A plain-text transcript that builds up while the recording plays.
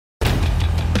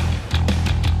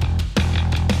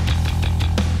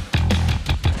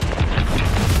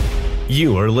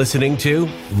You are listening to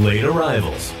Late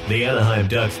Arrivals, the Anaheim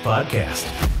Ducks podcast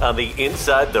on the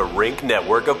Inside the Rink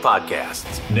network of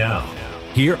podcasts. Now,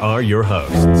 here are your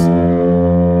hosts.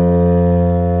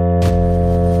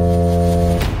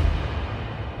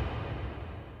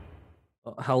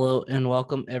 Hello and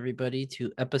welcome everybody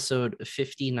to episode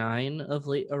 59 of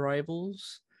Late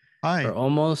Arrivals. Hi. We're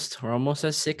almost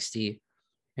at 60.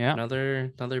 Yeah.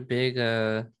 Another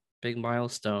big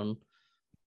milestone.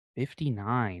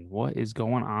 59. What is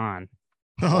going on?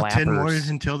 Oh, 10 more Clappers. is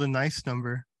until the nice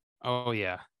number. Oh,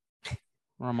 yeah.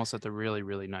 We're almost at the really,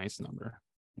 really nice number.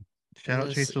 Shout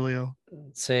out Chase Leo.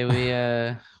 Say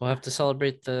we'll have to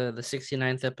celebrate the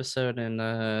 69th episode, and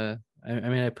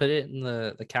I put it in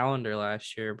the calendar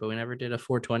last year, but we never did a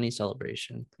 420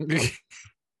 celebration.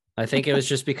 I think it was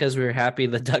just because we were happy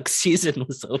the Ducks season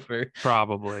was over.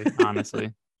 Probably,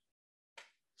 honestly.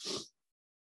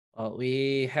 Well,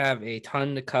 we have a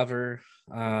ton to cover.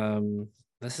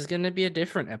 This is going to be a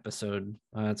different episode.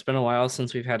 It's been a while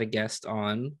since we've had a guest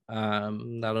on.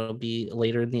 That'll be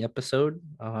later in the episode.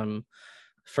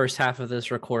 First half of this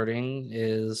recording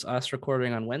is us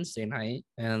recording on Wednesday night,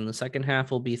 and the second half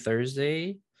will be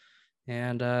Thursday.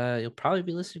 And you'll probably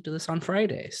be listening to this on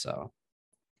Friday. So,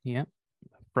 Yeah.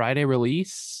 Friday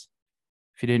release.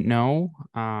 If you didn't know,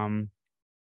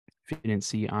 if you didn't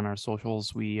see on our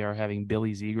socials, we are having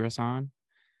Billy Zegras on.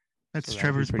 That's So that'd be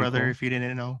Trevor's pretty brother, cool. if you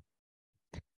didn't know.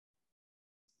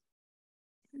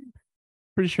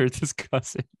 Pretty sure it's his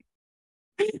cousin.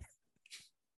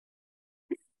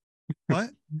 What?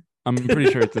 I'm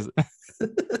pretty sure it's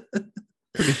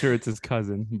his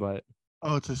cousin, but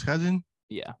Oh, it's his cousin?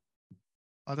 yeah,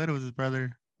 I thought it was his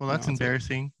brother. Well, that's No, it's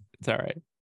embarrassing. it's all right.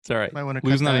 It's all right. Might want to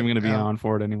Lou's cut not that even going to be out. on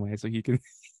for it anyway, so he can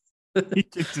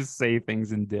just say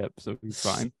things and dip, so he's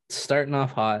fine. starting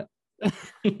off hot.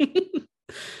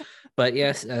 But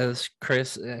yes, as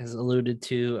Chris has alluded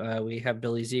to, we have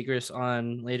Billy Zegras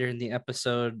on later in the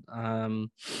episode. I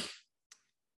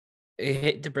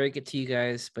hate to break it to you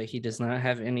guys, but he does not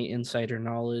have any insider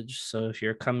knowledge. So if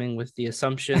you're coming with the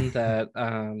assumption that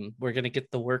we're going to get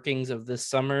the workings of this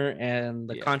summer and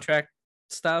the Yeah. contract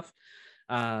stuff,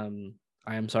 I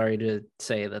am sorry to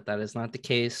say that is not the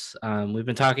case. We've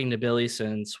been talking to Billy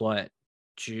since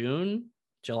June,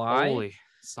 July? Holy,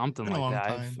 something Been a like long that.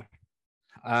 time.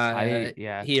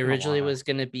 Yeah, he it's been a originally while. was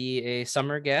going to be a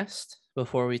summer guest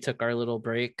before we took our little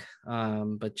break,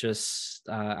 but just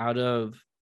out of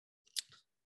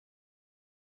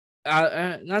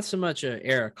not so much an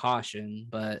air of caution,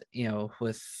 but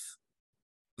with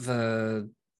the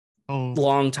Oh,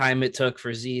 long time it took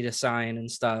for Z to sign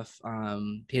and stuff,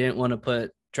 he didn't want to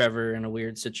put Trevor in a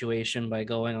weird situation by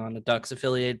going on a Ducks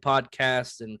affiliated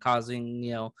podcast and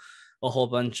causing a whole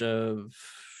bunch of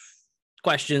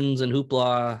questions and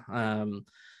hoopla,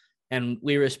 and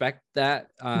we respect that.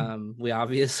 We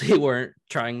obviously weren't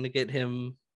trying to get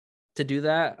him to do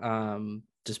that,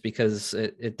 just because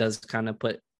it does kind of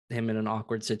put him in an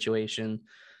awkward situation.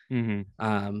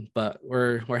 Mm-hmm. But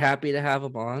we're happy to have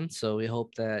him on, so we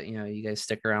hope that you guys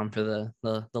stick around for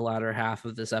the latter half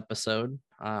of this episode.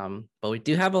 But we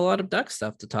do have a lot of Duck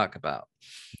stuff to talk about.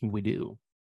 We do.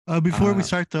 before we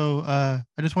start, though, I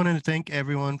just wanted to thank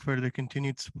everyone for their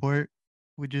continued support.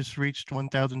 We just reached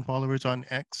 1,000 followers on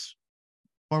X,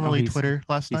 formerly he's- Twitter,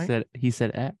 last night. He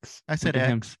said X. I said Look at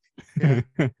him. X.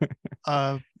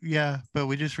 Yeah. Yeah, but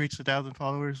we just reached 1,000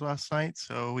 followers last night,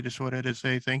 so we just wanted to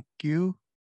say thank you.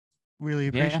 Really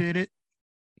Yeah. appreciate it.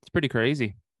 It's pretty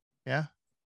crazy. Yeah.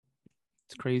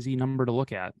 It's a crazy number to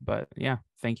look at, but yeah,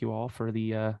 thank you all for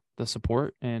the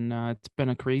support, and it's been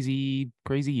a crazy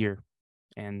year,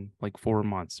 and like 4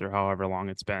 months or however long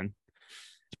it's been.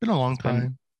 It's been a long It's been-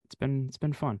 time. It's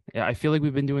been fun. Yeah, I feel like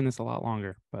we've been doing this a lot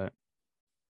longer, but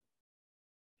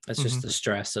That's just the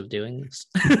stress of doing this.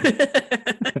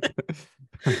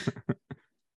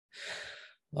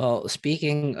 Well,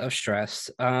 speaking of stress,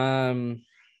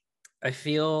 I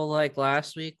feel like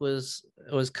last week was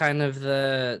kind of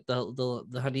the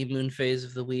honeymoon phase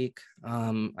of the week.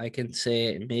 I can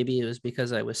say maybe it was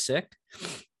because I was sick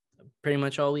pretty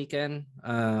much all weekend.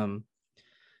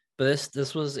 But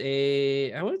this was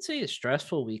I wouldn't say a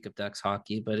stressful week of Ducks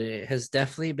hockey, but it has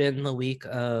definitely been the week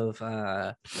of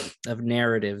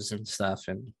narratives and stuff,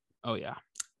 and oh yeah,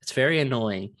 it's very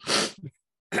annoying.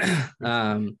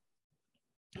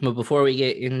 But before we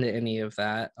get into any of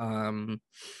that,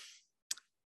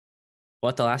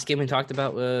 what the last game we talked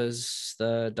about was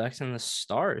the Ducks and the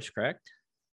Stars, correct?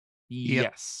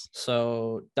 yes.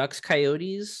 So Ducks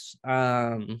Coyotes, they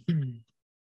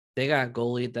got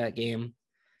goalied that game.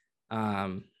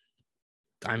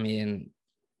 I mean,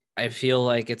 I feel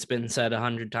like it's been said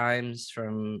 100 times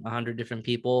from 100 different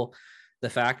people. the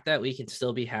fact that we can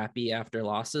still be happy after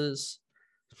losses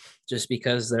just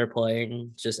because they're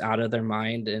playing just out of their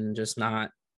mind and just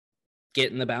not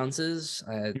getting the bounces.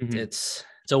 It's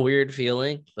a weird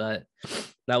feeling, but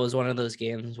that was one of those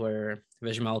games where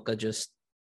Vizmelka just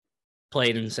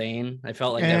played insane. I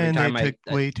felt like every time they took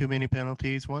way too many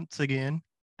penalties once again.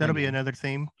 That'll be another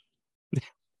theme.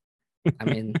 I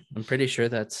mean, I'm pretty sure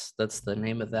that's the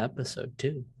name of the episode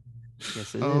too.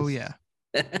 Yes, it is. Oh yeah.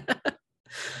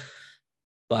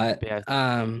 But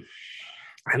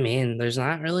I mean, there's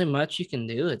not really much you can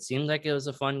do. It seemed like it was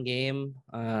a fun game.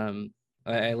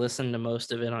 I listened to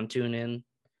most of it on TuneIn.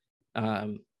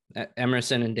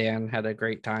 Emerson and Dan had a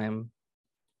great time.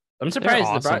 I'm surprised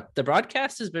awesome. the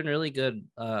broadcast has been really good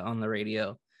on the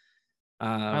radio.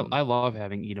 I love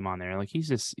having Edom on there. Like he's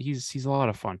a lot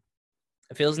of fun.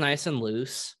 It feels nice and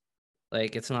loose.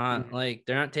 Like it's not like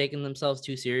they're not taking themselves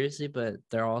too seriously, but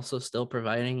they're also still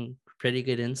providing pretty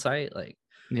good insight. Like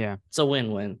yeah, it's a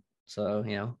win-win. So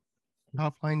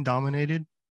top line dominated,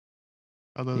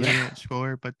 although they didn't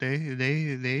score, but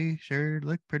they sure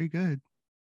look pretty good.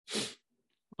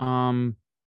 But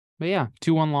yeah,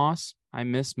 2-1 loss. I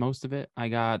missed most of it. I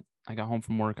got home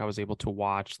from work. I was able to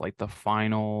watch like the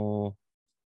final,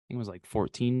 I think it was like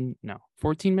 14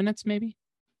 minutes maybe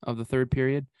of the third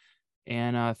period.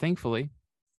 And thankfully,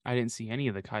 I didn't see any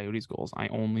of the Coyotes goals. I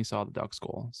only saw the Ducks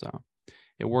goal. So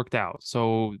it worked out.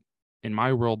 So in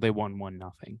my world, they won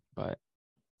 1-0, but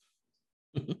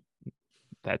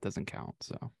that doesn't count.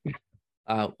 So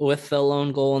with the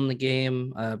lone goal in the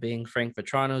game being Frank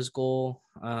Vetrano's goal,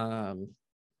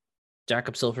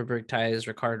 Jakob Silfverberg ties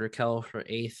Ricard Raquel for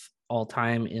 8th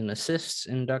all-time in assists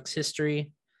in Ducks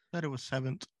history. I thought it was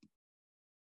 7th.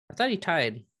 I thought he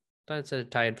tied. I thought it said it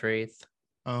tied for 8th.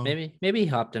 Oh. Maybe he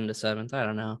hopped into 7th. I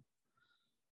don't know.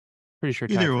 Pretty sure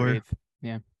either or. 8th.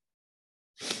 Yeah.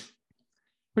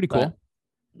 Pretty cool. But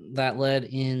that led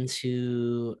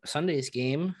into Sunday's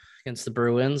game against the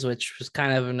Bruins, which was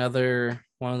kind of another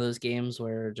one of those games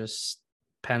where just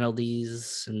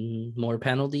penalties and more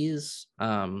penalties.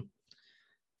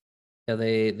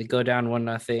 They go down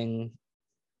 1-0,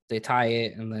 they tie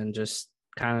it, and then just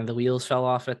kind of the wheels fell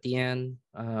off at the end.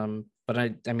 But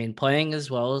I mean, playing as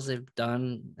well as they've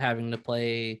done, having to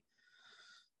play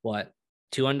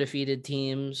 2 undefeated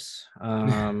teams.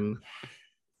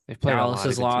 They've played Dallas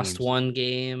has lost teams. 1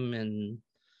 game, and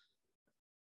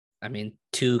I mean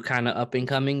 2 kind of up and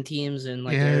coming teams in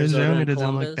like Arizona and doesn't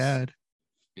Columbus. look bad.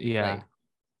 Yeah.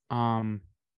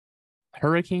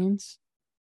 Hurricanes.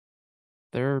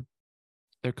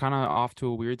 They're kind of off to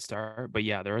a weird start, but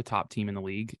yeah, they're a top team in the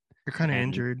league. They're kind of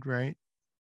injured, right?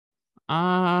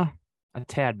 A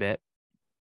tad bit.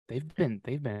 They've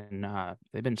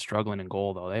been struggling in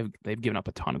goal though. They've given up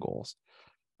a ton of goals.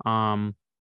 But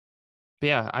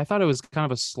yeah, I thought it was kind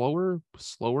of a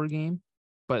slower game,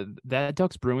 but that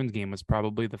Ducks Bruins game was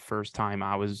probably the first time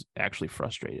I was actually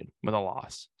frustrated with a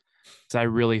loss. Because I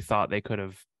really thought they could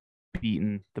have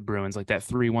beaten the Bruins. Like that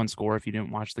 3-1 score, if you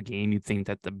didn't watch the game, you'd think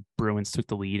that the Bruins took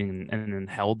the lead and then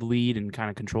held the lead and kind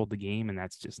of controlled the game, and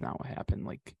that's just not what happened.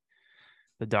 Like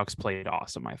the Ducks played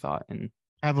awesome, I thought. And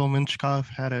Pavel Minchkov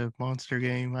had a monster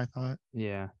game, I thought.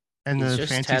 Yeah. And the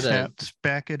fancy stats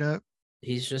back it up.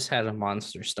 He's just had a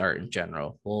monster start in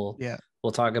general. We'll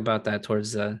We'll talk about that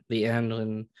towards the end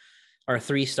when our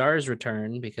 3 stars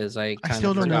return, because I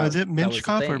still don't know. Is it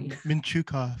Minchkov or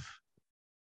Minchukov?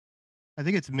 I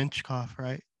think it's Minchkov,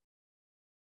 right?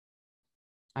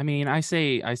 I mean, I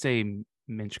say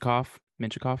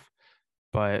Minchkov,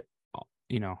 but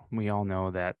we all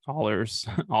know that Aller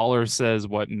says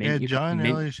what Mint. Yeah, John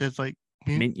Eller says like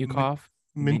Mintukov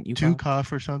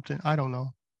or something. I don't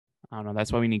know.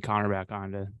 That's why we need Connor back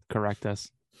on to correct us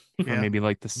for maybe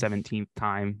like the 17th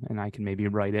time, and I can maybe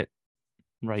write it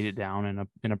down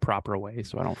in a proper way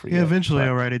so I don't forget. Yeah, eventually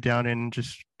I'll write it down and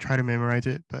just try to memorize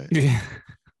it. But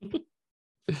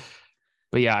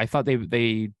but yeah, I thought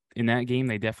they in that game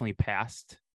they definitely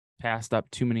passed up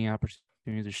too many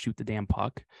opportunities to shoot the damn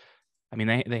puck. I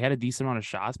mean, they had a decent amount of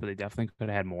shots, but they definitely could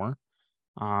have had more.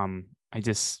 I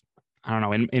don't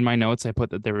know. In my notes, I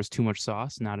put that there was too much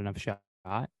sauce, not enough shot.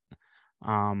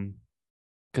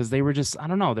 Because they were just, I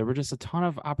don't know, there were just a ton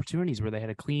of opportunities where they had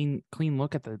a clean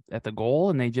look at the goal,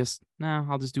 and they just,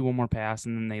 I'll just do one more pass,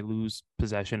 and then they lose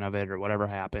possession of it or whatever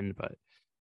happened. But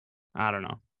I don't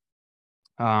know.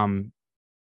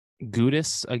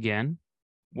 Gudis again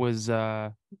was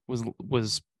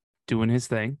doing his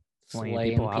thing,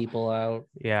 slaying people out.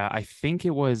 Yeah, I think it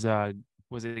was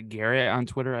it Garrett on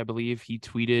Twitter? I believe he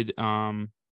tweeted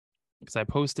because I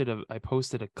posted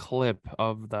a clip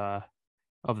of the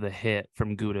hit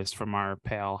from Gudis from our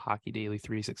pal Hockey Daily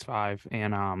 365,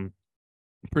 and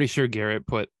Pretty sure Garrett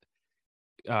put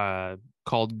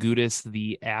called Gudis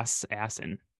the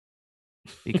assassin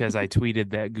because I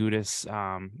tweeted that Gudis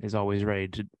is always ready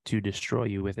to destroy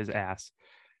you with his ass.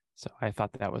 So I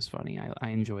thought that was funny. I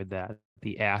enjoyed that.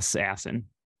 The assassin.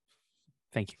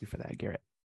 Thank you for that, Garrett.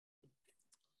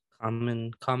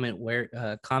 Comment wear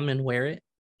it,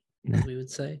 as we would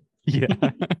say. Yeah.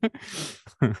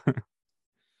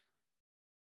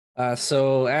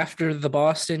 So after the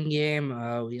Boston game,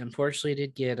 we unfortunately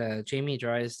did get Jamie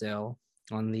Drysdale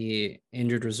on the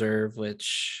injured reserve,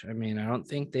 which, I mean, I don't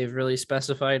think they've really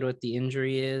specified what the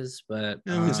injury is, but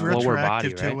It was lower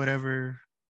retroactive body, to right? whatever.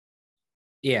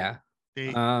 yeah.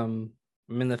 They, I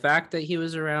mean, the fact that he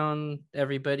was around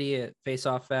everybody at Face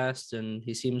Off Fest and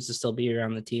he seems to still be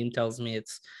around the team tells me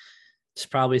it's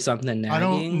probably something nagging. I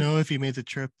don't know if he made the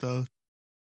trip though.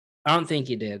 I don't think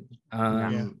he did.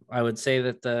 Yeah. I would say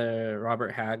that the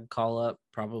Robert Hagg call up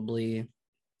probably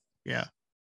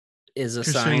is a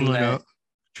sign that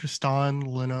Tristan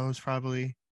Leno's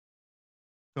probably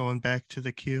going back to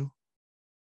the queue.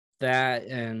 That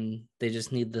and they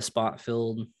just need the spot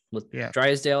filled with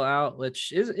Drysdale out,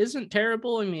 which isn't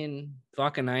terrible. I mean,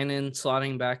 Vakanainen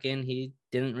slotting back in, he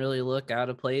didn't really look out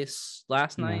of place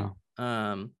last night.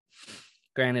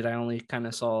 Granted, I only kind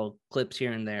of saw clips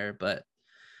here and there, but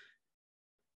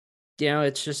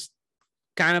it's just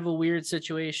kind of a weird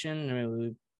situation. I mean,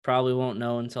 we probably won't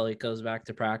know until he goes back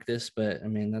to practice, but I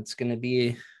mean, that's going to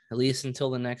be at least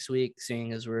until the next week,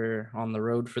 seeing as we're on the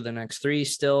road for the next 3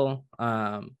 still.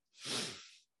 But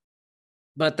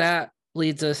that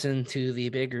leads us into the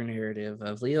bigger narrative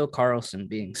of Leo Carlsson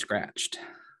being scratched.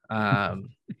 And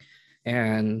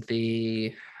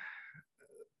the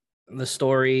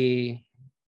story,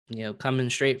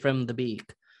 coming straight from the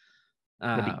beak.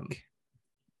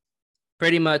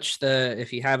 Pretty much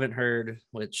if you haven't heard,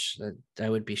 which I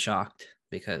would be shocked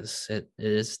because it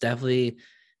is definitely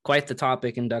quite the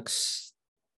topic in Ducks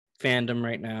fandom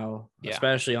right now,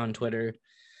 especially on Twitter.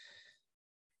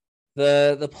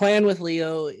 The plan with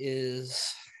Leo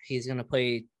is he's going to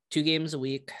play 2 games a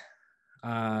week,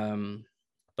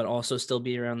 but also still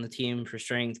be around the team for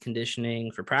strength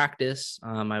conditioning, for practice.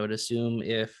 I would assume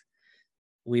if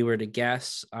we were to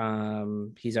guess,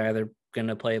 he's either going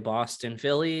to play Boston,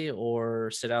 Philly,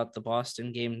 or sit out the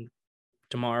Boston game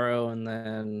tomorrow and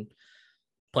then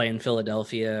play in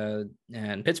Philadelphia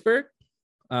and Pittsburgh.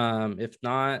 If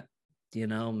not,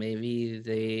 maybe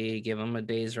they give him a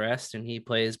day's rest and he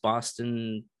plays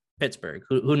Boston, Pittsburgh.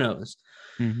 Who knows?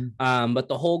 Mm-hmm. But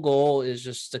the whole goal is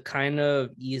just to kind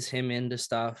of ease him into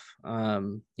stuff.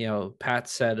 Pat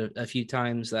said a few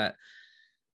times that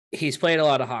he's played a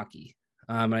lot of hockey.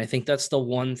 And I think that's the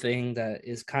one thing that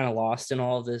is kind of lost in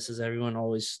all of this is everyone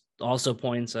always also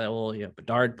points at,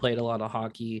 Bedard played a lot of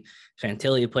hockey.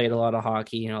 Fantilli played a lot of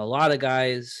hockey. A lot of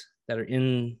guys that are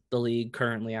in the league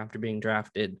currently after being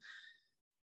drafted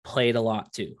played a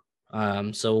lot too.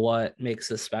 So what makes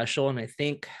this special? And I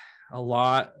think a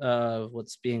lot of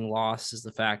what's being lost is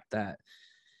the fact that,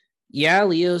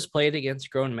 Leo's played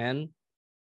against grown men,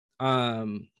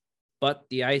 but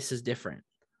the ice is different.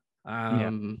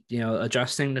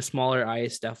 Adjusting to smaller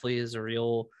ice definitely is a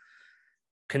real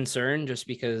concern just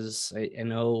because I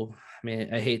know,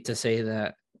 I hate to say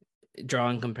that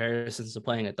drawing comparisons to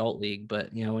playing adult league,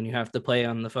 but when you have to play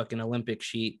on the fucking Olympic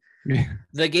sheet,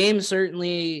 the game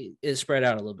certainly is spread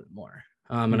out a little bit more.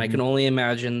 And I can only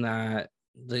imagine that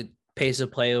the pace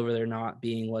of play over there not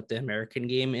being what the American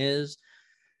game is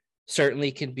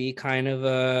certainly could be kind of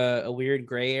a weird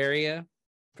gray area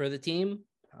for the team.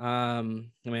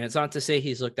 It's not to say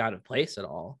he's looked out of place at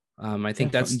all. I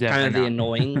think that's kind of the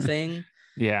annoying thing.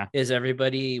 Is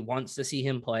everybody wants to see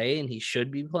him play and he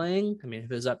should be playing. If it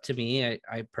was up to me,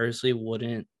 I personally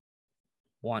wouldn't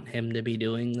want him to be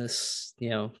doing this,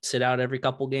 sit out every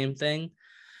couple game thing.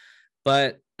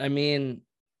 But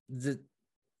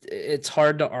it's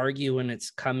hard to argue when it's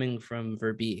coming from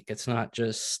Verbeek. It's not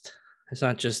just,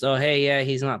 oh, hey, yeah,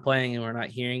 he's not playing and we're not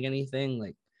hearing anything.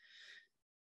 Like,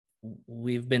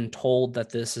 we've been told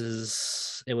that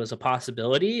it was a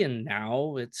possibility and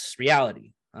now it's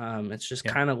reality. It's just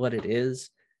kind of what it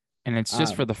is. And it's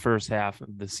just for the first half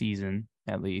of the season,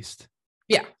 at least.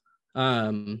 Yeah.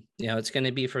 It's going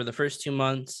to be for the first 2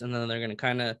 months and then they're going to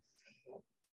kind of,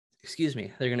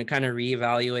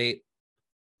 reevaluate,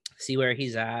 see where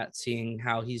he's at, seeing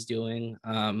how he's doing.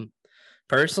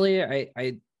 Personally,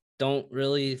 I don't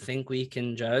really think we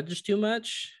can judge too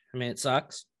much. It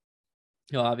sucks.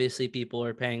 Obviously people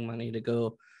are paying money to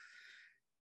go,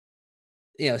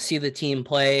 see the team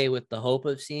play with the hope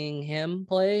of seeing him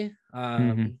play.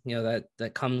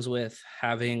 That comes with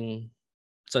having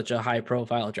such a high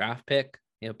profile draft pick.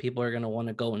 people are going to want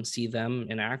to go and see them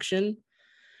in action.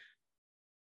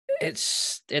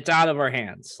 It's out of our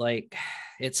hands. Like,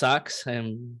 it sucks,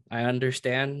 and I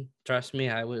understand. Trust me,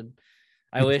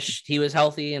 I wish he was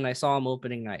healthy and I saw him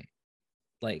opening night.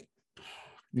 Like,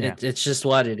 it's just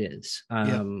what it is.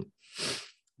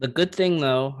 The good thing,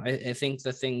 though, I think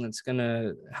the thing that's going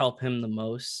to help him the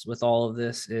most with all of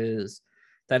this is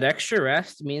that extra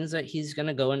rest means that he's going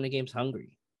to go into games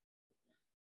hungry.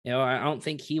 I don't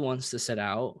think he wants to sit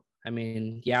out. I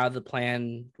mean, yeah, the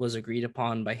plan was agreed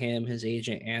upon by him, his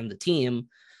agent, and the team.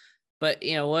 But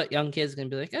you know what? Young kid's going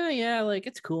to be like, oh, yeah, like,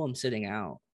 it's cool, I'm sitting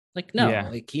out. Like, no,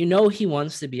 like, he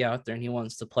wants to be out there and he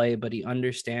wants to play, but he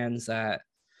understands that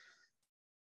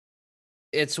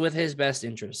it's with his best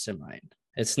interests in mind.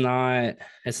 It's not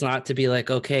to be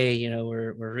like, okay,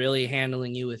 we're really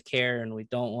handling you with care and we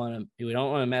don't want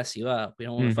to mess you up. We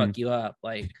don't want to fuck you up.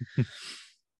 Like,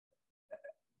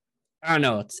 I don't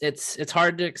know. It's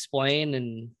hard to explain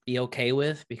and be okay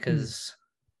with because,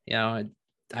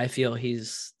 I feel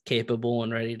he's capable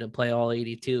and ready to play all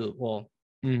 82. Well,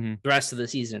 the rest of the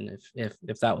season,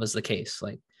 if that was the case.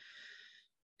 Like,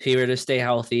 if he were to stay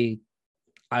healthy,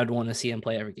 I'd want to see him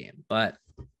play every game. But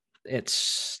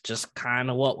it's just kind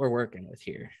of what we're working with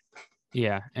here.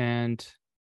 Yeah, and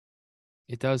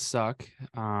it does suck.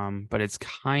 But it's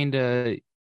kind of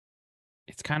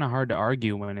hard to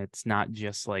argue when it's not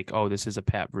just like, oh, this is a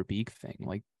Pat Verbeek thing.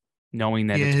 Like, knowing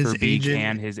that it's Verbeek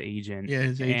and his agent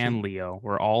and Leo,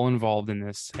 we're all involved in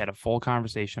this, had a full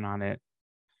conversation on it,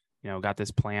 got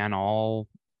this plan all,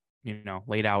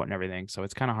 laid out and everything. So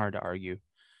it's kind of hard to argue.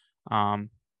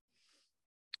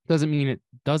 Doesn't mean it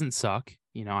doesn't suck.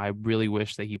 I really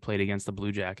wish that he played against the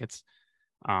Blue Jackets,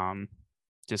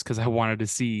 just because I wanted to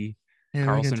see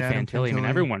Carlson, Fantilli. I mean,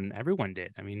 everyone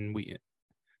did. I mean,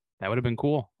 that would have been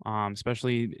cool.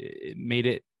 Especially it made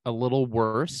it a little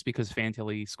worse because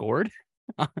Fantilli scored.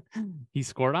 He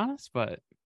scored on us, but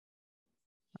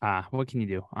what can you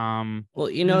do? Well,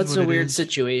 it's a weird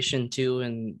situation too,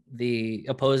 and the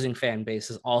opposing fan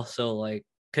base is also like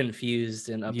confused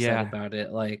and upset about it.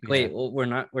 Like, wait,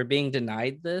 we're being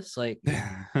denied this. Like,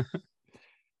 and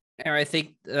I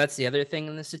think that's the other thing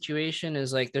in this situation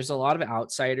is like there's a lot of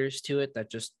outsiders to it that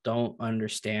just don't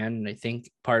understand. And I think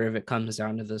part of it comes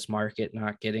down to this market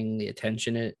not getting the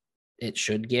attention it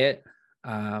should get.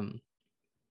 Not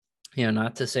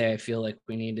to say I feel like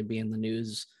we need to be in the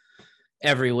news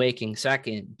every waking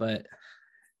second, but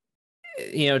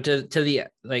to the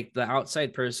like the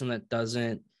outside person that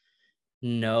doesn't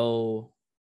know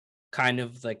kind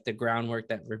of like the groundwork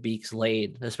that Verbeek's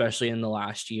laid, especially in the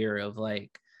last year of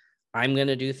like, I'm going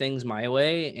to do things my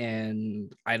way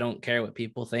and I don't care what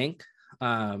people think.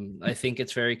 I think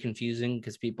it's very confusing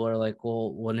because people are like,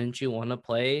 well, wouldn't you want to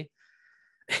play,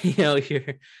 your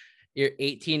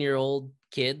 18-year-old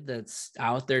kid that's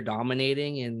out there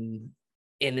dominating and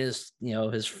in his,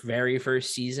 his very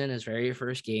first season, his very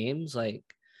first games. Like,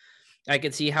 I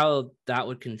could see how that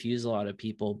would confuse a lot of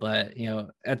people, but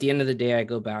at the end of the day, I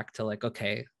go back to like,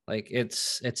 okay, like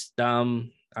it's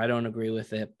dumb. I don't agree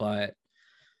with it, but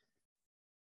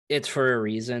it's for a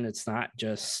reason. It's not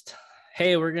just,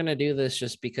 hey, we're gonna do this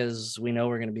just because we know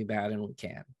we're gonna be bad and we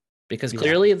can. Because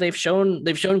clearly they've shown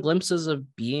glimpses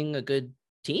of being a good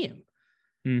team.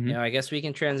 I guess we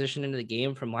can transition into the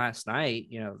game from last night.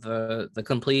 The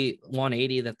complete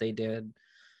 180 that they did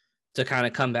to kind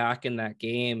of come back in that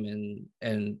game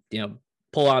and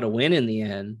pull out a win in the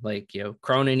end. Like,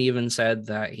 Cronin even said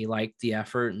that he liked the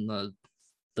effort and the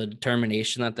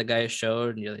determination that the guys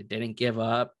showed, and they didn't give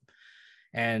up.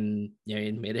 And he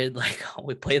admitted like, oh,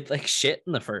 we played like shit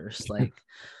in the first. Like,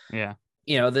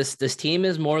 this team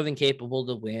is more than capable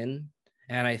to win.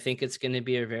 And I think it's going to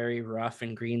be a very rough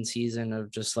and green season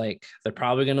of just like, they're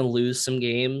probably going to lose some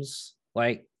games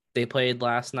like they played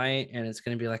last night. And it's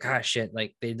going to be like, shit,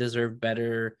 like they deserve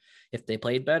better if they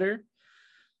played better.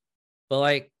 But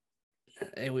like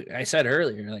I said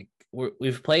earlier, like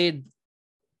we've played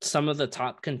some of the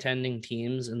top contending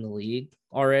teams in the league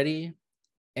already,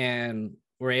 and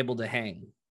we're able to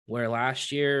hang. Where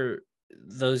last year,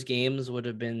 those games would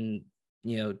have been,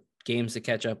 games to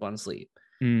catch up on sleep.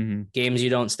 Games you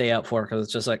don't stay up for because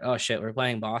it's just like, oh shit, we're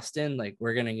playing Boston, like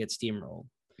we're gonna get steamrolled.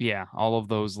 Yeah, all of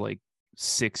those like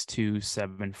 6-2,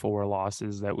 7-4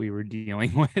 losses that we were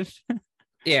dealing with.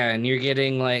 Yeah, and you're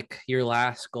getting like your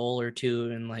last goal or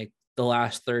two in like the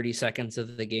last 30 seconds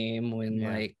of the game when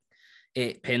like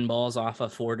it pinballs off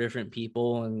of 4 different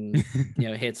people and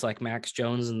hits like Max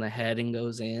Jones in the head and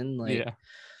goes in. Like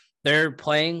they're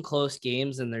playing close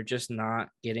games and they're just not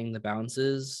getting the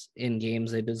bounces in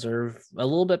games they deserve a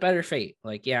little bit better fate.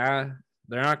 Like, they're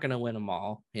not going to win them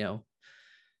all.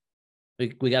 We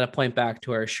we got to point back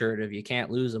to our shirt of you can't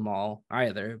lose them all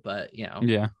either. But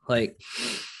Yeah. like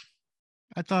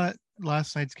I thought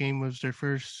last night's game was their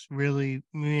first really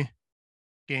meh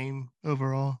game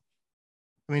overall.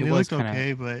 I mean, It they was looked kinda-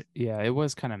 okay, but Yeah, it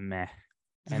was kind of meh.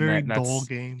 it's a And very that's dull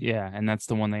game. Yeah, and that's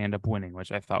the one they end up winning,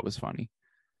 which I thought was funny.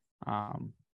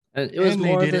 it was And they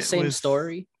more of did the it same with-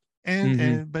 story.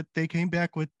 And but they came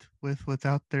back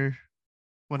without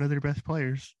one of their best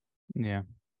players. Yeah.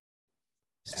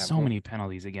 So well- many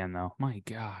penalties again, though. My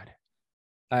God.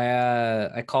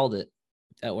 I called it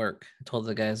at work. I told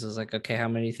the guys, I was like, okay, how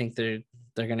many do you think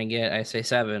they're gonna get? I say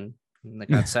 7, and they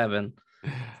got 7.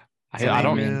 So, I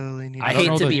don't. really need I don't hate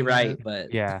know to the- be right,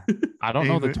 but Yeah, I don't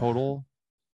know the Favorite. total.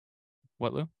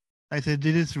 What, Lou? I said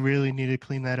they just really need to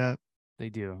clean that up. They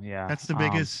do. Yeah. That's the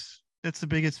biggest. That's the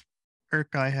biggest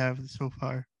irk I have so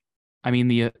far. I mean,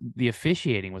 the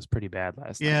officiating was pretty bad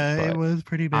last Yeah, night. it but was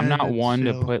pretty bad. I'm not but one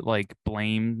to still. put like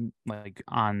blame like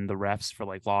on the refs for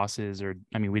like losses or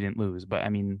I mean we didn't lose, but I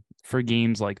mean for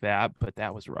games like that, but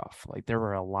that was rough. Like there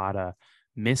were a lot of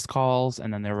missed calls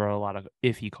and then there were a lot of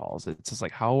iffy calls. It's just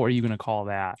like how are you going to call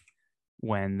that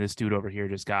when this dude over here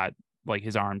just got like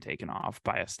his arm taken off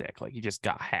by a stick, like he just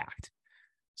got hacked.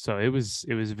 So it was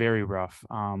very rough.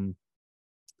 I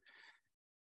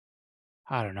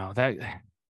don't know that.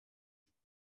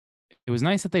 It was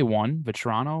nice that they won.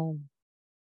 Vetrano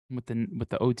with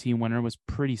the OT winner was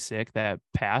pretty sick. That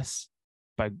pass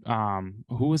by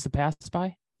who was the pass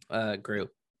by? Group.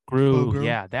 Grew. Grew.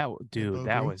 Yeah, that Bo dude,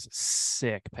 that Grew. was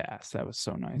sick pass. That was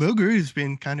so nice. Boguru's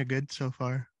been kind of good so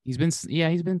far. He's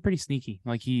been pretty sneaky.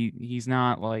 Like he's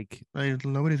not like Like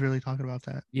nobody's really talking about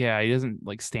that. he doesn't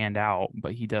like stand out,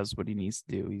 but he does what he needs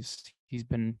to do. He's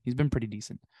been pretty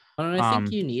decent. And I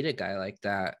think you need a guy like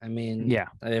that. I mean, Yeah.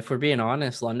 if we're being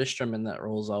honest, Lundestrom in that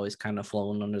role is always kind of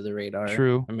flown under the radar.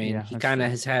 True. I mean, Yeah, he that's kind of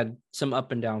true. has had some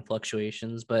up and down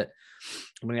fluctuations, but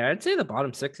I mean, I'd say the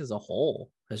bottom 6 as a whole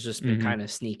has just been Mhm. kind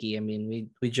of sneaky. I mean,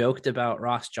 we joked about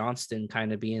Ross Johnston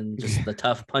kind of being just the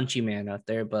tough, punchy man out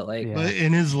there, but like, Yeah. But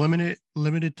in his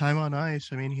limited time on ice,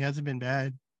 I mean, he hasn't been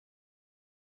bad.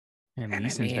 And I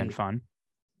Leeson's been mean, fun.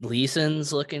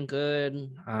 Leeson's looking good.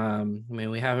 I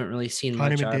mean, we haven't really seen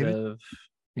Connie much out McDavid? of.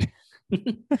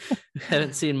 We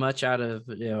haven't seen much out of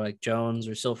like Jones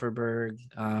or Silverberg,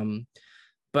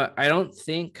 but I don't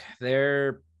think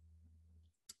their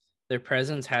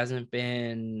presence hasn't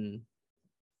been.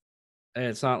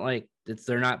 It's not like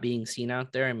they're not being seen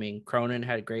out there. I mean, Cronin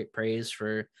had great praise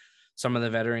for some of the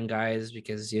veteran guys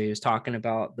because he was talking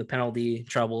about the penalty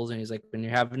troubles, and he's like, when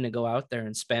you're having to go out there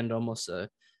and spend almost a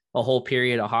whole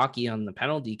period of hockey on the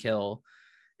penalty kill,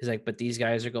 he's like, but these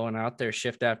guys are going out there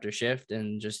shift after shift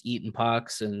and just eating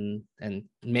pucks and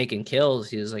making kills.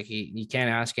 He's like, you can't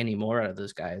ask any more out of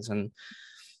those guys. And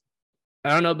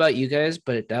I don't know about you guys,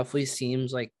 but it definitely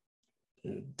seems like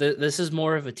this is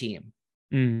more of a team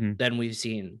Mhm. than we've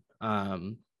seen.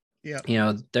 Yeah.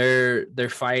 They're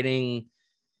fighting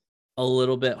a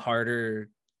little bit harder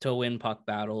to win puck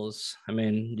battles. I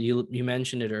mean, you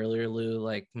mentioned it earlier, Lou.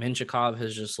 Like Minchikov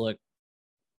has just looked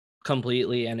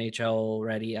completely NHL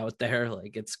ready out there.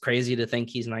 Like it's crazy to think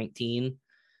he's 19.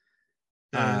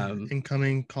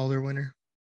 Incoming Calder winner,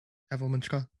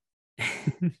 Evelmanchka.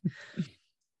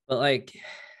 But like,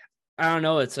 I don't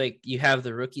know. It's like you have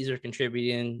the rookies are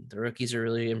contributing. The rookies are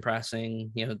really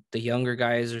impressing. The younger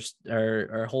guys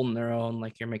are holding their own.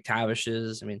 Like your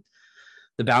McTavishes. I mean,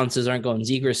 the bounces aren't going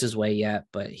Zegras' way yet,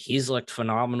 but he's looked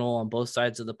phenomenal on both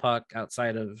sides of the puck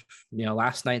outside of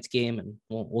last night's game, and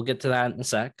we'll get to that in a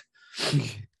sec.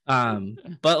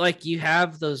 But like you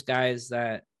have those guys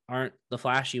that aren't the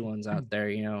flashy ones out there.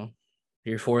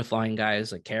 Your fourth line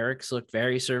guys like Carrick's look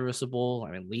very serviceable.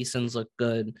 I mean, Leeson's look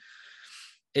good.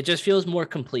 It just feels more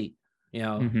complete.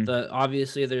 Mhm.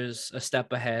 Obviously there's a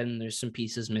step ahead and there's some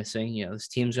pieces missing. This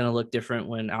team's gonna look different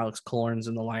when Alex Killorn's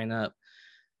in the lineup.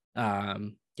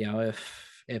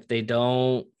 If they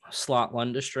don't slot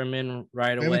Lundestrom in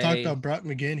right We away. haven't talked about Brock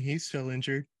McGinn. He's still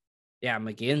injured. Yeah,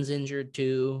 McGinn's injured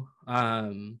too.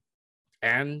 And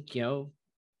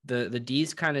the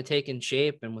D's kind of taking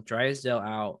shape, and with Drysdale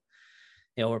out,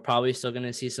 we're probably still going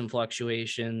to see some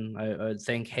fluctuation. I would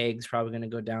think Haig's probably going to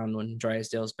go down when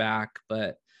Drysdale's back,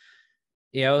 but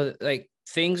like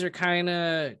things are kind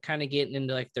of getting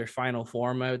into like their final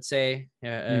form. I would say.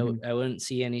 I wouldn't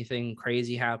see anything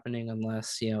crazy happening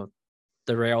unless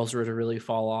the rails were to really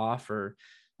fall off, or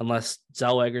unless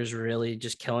Zellweger's really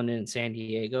just killing it in San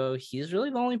Diego. He's really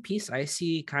the only piece I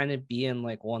see kind of being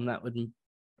like one that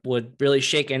would really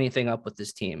shake anything up with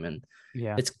this team. And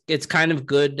Yeah. it's kind of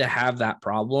good to have that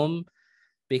problem,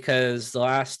 because the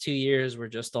last 2 years were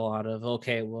just a lot of,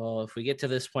 okay, well, if we get to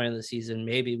this point of the season,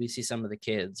 maybe we see some of the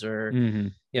kids, or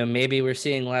maybe we're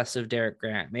seeing less of Derek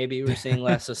Grant, maybe we're seeing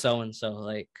less of so and so.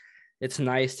 Like, it's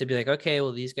nice to be like, okay,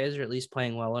 well, these guys are at least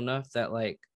playing well enough that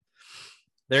like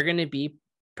they're going to be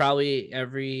probably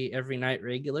every night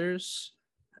regulars,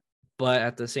 but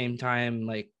at the same time,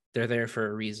 like they're there for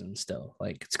a reason still.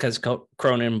 Like, it's because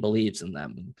Cronin believes in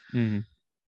them.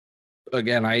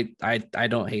 Again, I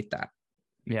don't hate that.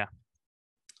 Yeah.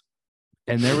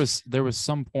 And there was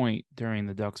some point during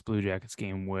the Ducks Blue Jackets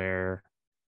game where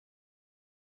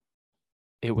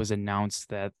it was announced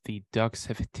that the Ducks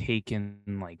have taken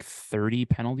like 30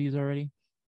 penalties already.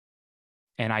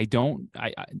 And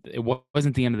it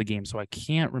wasn't the end of the game, so I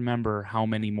can't remember how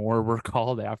many more were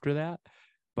called after that.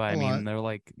 But I mean, they're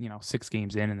like, 6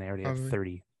 games in and they already have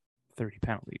 30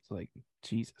 penalties. Like,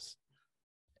 Jesus.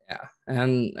 Yeah.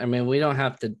 And I mean, we don't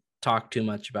have to talk too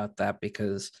much about that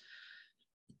because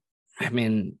I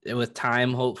mean, with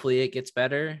time, hopefully it gets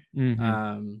better.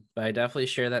 But I definitely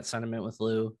share that sentiment with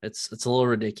Lou. It's a little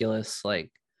ridiculous, like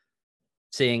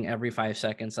seeing every 5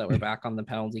 seconds that we're back on the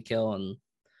penalty kill. And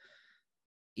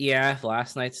yeah,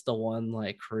 last night's the one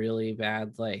like really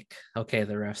bad, like, okay,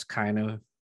 the refs kind of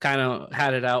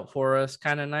had it out for us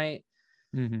kind of night.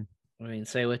 I mean,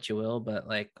 say what you will, but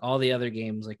like all the other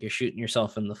games, like you're shooting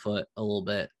yourself in the foot a little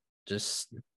bit,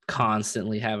 just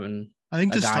constantly having. I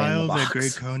think the style that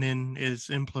Greg Cronin is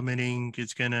implementing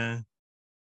is gonna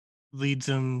lead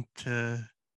them to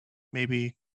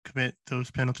maybe commit those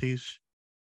penalties.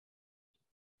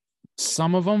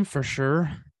 Some of them for sure,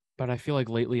 but I feel like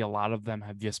lately a lot of them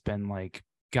have just been like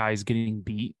guys getting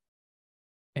beat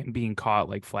and being caught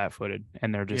like flat-footed,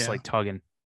 and they're just like tugging,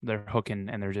 they're hooking,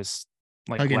 and they're just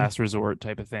like last resort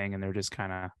type of thing, and they're just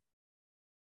kind of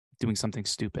doing something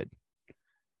stupid.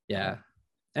 Yeah.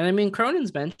 And I mean,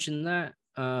 Cronin's mentioned that.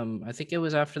 I think it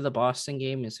was after the Boston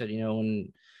game. He said,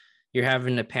 when you're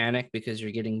having to panic because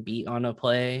you're getting beat on a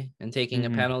play and taking a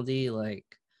penalty, like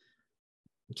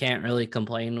you can't really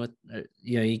complain with,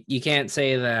 you can't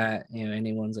say that,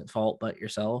 anyone's at fault but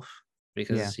yourself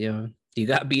because, you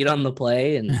got beat on the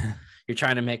play and you're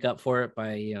trying to make up for it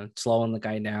by, slowing the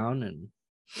guy down.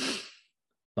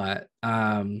 But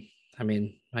I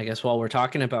mean, I guess while we're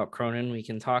talking about Cronin, we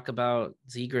can talk about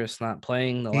Zegras not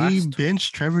playing the last. He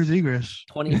benched Trevor Zegras.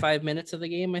 25 minutes of the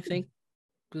game, I think,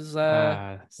 was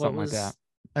something like that.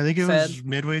 I think it was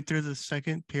midway through the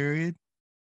second period.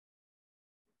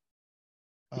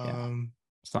 Something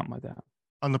like that.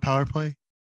 On the power play.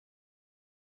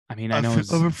 I mean, I know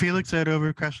over Felix at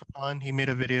over Crash Pond, he made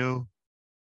a video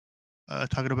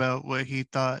talking about what he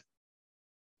thought,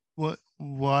 what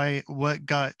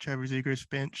got Trevor Zegras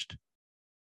benched.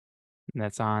 And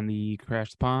that's on the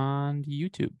Crash the Pond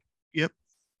YouTube. Yep.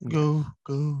 Go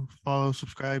follow,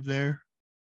 subscribe there.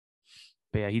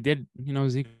 But yeah, he did,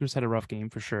 Zegras had a rough game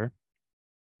for sure.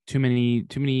 Too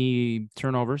many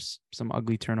turnovers, some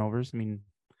ugly turnovers. I mean,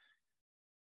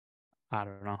 I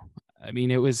don't know. I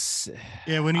mean, it was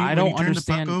when he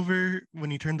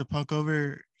turned the puck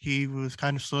over, he was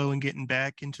kind of slow in getting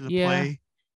back into the play.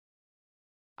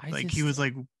 He was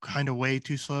like kind of way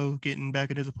too slow getting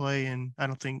back into the play, and I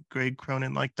don't think Greg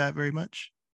Cronin liked that very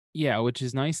much. Yeah, which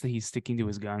is nice that he's sticking to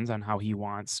his guns on how he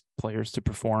wants players to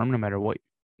perform, no matter what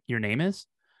your name is,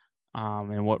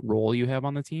 and what role you have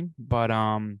on the team. But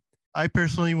I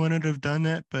personally wouldn't have done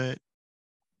that, but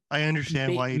I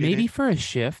understand why he did maybe it. for a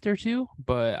shift or two,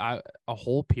 but a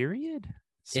whole period,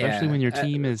 especially when your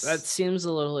team is. That seems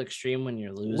a little extreme when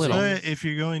you're losing. But if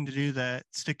you're going to do that,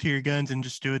 stick to your guns and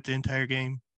just do it the entire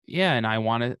game. Yeah,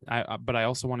 and but I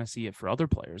also want to see it for other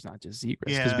players, not just Zegras,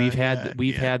 because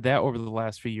we've had that over the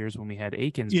last few years when we had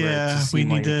Akins. Yeah, we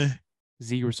need to.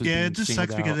 Zegras was it just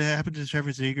sucks because it happened to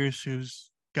Trevor Zegras,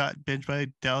 who's got benched by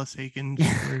Dallas Akins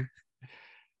for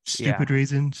stupid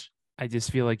reasons. I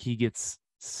just feel like he gets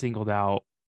singled out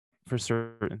for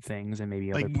certain things, and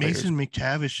maybe like other players. Mason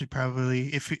McTavish should probably,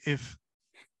 if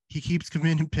he keeps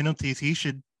committing penalties, he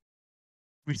should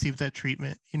receive that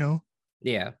treatment.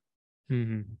 Yeah.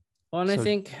 Well, and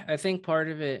I think part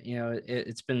of it,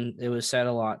 it was said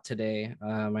a lot today.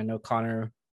 I know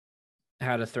Connor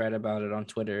had a thread about it on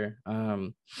Twitter.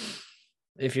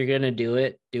 If you're gonna do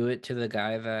it to the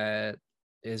guy that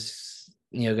is,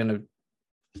 gonna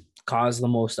cause the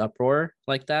most uproar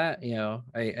like that.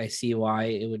 I see why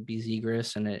it would be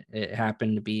Zegras, and it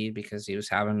happened to be because he was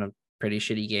having a pretty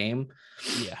shitty game.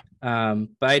 Yeah.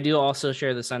 But I do also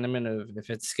share the sentiment of if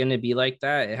it's gonna be like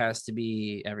that, it has to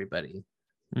be everybody.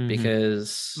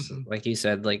 Because like you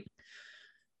said, like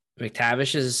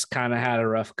McTavish has kind of had a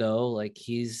rough go. Like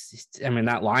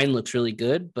that line looks really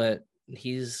good, but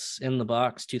he's in the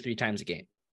box 2-3 times a game.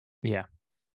 Yeah.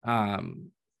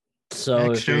 So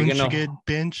Max Jones should get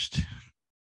benched.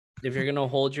 If you're gonna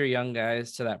hold your young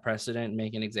guys to that precedent and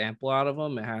make an example out of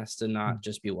them, it has to not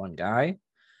just be one guy.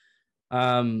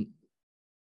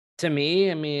 To me,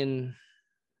 I mean,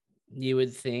 you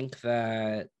would think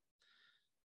that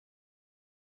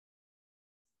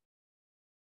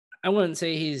I wouldn't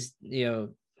say he's,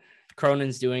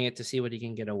 Cronin's doing it to see what he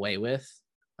can get away with.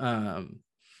 But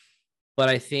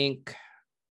I think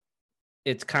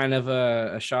it's kind of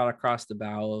a shot across the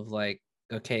bow of like,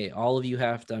 okay, all of you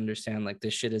have to understand, like,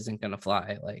 this shit isn't going to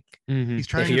fly. Like, he's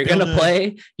trying if you're going to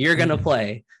play, you're going to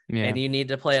play. Yeah. And you need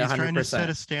to play 100%. He's trying to set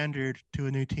a standard to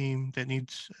a new team that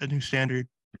needs a new standard.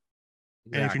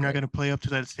 Exactly. And if you're not going to play up to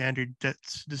that standard, this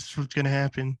is what's going to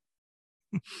happen.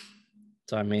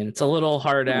 So, I mean, it's a little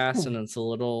hard ass and it's a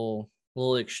little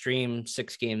extreme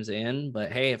 6 games in,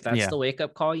 but hey, if that's the wake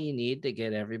up call you need to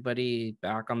get everybody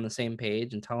back on the same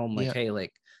page and tell them like, hey,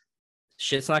 like,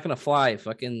 shit's not going to fly.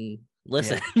 Fucking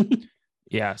listen.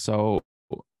 Yeah. So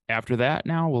after that,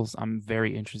 now I'm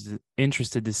very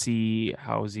interested to see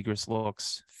how Zegras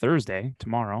looks Thursday,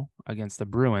 tomorrow, against the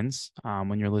Bruins.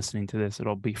 When you're listening to this,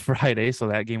 it'll be Friday, so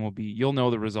that game you'll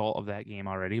know the result of that game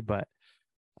already. But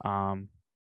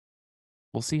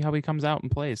we'll see how he comes out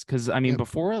and plays. Because I mean,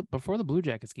 before the Blue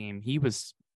Jackets game, he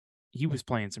was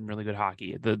playing some really good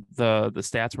hockey. The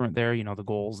stats weren't there, the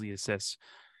goals, the assists,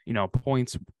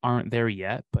 points aren't there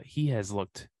yet, but he has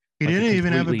looked. He didn't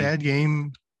even have a bad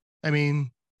game. I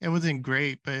mean, it wasn't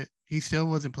great, but he still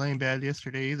wasn't playing bad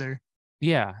yesterday either.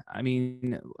 Yeah, I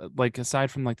mean, like, aside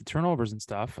from like the turnovers and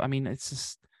stuff, I mean, it's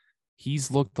just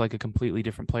he's looked like a completely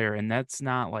different player, and that's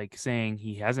not like saying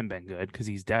he hasn't been good, because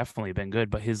he's definitely been good,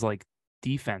 but his like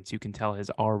defense, you can tell, has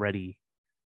already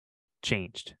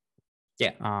changed.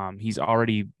 Yeah. He's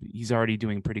already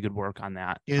doing pretty good work on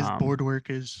that. His board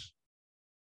work is.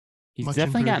 He's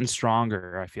definitely gotten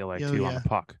stronger, I feel like, too, on the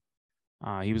puck.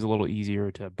 He was a little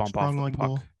easier to bump off the puck.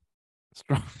 Goal.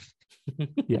 Strong.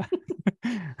 Yeah.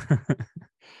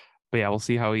 But yeah, we'll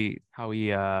see how he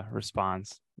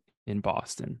responds in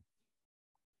Boston.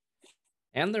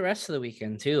 And the rest of the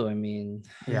weekend too. I mean,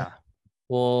 yeah.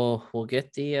 We'll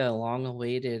get the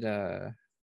long-awaited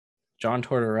John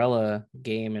Tortorella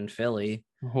game in Philly.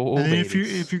 Oh, and if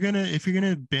you're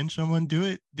gonna bench someone, do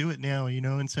it now,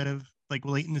 instead of like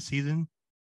late in the season.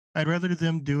 I'd rather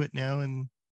them do it now and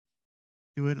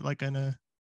do it like in a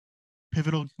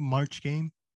pivotal March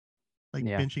game, like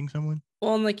benching someone.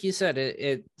 Well, and like you said,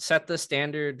 it set the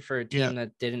standard for a team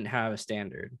that didn't have a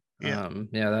standard. Yeah.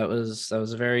 That was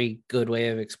a very good way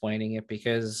of explaining it,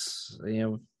 because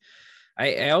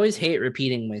I always hate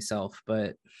repeating myself,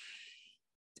 but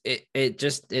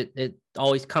it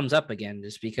always comes up again,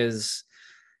 just because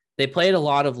they played a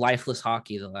lot of lifeless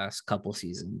hockey the last couple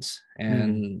seasons,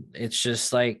 and it's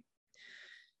just like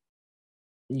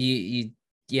you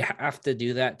have to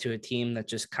do that to a team that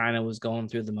just kind of was going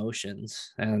through the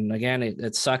motions. And again,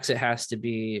 it sucks. It has to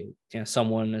be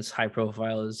someone as high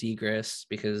profile as Zegras,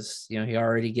 because he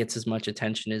already gets as much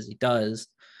attention as he does.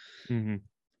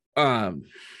 But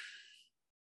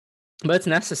it's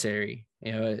necessary,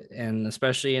 and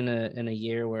especially in a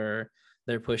year where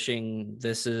they're pushing,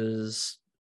 this is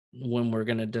when we're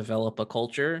going to develop a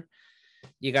culture,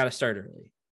 you got to start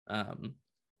early.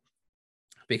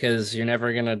 Because you're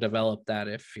never going to develop that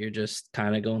if you're just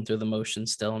kind of going through the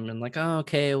motions still and like, oh,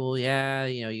 okay, well, yeah,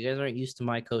 you guys aren't used to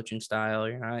my coaching style.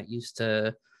 You're not used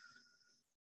to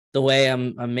the way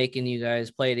I'm making you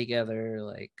guys play together.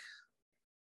 Like,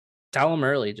 tell them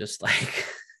early, just like,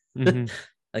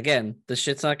 again, this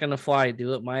shit's not going to fly.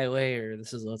 Do it my way, or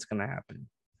this is what's going to happen.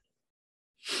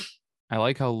 I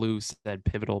like how Lou said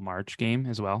pivotal March game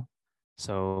as well.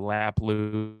 So Lap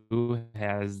Lou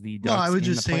has the Ducks. No, I was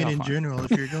just saying in general, if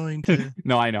you're going to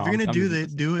no, I know. If you're going to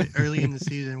do it early in the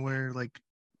season where like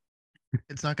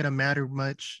it's not going to matter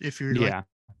much if you're like,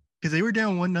 because they were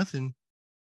down 1-0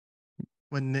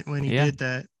 when he did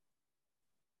that.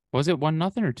 Was it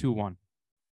 1-0 or 2-1?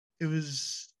 It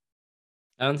was.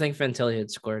 I don't think Fantilli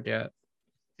had scored yet.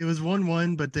 It was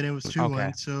 1-1, but then it was 2-1.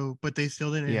 Okay. So, but they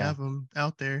still didn't have him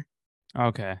out there.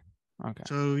 Okay.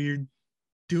 So you're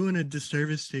doing a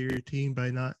disservice to your team by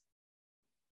not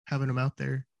having them out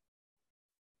there.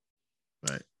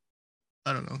 But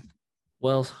I don't know.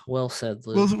 Well said,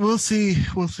 Lou. We'll see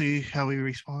how he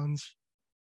responds.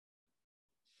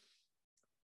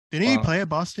 Didn't he play at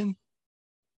Boston?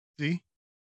 See?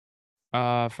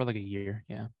 For like a year,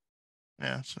 yeah.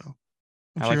 Yeah, so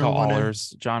I like how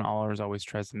John Allers always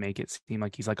tries to make it seem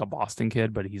like he's like a Boston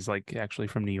kid, but he's like actually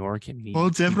from New York. And well,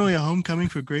 it's definitely a homecoming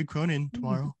for Greg Cronin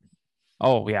tomorrow.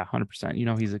 Oh yeah, 100%. You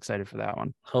know he's excited for that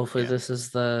one. Hopefully this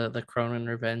is the Cronin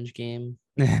revenge game.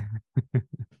 Do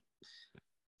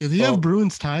you have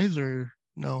Bruins ties or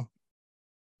no?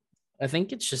 I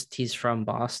think it's just he's from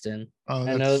Boston. Oh,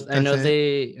 I know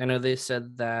they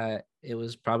said that it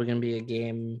was probably going to be a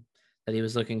game that he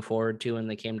was looking forward to when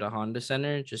they came to Honda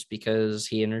Center, just because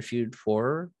he interviewed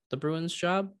for the Bruins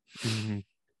job. Mm-hmm.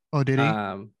 Oh, did he?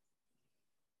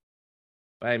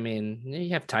 I mean,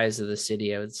 you have ties to the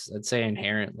city. I'd say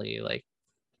inherently, like,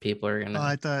 people are gonna.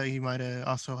 I thought he might have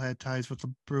also had ties with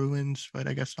the Bruins, but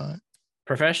I guess not.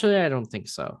 Professionally, I don't think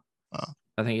so. Oh.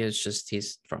 I think it's just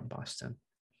he's from Boston.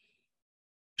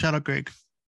 Shout out, Greg.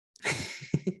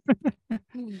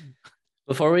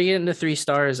 Before we get into 3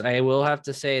 stars, I will have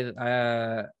to say,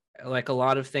 like a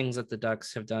lot of things that the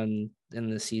Ducks have done in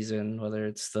the season, whether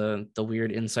it's the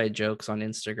weird inside jokes on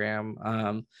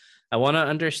Instagram. I want to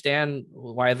understand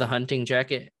why the hunting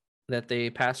jacket that they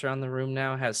pass around the room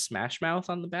now has Smash Mouth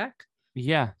on the back.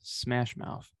 Yeah, Smash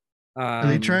Mouth. Are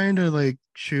they trying to like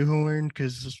shoehorn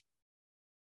because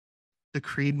the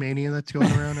Creed mania that's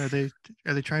going around? Are they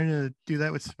trying to do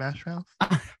that with Smash Mouth?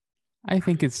 I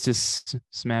think it's just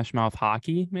Smash Mouth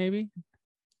hockey, maybe.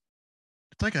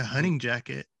 It's like a hunting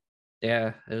jacket.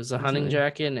 Yeah, it was a hunting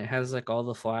jacket, and it has like all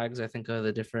the flags, I think, of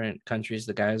the different countries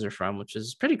the guys are from, which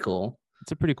is pretty cool.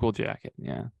 It's a pretty cool jacket.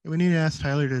 Yeah. We need to ask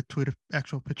Tyler to tweet an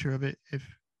actual picture of it if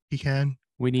he can.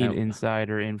 We need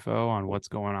insider info on what's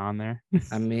going on there.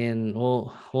 I mean,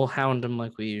 we'll hound him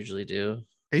like we usually do.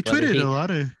 They tweeted a lot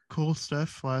of cool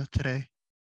stuff today.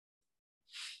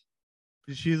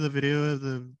 Did you see the video of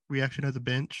the reaction of the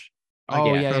bench?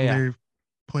 From their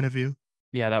point of view.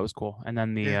 Yeah, that was cool. And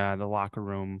then the locker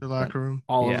room. The locker room.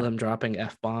 All of them dropping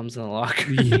F-bombs in the locker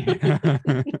room.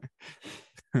 Yeah.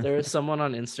 There was someone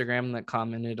on Instagram that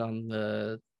commented on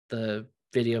the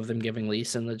video of them giving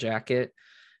Leeson the jacket.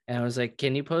 And I was like,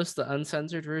 can you post the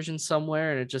uncensored version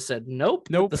somewhere? And it just said, nope.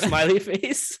 The smiley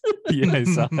face. Yeah, I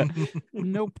saw that.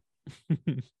 Nope.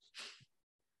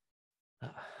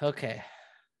 Okay.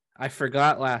 I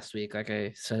forgot last week, like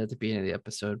I said at the beginning of the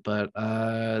episode, but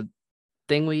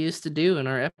thing we used to do in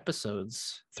our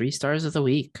episodes, 3 stars of the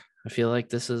week. I feel like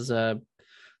this is a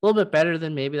little bit better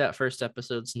than maybe that first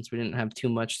episode, since we didn't have too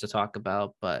much to talk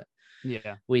about, but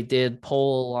yeah, we did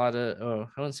poll a lot of,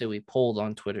 I wouldn't say we polled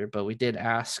on Twitter, but we did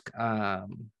ask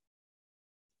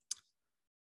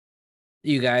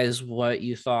you guys what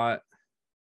you thought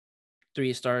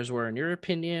 3 stars were in your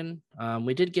opinion.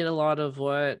 We did get a lot of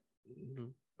what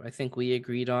I think we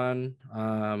agreed on.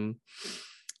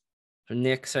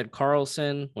 Nick said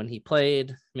Carlson when he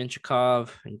played,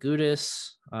 Minchikov and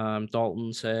Gudis.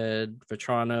 Dalton said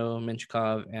Vetrano,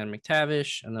 Minchikov, and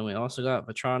McTavish. And then we also got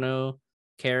Vetrano,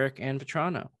 Carrick, and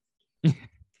Vetrano.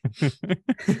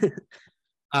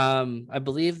 I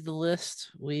believe the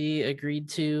list we agreed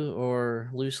to or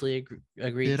loosely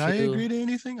agreed to. Did I agree to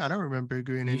anything? I don't remember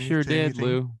agreeing to anything. You sure did,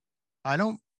 Lou. I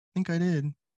don't think I did.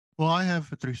 Well, I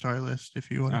have a 3-star list if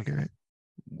you want to hear it.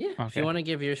 Yeah, if you want to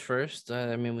give yours first,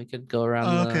 I mean, we could go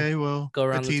around. Go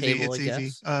around the table. It's easy.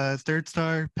 3rd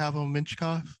star, Pavel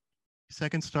Minchikov.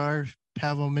 2nd star,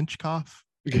 Pavel Minchikov.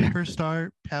 1st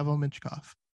star, Pavel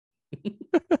Minchikov.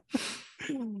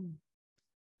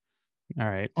 All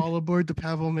right. All aboard the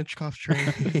Pavel Minchikov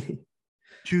train.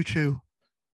 Choo choo.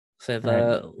 So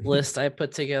the list I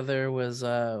put together was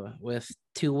with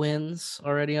 2 wins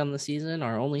already on the season.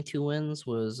 Our only 2 wins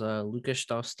was Lukas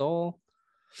Dostal.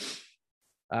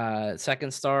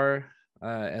 2nd star,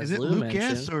 as is it Lou Lucas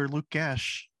mentioned, or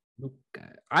Lukash?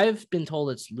 I've been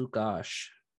told it's Lukash.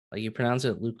 Like you pronounce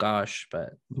it Lukash, but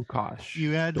Lukash.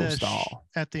 You add Dostal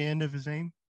at the end of his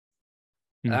name.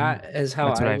 That is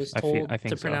how I was told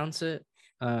to pronounce it.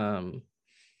 By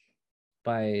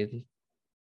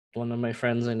one of my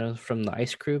friends I know from the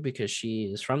ice crew, because she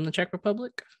is from the Czech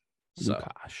Republic.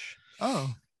 Lukash.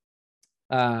 Oh.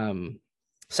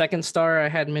 2nd star, I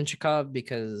had Minchikov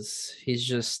because he's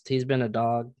been a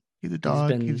dog. He's a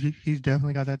dog. He's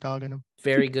definitely got that dog in him.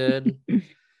 Very good.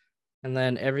 And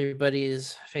then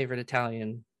everybody's favorite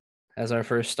Italian as our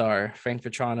 1st star, Frank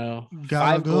Vetrano.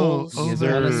 5 goals, 1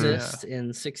 assist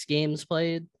in 6 games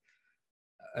played.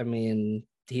 I mean,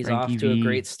 he's Frankie off to a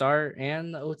great start,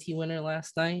 and the OT winner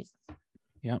last night.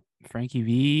 Yep, Frankie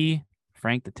V,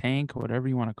 Frank the Tank, whatever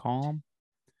you want to call him.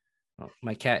 Oh,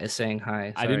 my cat is saying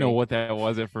hi. Sorry. I didn't know what that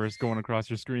was at first going across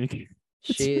your screen.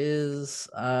 She is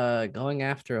going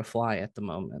after a fly at the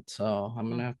moment, so I'm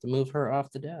gonna have to move her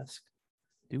off the desk.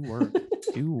 Do work.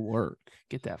 Do work.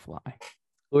 Get that fly.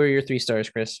 Who are your 3 stars,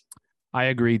 Chris? I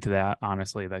agreed to that,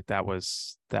 honestly. Like that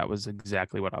was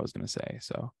exactly what I was gonna say.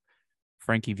 So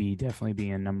Frankie V definitely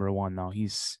being number 1 though.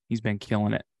 He's been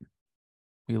killing it.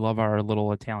 We love our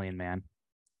little Italian man.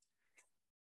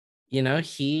 You know,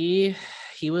 he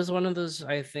was one of those,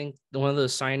 I think, one of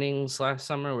those signings last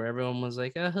summer where everyone was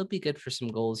like, oh, he'll be good for some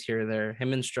goals here or there.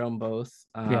 Him and Strom both.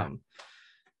 Yeah.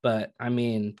 But I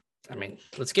mean,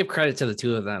 let's give credit to the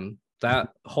two of them. That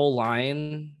whole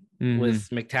line with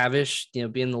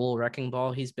McTavish, being the little wrecking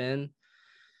ball he's been,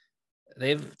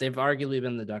 they've arguably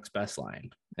been the Ducks' best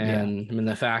line. And I mean,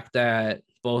 the fact that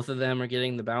both of them are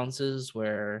getting the bounces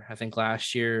where I think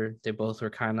last year they both were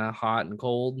kind of hot and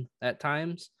cold at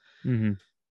times.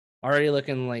 Already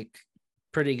looking like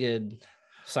pretty good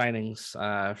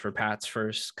signings for Pat's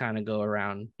first kind of go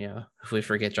around, if we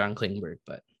forget John Klingberg.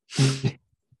 But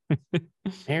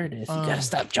Meredith, you gotta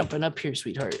stop jumping up here,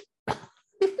 sweetheart.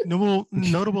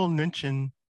 Notable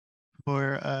mention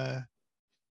for a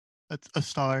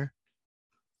star.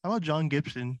 How about John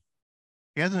Gibson?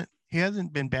 He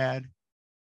hasn't been bad.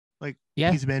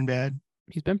 He's been bad.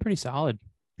 He's been pretty solid.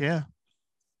 Yeah.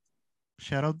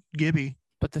 Shout out Gibby.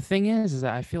 But the thing is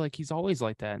that I feel like he's always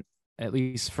like that, at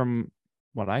least from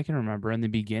what I can remember in the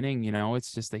beginning.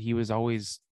 It's just that he was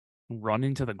always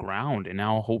running to the ground, and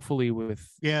now hopefully with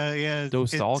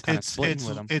Dostal kind of splitting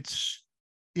with him.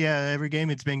 Every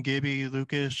game it's been Gibby,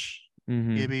 Lucas,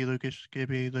 Gibby,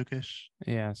 Lucas.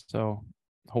 Yeah, so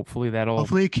hopefully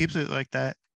he keeps it like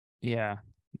that. Yeah.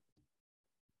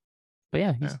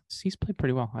 But he's played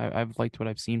pretty well. I've liked what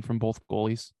I've seen from both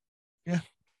goalies. Yeah.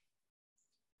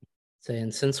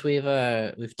 And since we've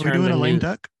turned doing a lame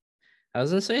duck. I was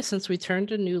gonna say, since we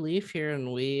turned a new leaf here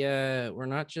and we're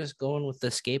not just going with the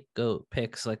scapegoat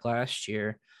picks like last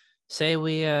year, say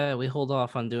we hold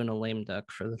off on doing a lame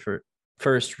duck for the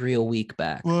first real week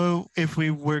back. Well, if we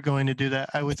were going to do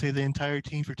that, I would say the entire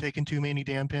team for taking too many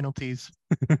damn penalties.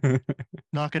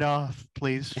 Knock it off,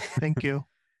 please. Thank you.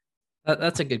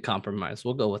 That's a good compromise.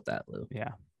 We'll go with that, Lou.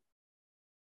 Yeah.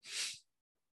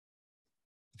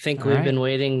 I think we've been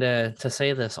waiting to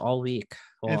say this all week.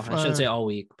 Well, I shouldn't say all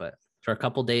week, but for a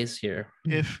couple days here.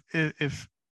 If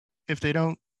they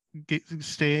don't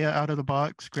stay out of the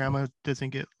box, Grandma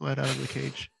doesn't get let out of the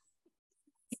cage.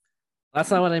 That's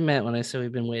not what I meant when I said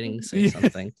we've been waiting to say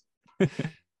something.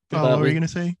 What were you gonna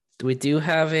say? We do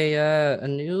have a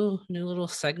new little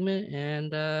segment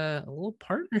and a little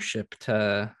partnership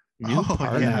to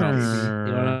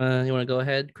partner. You wanna go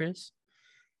ahead, Chris?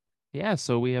 Yeah,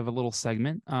 so we have a little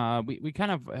segment. We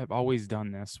kind of have always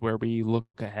done this where we look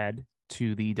ahead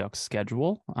to the Ducks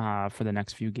schedule for the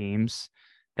next few games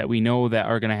that we know that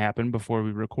are going to happen before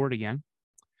we record again.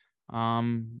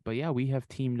 But yeah, we have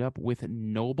teamed up with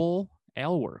Noble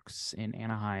Aleworks in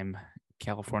Anaheim,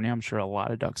 California. I'm sure a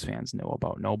lot of Ducks fans know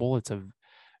about Noble. It's a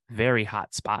very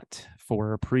hot spot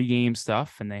for pregame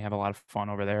stuff, and they have a lot of fun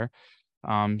over there.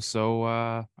 So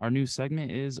our new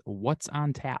segment is What's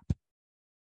on Tap,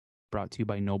 brought to you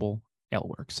by Noble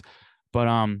Aleworks.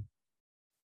 But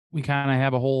we kind of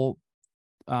have a whole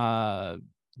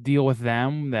deal with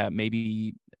them that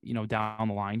maybe, down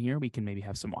the line here, we can maybe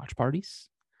have some watch parties.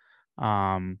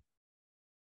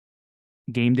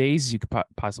 Game days, you could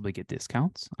possibly get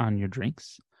discounts on your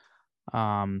drinks.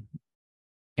 And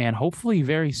hopefully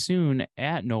very soon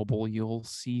at Noble, you'll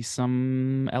see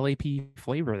some LAP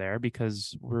flavor there,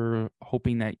 because we're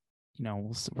hoping that,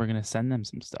 we're going to send them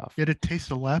some stuff. Get a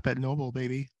taste of lap at Noble,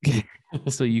 baby.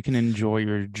 So you can enjoy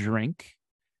your drink,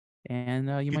 and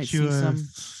you might see some.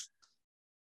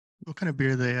 What kind of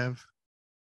beer they have?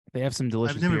 They have some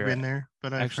delicious beer. I've never been there,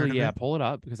 but I've actually, heard of it. Pull it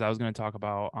up, because I was going to talk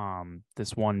about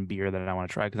this one beer that I want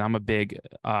to try, because I'm a big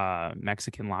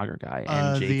Mexican lager guy,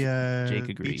 and Jake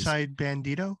agrees. Beachside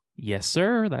Bandito? Yes,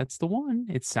 sir. That's the one.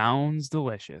 It sounds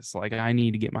delicious. Like, I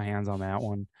need to get my hands on that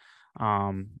one.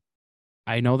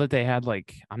 I know that they had,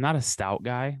 I'm not a stout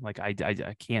guy. Like, I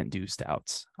can't do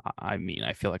stouts. I mean,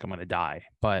 I feel like I'm going to die.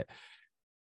 But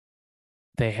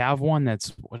they have one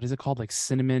that's, what is it called? Like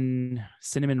cinnamon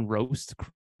roast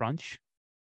crunch.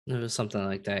 It was something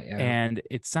like that, yeah. And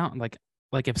it sounds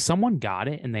like if someone got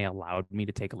it and they allowed me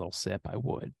to take a little sip, I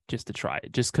would, just to try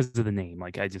it, just because of the name.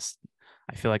 Like, I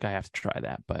feel like I have to try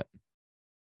that. But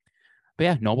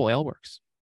yeah, Noble Aleworks.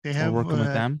 We're working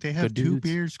with them. They have Good two dudes.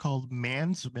 beers called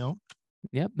Man's Milk.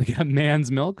 Yep, they got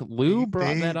Man's Milk. Lou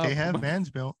brought that up. They have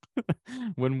Man's Milk.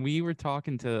 When we were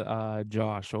talking to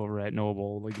Josh over at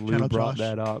Noble, Lou brought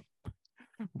that up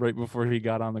right before he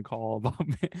got on the call about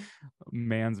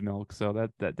Man's Milk. So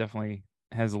that definitely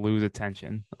has Lou's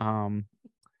attention.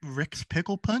 Rick's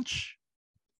Pickle Punch.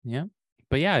 Yeah,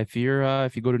 but yeah, if you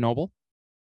go to Noble,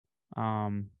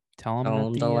 tell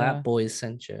them the Lap Boys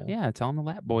sent you. Yeah, tell them the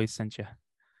Lap Boys sent you.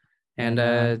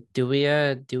 And do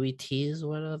we tease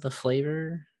what the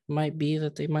flavor might be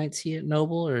that they might see it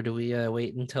Noble, or do we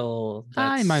wait until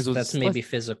I might as well that's maybe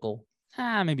physical?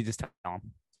 Maybe just tell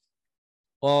them.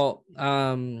 Well,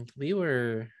 we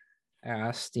were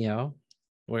asked,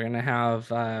 we're gonna have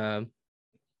kind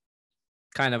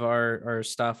of our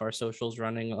stuff, our socials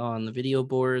running on the video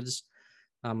boards.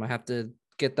 I have to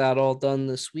get that all done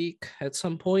this week at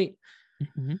some point.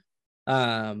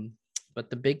 Mm-hmm. But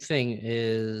the big thing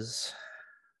is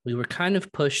we were kind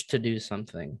of pushed to do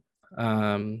something.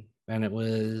 And it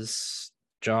was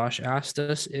Josh asked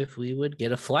us if we would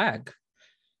get a flag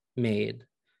made.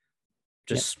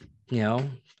 Just,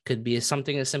 could be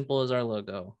something as simple as our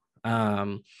logo.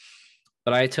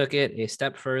 But I took it a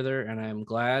step further, and I'm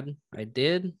glad I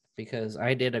did, because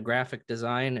I did a graphic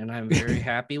design and I'm very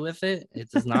happy with it.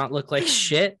 It does not look like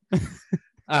shit.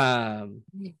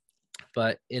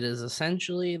 But it is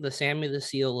essentially the Sammy the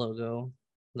Seal logo,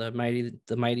 the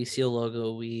mighty Seal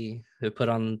logo we put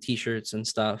on t-shirts and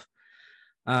stuff.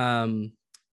 But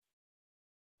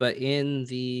in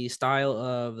the style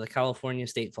of the California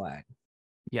state flag.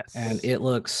 Yes. And it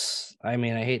looks, I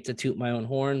hate to toot my own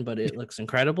horn, but it looks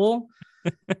incredible.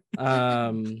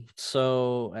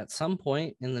 So at some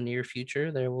point in the near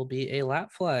future, there will be a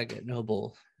lap flag at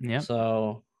Noble. Yeah.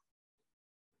 So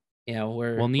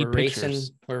we're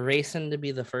racing to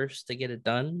be the first to get it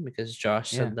done, because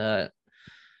Josh said that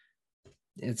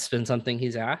it's been something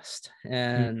he's asked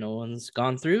and no one's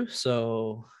gone through.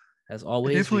 So as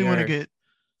always, I definitely want to get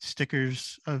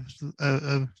stickers of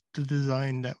the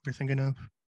design that we're thinking of.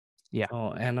 Yeah.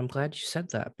 Oh, and I'm glad you said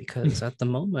that, because at the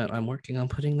moment I'm working on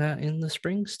putting that in the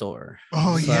spring store.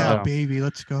 Oh, so, yeah, baby,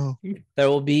 let's go. There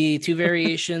will be 2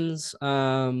 variations.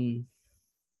 One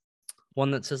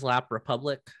that says Lap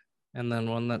Republic, and then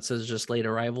one that says just Late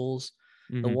Arrivals.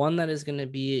 Mm-hmm. The one that is going to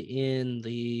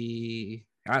be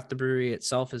at the brewery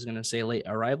itself is going to say Late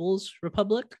Arrivals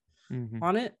Republic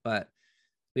on it, but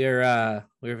we're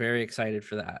very excited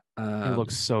for that. It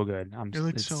looks so good. It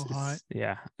looks so hot.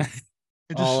 Yeah.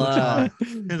 It just looks hot.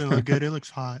 It doesn't look good. It looks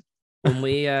hot. When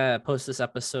we post this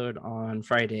episode on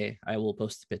Friday, I will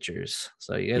post the pictures.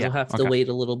 So you guys will have to wait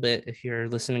a little bit if you're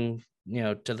listening,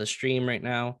 to the stream right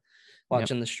now,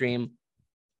 watching the stream.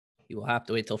 You will have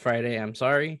to wait till Friday. I'm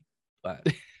sorry, but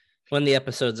when the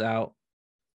episode's out,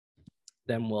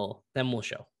 then we'll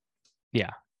show.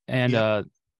 Yeah. And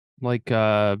like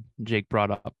Jake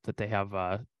brought up, that they have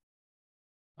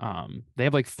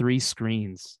like 3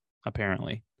 screens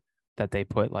apparently that they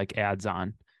put like ads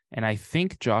on. And I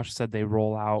think Josh said they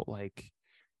roll out like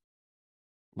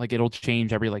it'll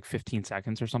change every like 15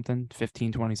 seconds or something,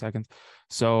 20 seconds.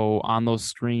 So on those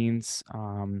screens,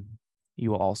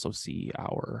 you will also see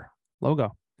our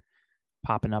logo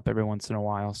popping up every once in a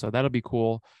while. So that'll be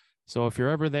cool. So if you're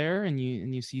ever there and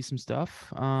you see some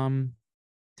stuff,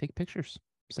 take pictures,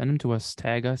 send them to us,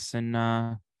 tag us, and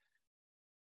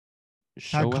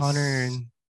show us. Connor and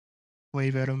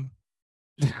wave at him.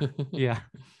 Yeah.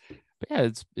 But yeah,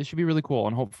 it should be really cool.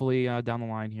 And hopefully down the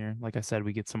line here, like I said,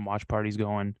 we get some watch parties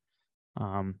going.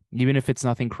 Even if it's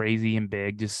nothing crazy and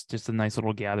big, just a nice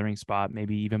little gathering spot,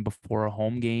 maybe even before a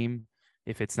home game,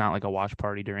 if it's not like a watch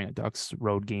party during a Ducks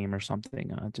road game or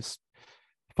something. Just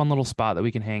a fun little spot that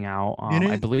we can hang out.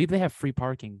 I believe they have free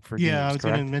parking for games. I was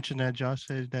going to mention that. Josh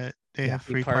said that they have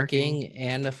free parking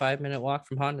and a 5-minute walk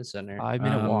from Honda Center.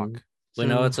 5-minute walk. We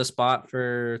know it's a spot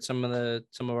for some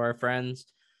of our friends.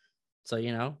 So,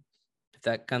 if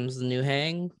that comes the new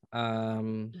hang,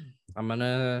 I'm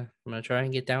gonna try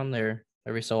and get down there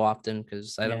every so often,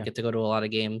 because I don't get to go to a lot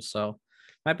of games. So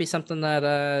might be something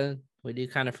that we do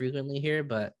kind of frequently here,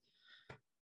 but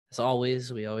as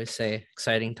always, we always say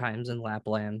exciting times in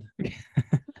Lapland.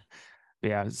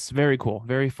 Yeah, it's very cool.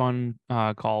 Very fun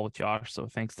call with Josh. So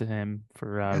thanks to him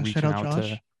for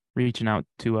reaching out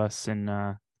to us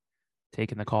and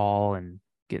taking the call and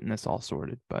getting this all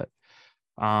sorted. But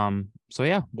so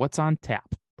yeah, what's on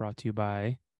tap? Brought to you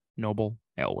by Noble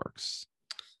Ale Works.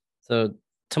 So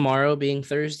tomorrow being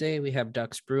Thursday, we have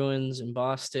Ducks Bruins in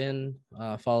Boston,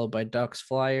 followed by Ducks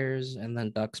Flyers, and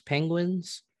then Ducks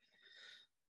Penguins.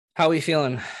 How are we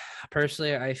feeling?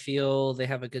 Personally, I feel they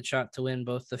have a good shot to win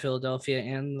both the Philadelphia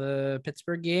and the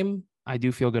Pittsburgh game. I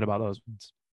do feel good about those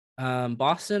ones.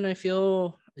 Boston, I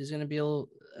feel, is going to be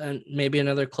maybe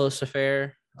another close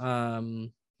affair.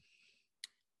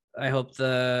 I hope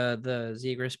the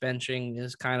Zegras benching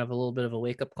is kind of a little bit of a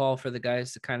wake-up call for the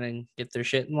guys to kind of get their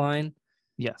shit in line.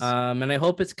 Yes. And I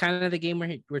hope it's kind of the game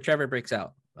where Trevor breaks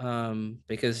out,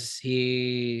 because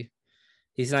he's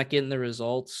not getting the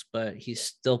results, but he's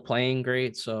still playing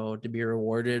great. So to be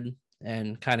rewarded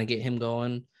and kind of get him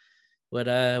going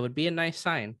would be a nice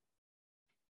sign.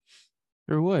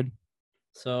 Sure would.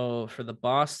 So for the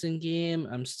Boston game,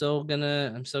 I'm still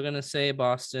gonna say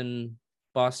Boston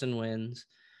wins.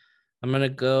 I'm gonna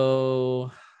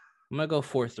go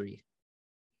 4-3.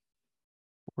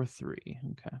 4-3.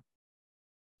 Okay.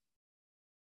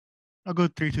 I'll go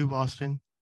 3-2 Boston.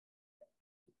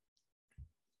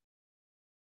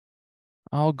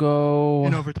 I'll go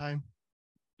in overtime.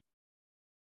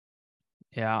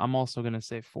 Yeah, I'm also gonna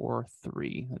say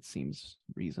 4-3. That seems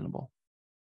reasonable.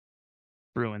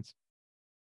 Bruins.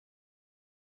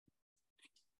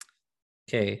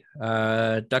 Okay.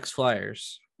 Ducks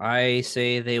Flyers. I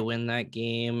say they win that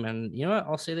game, and you know what?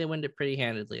 I'll say they win it pretty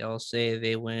handedly. I'll say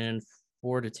they win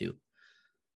 4-2.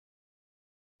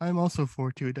 I'm also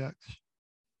 4-2 Ducks.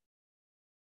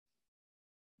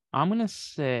 I'm gonna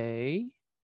say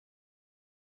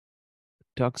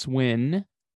Ducks win.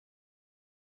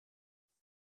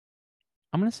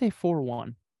 I'm gonna say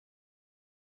 4-1.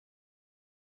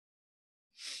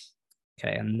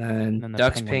 Okay, and then the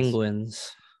Ducks Penguins.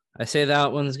 Penguins. I say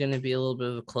that one's going to be a little bit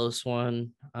of a close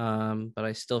one, but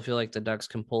I still feel like the Ducks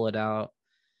can pull it out.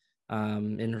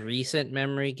 In recent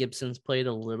memory, Gibson's played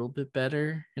a little bit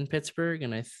better in Pittsburgh,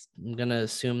 and I'm going to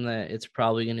assume that it's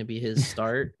probably going to be his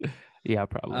start. Yeah,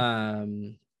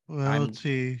 probably. Let's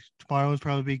see. Tomorrow would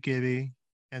probably be Gibby,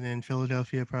 and then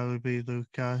Philadelphia probably be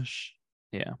Lukash.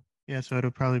 Yeah. Yeah, so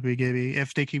it'll probably be Gibby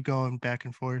if they keep going back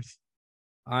and forth.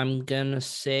 I'm going to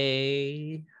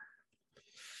say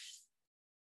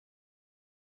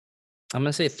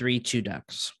 3-2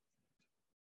 Ducks.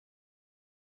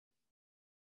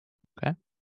 Okay.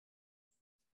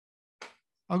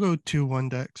 I'll go 2-1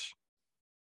 Ducks.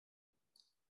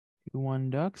 2-1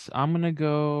 Ducks. I'm going to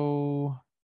go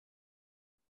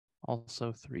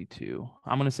also 3-2.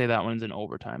 I'm going to say that one's in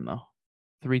overtime, though.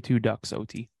 3-2 Ducks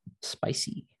OT.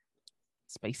 Spicy.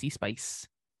 Spicy spice.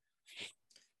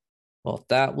 Well,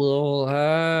 that'll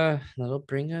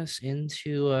bring us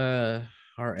into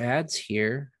our ads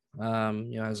here.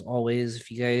 As always,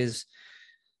 if you guys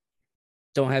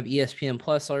don't have ESPN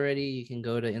Plus already, you can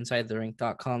go to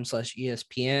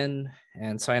insidetherink.com/ESPN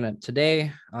and sign up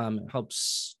today. It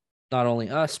helps not only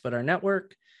us, but our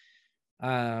network.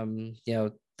 I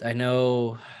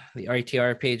know the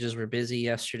RTR pages were busy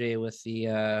yesterday with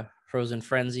the Frozen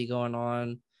Frenzy going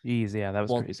on. Jeez, yeah, that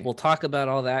was crazy. We'll talk about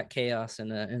all that chaos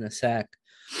in a sec.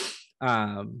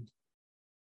 But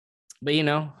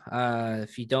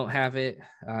if you don't have it,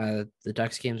 the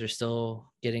Ducks games are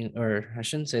still getting, or I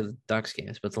shouldn't say the Ducks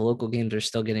games, but the local games are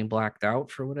still getting blacked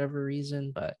out for whatever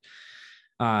reason. But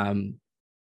the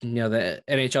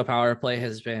NHL power play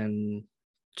has been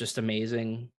just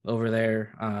amazing over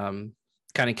there.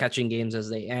 Kind of catching games as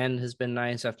they end has been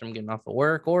nice after I'm getting off of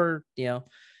work, or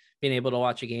being able to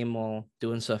watch a game while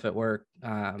doing stuff at work.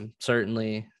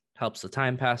 Certainly helps the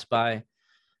time pass by.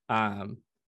 If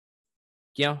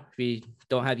you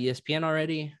don't have ESPN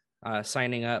already,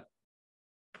 signing up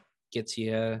gets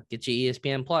you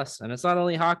ESPN Plus. And it's not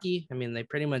only hockey. I mean, they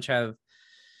pretty much have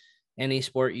any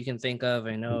sport you can think of.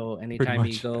 I know anytime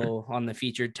you go on the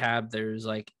featured tab, there's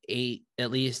like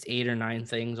at least 8 or 9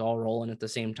 things all rolling at the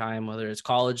same time, whether it's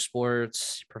college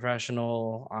sports,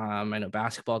 professional. I know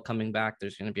basketball coming back.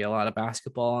 There's going to be a lot of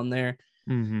basketball on there.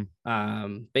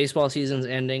 Mm-hmm. Baseball season's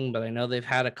ending, but I know they've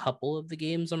had a couple of the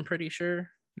games, I'm pretty sure.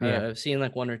 Yeah. I've seen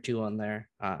like 1 or 2 on there.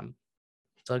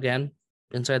 So again,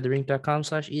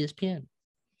 insidetherink.com/ESPN.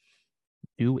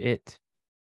 Do it.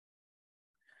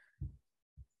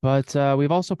 But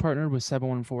we've also partnered with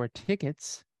 714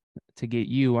 Tickets to get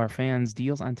you, our fans,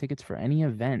 deals on tickets for any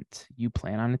event you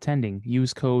plan on attending.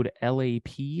 Use code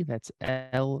LAP, that's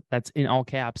in all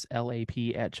caps,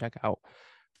 LAP at checkout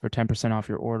for 10% off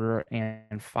your order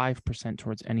and 5%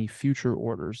 towards any future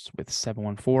orders with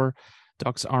 714.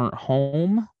 Ducks aren't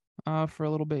home for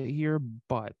a little bit here,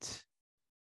 but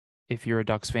if you're a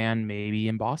Ducks fan, maybe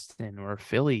in Boston or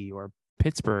Philly or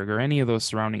Pittsburgh or any of those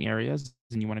surrounding areas,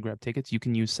 and you want to grab tickets, you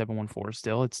can use 714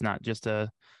 still. It's not just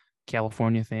a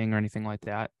California thing or anything like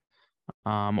that,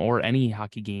 or any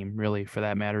hockey game, really, for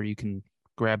that matter. You can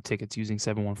grab tickets using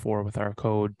 714 with our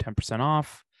code 10%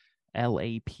 off,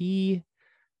 LAP.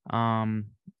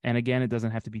 And again, it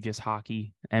doesn't have to be just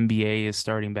hockey. NBA is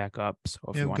starting back up, so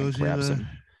if you want to grab some,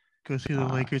 go see the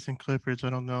Lakers and Clippers. I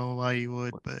don't know why you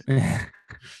would, but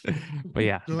but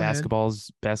yeah, Go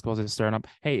basketball's is starting up.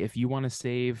 Hey, if you want to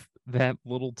save that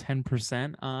little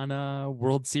 10% on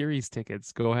World Series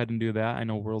tickets, go ahead and do that. I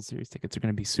know World Series tickets are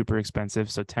going to be super expensive,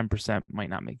 so 10%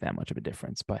 might not make that much of a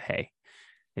difference, but hey,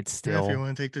 it's still. If you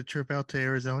want to take the trip out to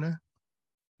Arizona,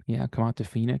 yeah, come out to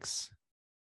Phoenix.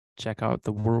 Check out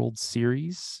the World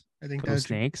Series. I think Go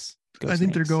Snakes.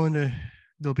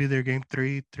 They'll be there game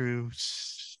 3 through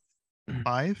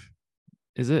 5.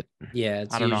 Is it? Yeah,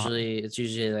 I don't know. it's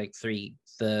usually like three.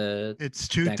 It's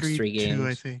 2, next 3, 3 games. 2,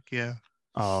 I think. Yeah.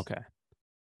 Oh, okay.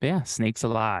 But yeah, Snakes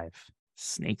Alive.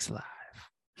 Snakes Alive.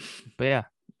 But yeah,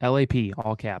 LAP,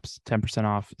 all caps, 10%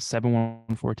 off,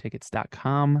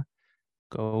 714tickets.com.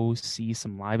 Go see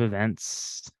some live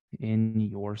events in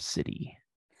your city.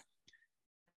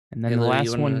 And then Hey, the Lou,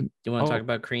 last one. You want to talk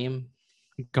about Cream?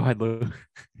 Go ahead, Lou.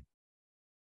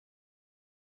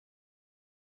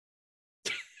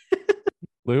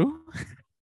 Lou?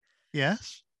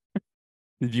 Yes.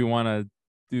 Did you want to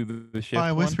do the shift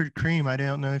I one? whispered cream. I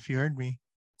don't know if you heard me.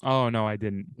 Oh, no, I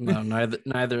didn't. No,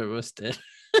 neither of us did.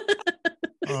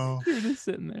 Oh. You're just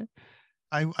sitting there.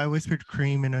 I whispered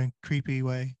cream in a creepy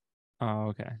way. Oh,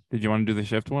 okay. Did you want to do the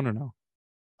shift one or no?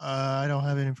 I don't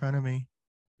have it in front of me.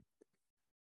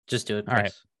 Just do it,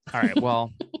 Chris. All right.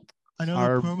 Well, I know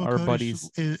the promo code buddies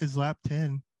is lap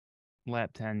 10.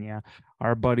 Lap 10, yeah.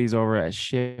 Our buddies over at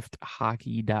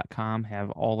shifthockey.com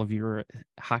have all of your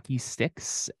hockey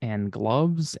sticks and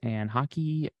gloves and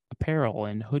hockey apparel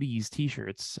and hoodies,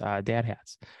 t-shirts, dad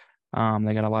hats.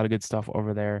 They got a lot of good stuff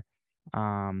over there.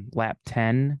 Lap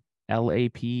 10,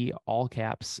 LAP, all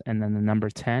caps, and then the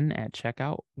number 10 at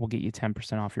checkout will get you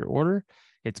 10% off your order.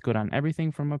 It's good on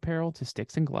everything from apparel to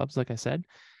sticks and gloves, like I said.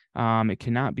 It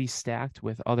cannot be stacked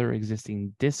with other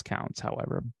existing discounts,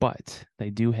 however, but they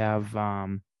do have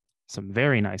some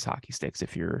very nice hockey sticks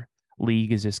if your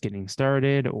league is just getting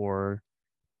started, or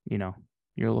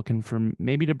you're looking for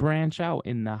maybe to branch out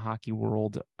in the hockey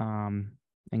world and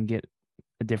get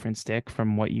a different stick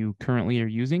from what you currently are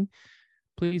using.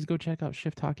 Please go check out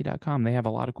shifthockey.com. They have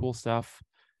a lot of cool stuff.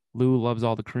 Lou loves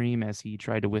all the cream, as he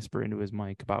tried to whisper into his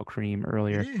mic about cream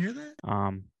earlier. You didn't hear that?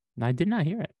 I did not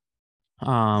hear it.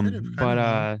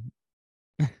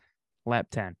 Lap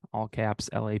 10, all caps,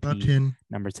 LAP, Lap 10.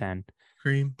 number 10,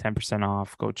 Cream. 10%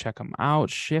 off. Go check them out.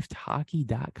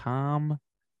 Shifthockey.com.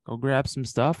 Go grab some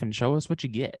stuff and show us what you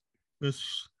get. Just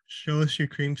show us your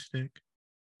cream stick.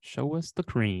 Show us the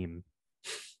cream.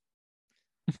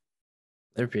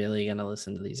 They're really gonna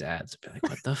listen to these ads and be like,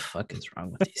 what the fuck is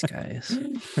wrong with these guys?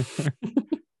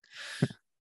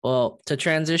 Well, to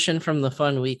transition from the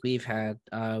fun week we've had,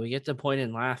 we get to point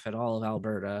and laugh at all of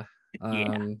Alberta.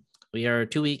 We are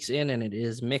 2 weeks in, and it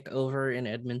is Mick over in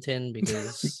Edmonton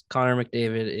because Connor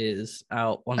McDavid is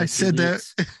out. I said that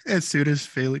as soon as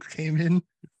Felix came in.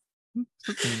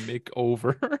 Mick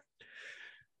over.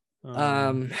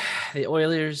 The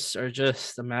Oilers are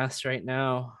just a mess right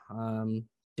now.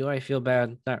 Do I feel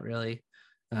bad? Not really.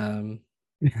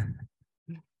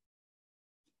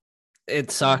 It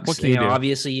sucks.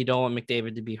 Obviously, you don't want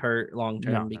McDavid to be hurt long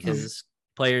term because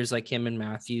players like him and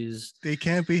Matthews, they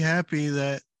can't be happy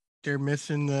that they're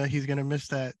missing he's going to miss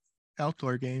that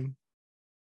outdoor game.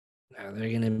 They're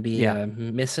going to be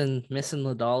missing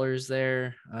the dollars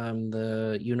there.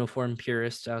 The uniform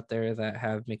purists out there that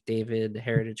have McDavid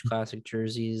Heritage Classic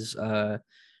jerseys, you're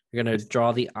going to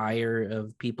draw the ire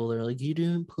of people that are like, you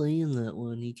didn't play in that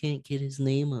one. You can't get his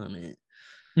name on it.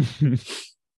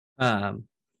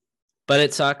 But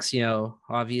it sucks,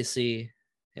 obviously,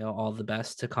 all the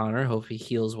best to Connor. Hope he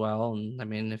heals well. And I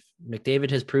mean, if McDavid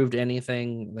has proved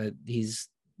anything, that he's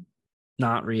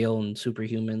not real and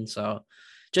superhuman. So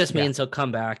just means he'll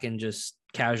come back and just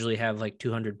casually have like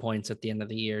 200 points at the end of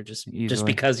the year, just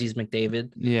because he's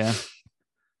McDavid. Yeah.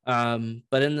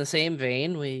 But in the same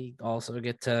vein, we also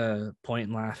get to point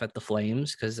and laugh at the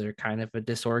Flames because they're kind of a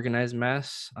disorganized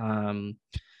mess. And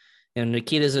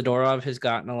Nikita Zadorov has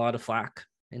gotten a lot of flack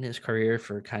in his career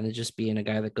for kind of just being a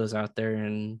guy that goes out there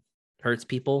and hurts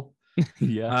people.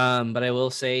 But I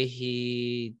will say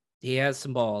he has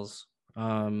some balls.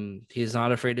 He's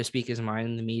not afraid to speak his mind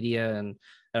in the media. And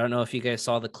I don't know if you guys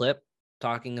saw the clip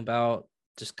talking about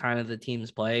just kind of the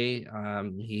team's play.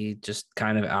 He just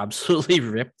kind of absolutely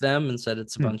ripped them and said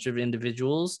it's a bunch of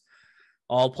individuals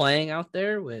all playing out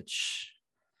there, which,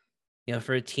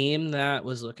 for a team that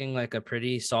was looking like a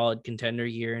pretty solid contender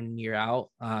year in and year out,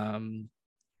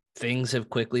 things have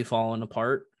quickly fallen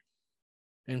apart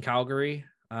in Calgary.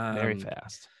 Very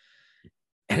fast.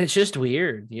 And it's just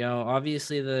weird,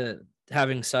 obviously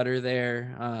having Sutter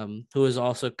there, who was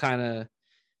also kind of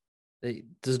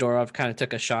Zdorov kind of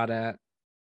took a shot at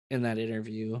in that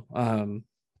interview. And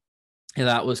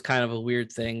that was kind of a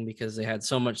weird thing because they had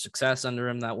so much success under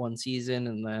him that one season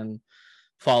and then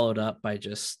followed up by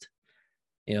just,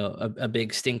 a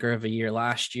big stinker of a year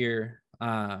last year.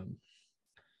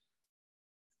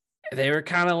 They were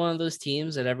kind of one of those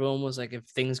teams that everyone was like, if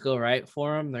things go right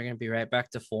for them, they're going to be right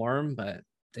back to form, but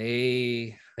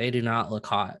they do not look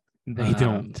hot. They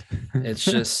don't. It's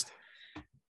just,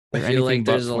 I feel like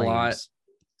there's a lot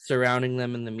surrounding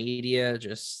them in the media,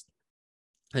 just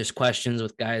There's questions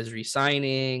with guys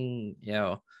resigning.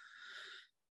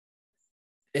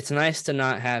 It's nice to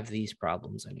not have these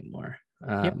problems anymore.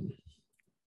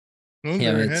 Well,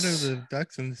 they're ahead of the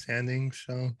Ducks in the standings,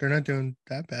 so they're not doing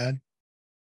that bad.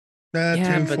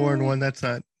 2-4-1. That's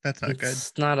not good.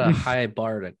 It's not a high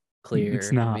bar to clear.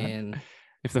 It's not. I mean,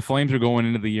 if the Flames are going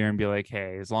into the year and be like,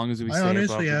 hey, as long as we stay above the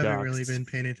Ducks. I honestly haven't really been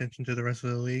paying attention to the rest of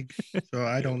the league, so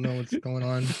I don't know what's going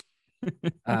on.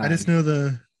 I just know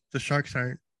the Sharks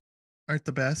aren't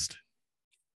the best.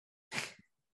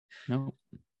 No.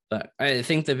 But I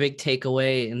think the big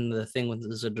takeaway in the thing with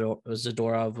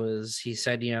Zadorov was he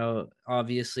said,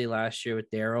 obviously last year with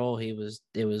Daryl,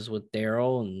 it was with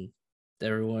Daryl, and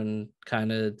everyone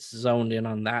kind of zoned in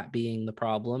on that being the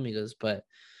problem. He goes, but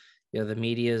the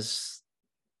media's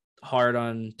hard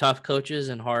on tough coaches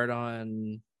and hard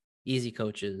on easy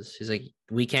coaches. He's like,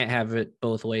 we can't have it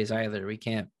both ways either. We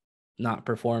can't not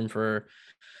perform for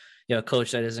a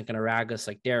coach that isn't going to rag us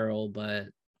like Daryl, but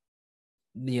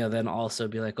then also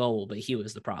be like, oh well, but he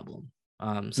was the problem.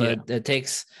 It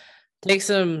takes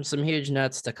some huge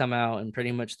nuts to come out and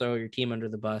pretty much throw your team under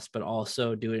the bus, but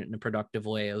also do it in a productive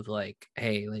way of like,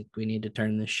 hey, like we need to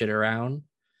turn this shit around.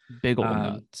 Big old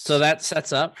nuts. So that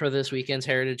sets up for this weekend's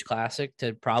Heritage Classic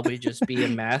to probably just be a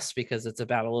mess because it's a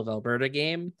Battle of Alberta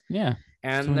game. Yeah.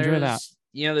 And so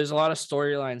there's a lot of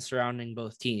storylines surrounding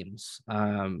both teams.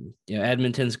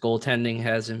 Edmonton's goaltending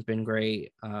hasn't been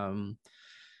great.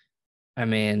 I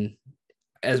mean,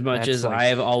 as much as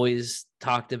I've always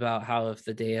talked about how if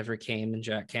the day ever came and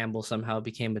Jack Campbell somehow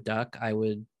became a Duck, I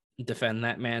would defend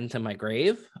that man to my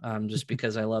grave, just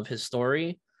because I love his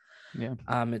story. Yeah.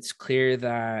 It's clear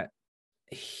that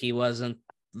he wasn't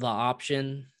the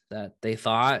option that they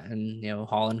thought, and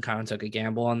Holland kind of took a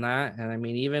gamble on that. And I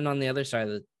mean, even on the other side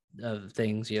of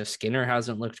things, Skinner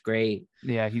hasn't looked great.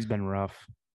 Yeah, he's been rough.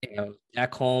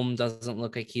 Ekholm doesn't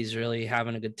look like he's really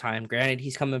having a good time. Granted,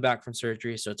 he's coming back from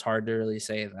surgery, so it's hard to really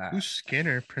say that. Who's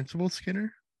Skinner? Principal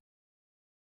Skinner?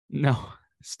 No,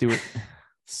 Stuart.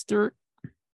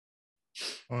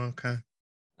 Oh, okay.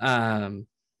 When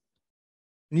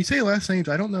you say last names,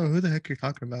 I don't know who the heck you're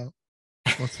talking about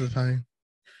most of the time.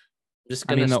 I'm just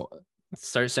gonna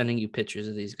start sending you pictures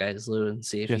of these guys, Lou, and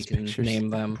see if you can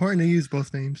name them. Important to use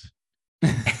both names.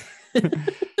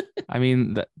 I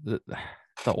mean,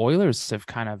 the Oilers have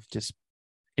kind of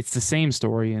it's the same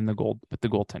story with the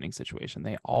goaltending situation.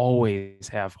 They always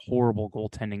have horrible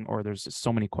goaltending, or there's just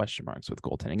so many question marks with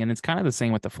goaltending. And it's kind of the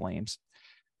same with the Flames.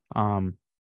 But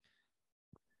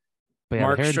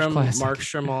yeah,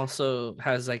 Markstrom also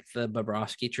has like the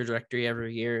Bobrovsky trajectory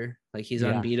every year. Like he's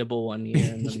unbeatable one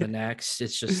year and then the next.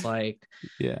 It's just like,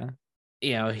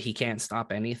 he can't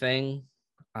stop anything.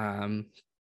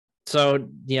 So,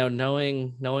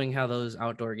 knowing how those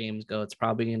outdoor games go, it's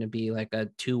probably going to be like a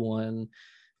 2-1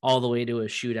 all the way to a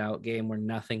shootout game where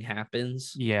nothing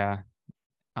happens. Yeah.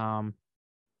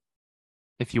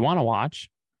 If you want to watch,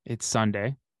 it's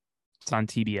Sunday. It's on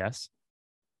TBS.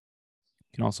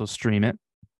 You can also stream it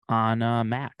on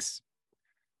Max.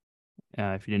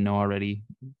 If you didn't know already,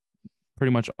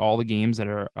 pretty much all the games that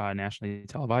are nationally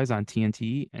televised on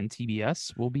TNT and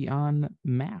TBS will be on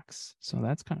Max. So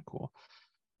that's kind of cool.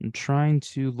 I'm trying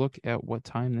to look at what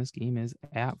time this game is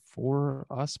at for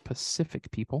us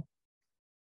Pacific people.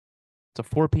 It's a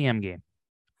 4 p.m. game.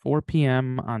 4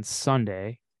 p.m. on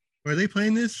Sunday. Are they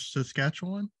playing this?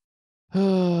 Saskatchewan?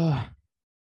 Are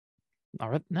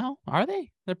they?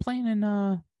 They're playing in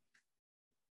I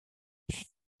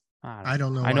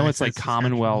don't know. I know it's like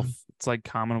Commonwealth. It's like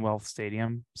Commonwealth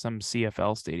Stadium, some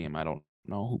CFL stadium. I don't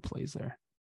know who plays there.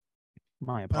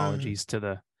 My apologies to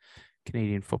the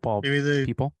Canadian football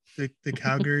people.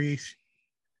 The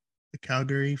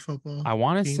Calgary football. I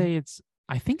want to say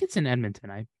I think it's in Edmonton.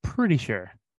 I'm pretty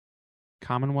sure.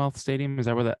 Commonwealth Stadium, is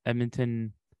that where the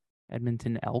Edmonton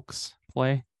Elks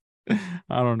play? I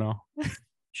don't know.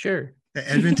 Sure. The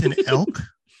Edmonton Elk?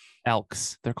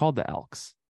 Elks. They're called the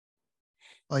Elks.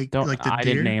 Like the I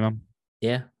didn't name them.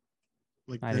 Yeah.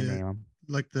 I didn't name them.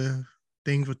 Like the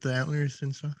things with the antlers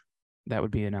and stuff. That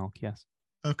would be an elk, yes.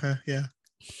 Okay, yeah.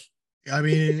 I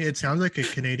mean, it sounds like a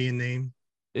Canadian name.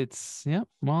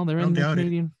 Well, they're in the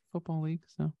Canadian Football League,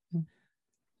 so. Yeah.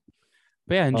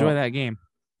 But yeah, enjoy that game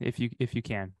if you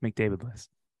can. McDavid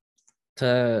list.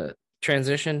 To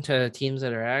transition to teams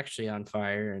that are actually on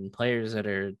fire and players that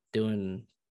are doing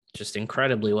just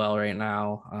incredibly well right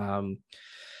now.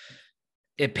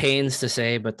 It pains to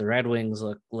say, but the Red Wings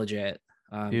look legit.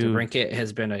 DeBrincat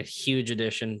has been a huge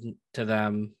addition to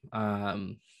them.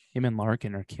 Him and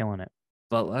Larkin are killing it.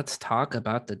 But let's talk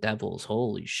about the Devils.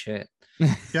 Holy shit.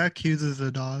 Jack Hughes is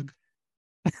a dog.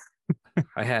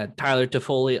 I had Tyler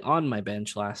Toffoli on my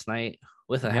bench last night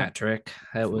with a hat trick.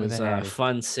 It was a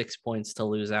fun 6 points to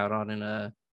lose out on in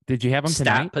a. Did you have him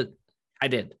tonight? I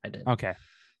did. Okay.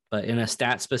 But in a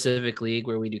stat specific league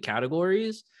where we do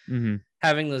categories,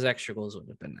 having those extra goals would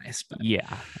have been nice. But yeah,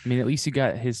 I mean, at least you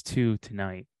got his 2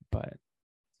 tonight,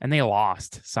 and they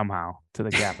lost somehow to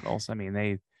the Capitals. I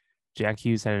mean, Jack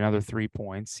Hughes had another 3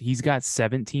 points. He's got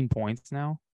 17 points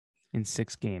now in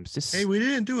 6 games. Hey, we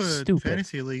didn't do a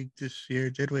fantasy league this year,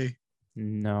 did we?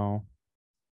 No.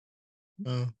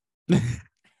 Oh.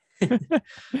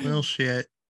 Well, shit.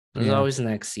 There's always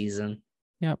next season.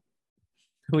 Yep.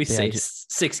 We say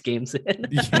 6 games in.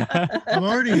 Yeah. I'm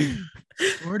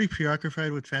already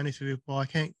preoccupied with fantasy football. I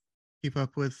can't keep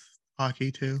up with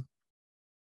hockey too.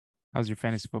 How's your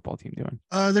fantasy football team doing?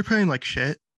 They're playing like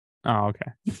shit. Oh,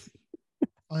 okay.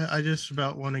 I just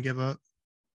about want to give up.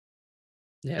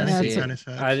 Yeah,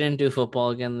 I didn't do football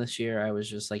again this year. I was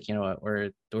just like, you know what,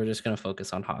 we're just gonna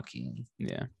focus on hockey.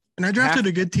 Yeah. And I drafted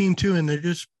a good team too, and they're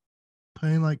just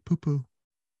playing like poo poo.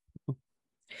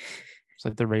 It's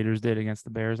like the Raiders did against the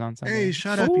Bears on Sunday. Hey,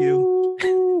 shut up, you.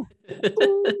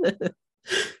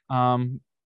 But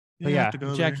yeah,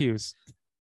 Jack Hughes.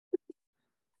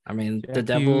 I mean, the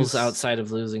Devils, outside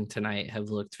of losing tonight, have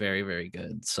looked very, very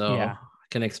good. So I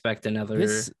can expect another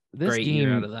great game,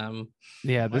 year out of them.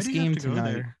 Yeah, this game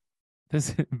tonight.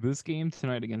 This game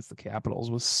tonight against the Capitals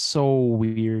was so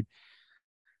weird.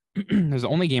 There's the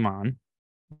only game on.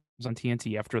 It was on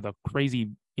TNT after the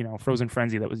crazy, frozen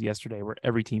frenzy that was yesterday, where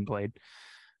every team played.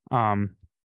 Did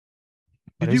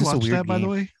you watch that, by the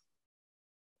way?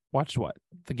 Watched what?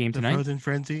 The game tonight? Frozen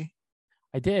frenzy.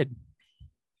 I did.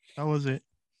 How was it?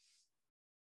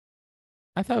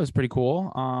 I thought it was pretty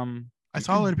cool. I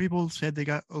saw a lot of people said they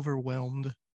got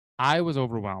overwhelmed. I was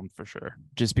overwhelmed for sure,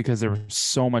 just because there was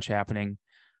so much happening.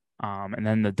 And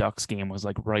then the Ducks game was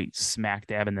like right smack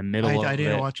dab in the middle of it. I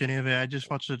didn't watch any of it. I just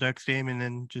watched the Ducks game and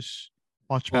then just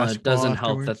watched basketball. It doesn't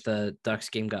afterwards. help that the Ducks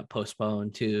game got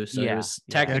postponed too. So it was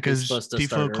technically supposed to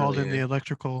start people called earlier. in the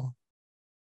electrical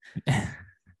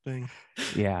thing.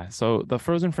 Yeah. So the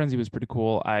Frozen Frenzy was pretty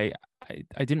cool. I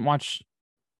didn't watch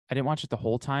it the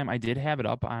whole time. I did have it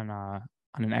up on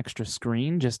an extra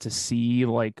screen just to see,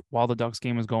 like, while the Ducks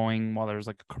game was going, while there was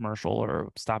like a commercial or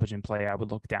stoppage in play, I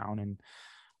would look down and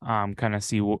kind of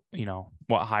see what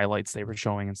highlights they were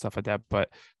showing and stuff like that. But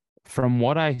from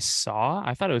what I saw,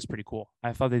 I thought it was pretty cool.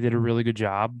 I thought they did a really good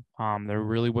job. There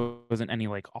really wasn't any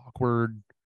like awkward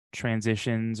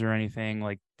transitions or anything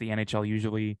like the NHL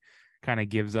usually kind of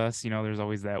gives us. There's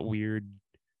always that weird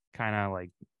kind of like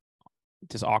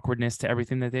just awkwardness to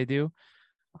everything that they do.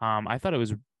 I thought it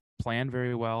was planned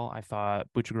very well. I thought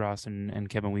Buchagras and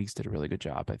Kevin Weeks did a really good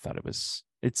job. I thought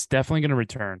it's definitely going to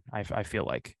return. I feel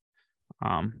like,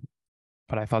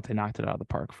 but I thought they knocked it out of the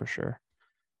park for sure.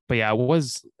 But yeah, it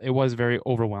was very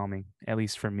overwhelming, at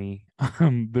least for me.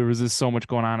 There was just so much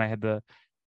going on. I had the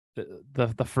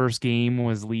first game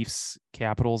was Leafs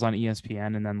Capitals on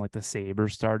ESPN, and then like the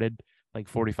Sabres started like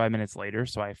 45 minutes later.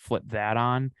 So I flipped that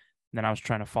on. And then I was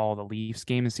trying to follow the Leafs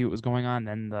game to see what was going on.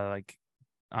 Then the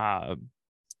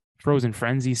Frozen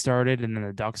Frenzy started, and then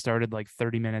the Ducks started like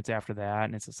 30 minutes after that.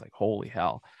 And it's just like, holy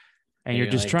hell. And you're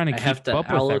just trying to keep up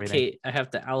with everything. I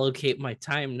have to allocate my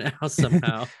time now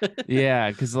somehow. Yeah,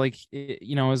 because it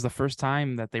was the first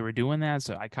time that they were doing that.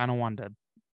 So I kind of wanted to,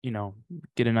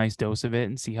 get a nice dose of it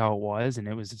and see how it was. And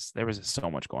there was just so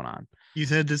much going on. You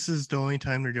said this is the only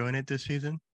time they're doing it this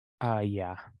season?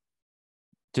 Yeah.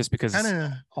 Just because I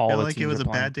feel like it was a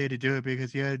bad day to do it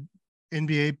because you had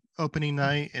NBA opening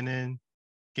night and then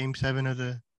Game 7 of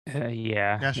the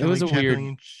National League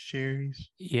Championship Series.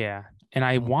 Yeah, and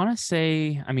I want to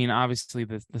say, I mean, obviously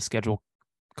the schedule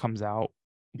comes out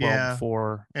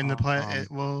before, and the plan.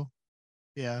 Baseball.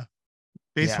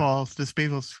 This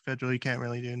baseball schedule you can't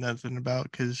really do nothing about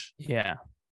because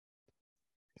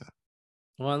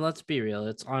Well, and let's be real,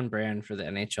 it's on brand for the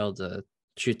NHL to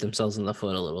shoot themselves in the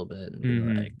foot a little bit and be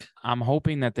like, I'm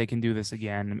hoping that they can do this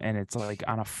again, and it's like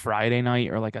on a Friday night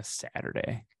or like a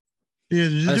Saturday. Yeah,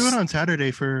 just do it on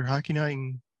Saturday for Hockey Night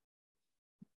in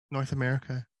North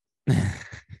America.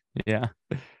 Yeah.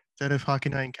 Instead of Hockey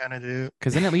Night in Canada.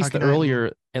 Because then at least the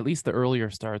earlier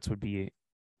starts would be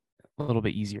a little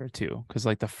bit easier too. Because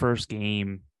like the first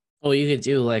game. Well, you could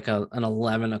do like an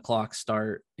 11 o'clock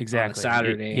start on a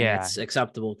Saturday. Yeah, it's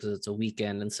acceptable because it's a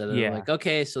weekend instead of like,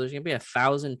 okay, so there's gonna be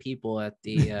 1,000 people at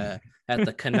the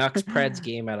Canucks Preds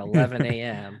game at 11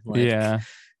 a.m.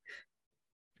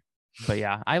 But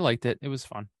yeah, I liked it. It was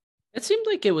fun. It seemed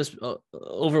like it was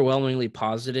overwhelmingly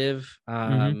positive,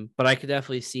 but I could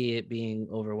definitely see it being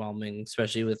overwhelming,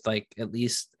 especially with like at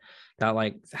least that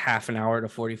like half an hour to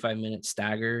 45-minute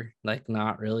stagger, like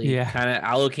not really Yeah. kind of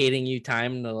allocating you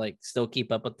time to like still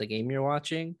keep up with the game you're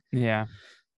watching. Yeah.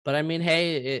 But I mean,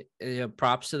 hey,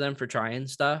 props to them for trying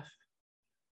stuff.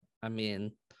 I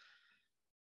mean,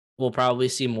 we'll probably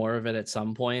see more of it at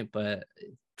some point, but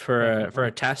for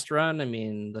a test run, I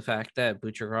mean, the fact that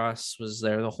Butchercross was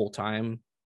there the whole time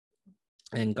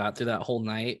and got through that whole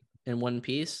night in one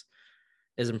piece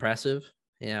is impressive.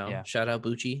 You know, shout out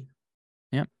Bucci.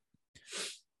 Yep.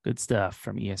 Good stuff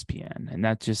from ESPN. And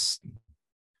that just,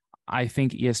 I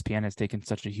think ESPN has taken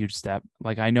such a huge step.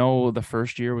 Like, I know the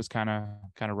first year was kind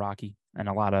of rocky, and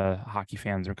a lot of hockey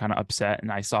fans were kind of upset.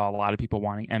 And I saw a lot of people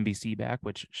wanting NBC back,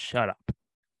 which, shut up.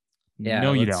 Yeah,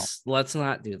 no, you don't. Let's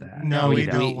not do that. No, we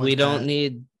don't. We don't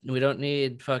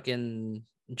need fucking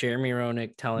Jeremy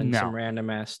Roenick telling some random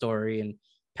ass story and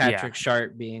Patrick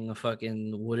Sharp being a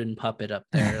fucking wooden puppet up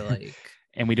there, like.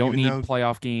 And we don't need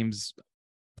playoff games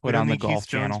put on the Golf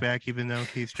Channel. Keith Jones back, even though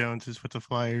Keith Jones is with the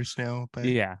Flyers now. But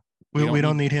we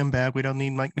don't need him back. We don't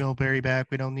need Mike Milbury back.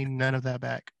 We don't need none of that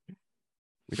back.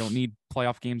 We don't need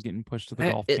playoff games getting pushed to the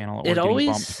Golf Channel or getting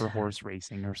bumped for horse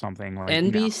racing or something. Like,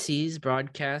 NBC's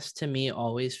broadcast to me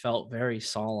always felt very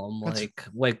solemn.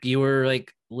 Like you were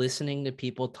like listening to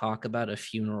people talk about a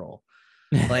funeral.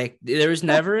 Like there was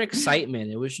never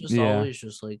excitement. It was just always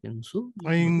just like, and so I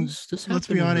mean, this let's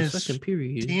be honest.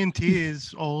 TNT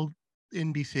is old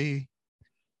NBC.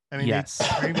 I mean, yes,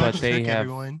 pretty much they have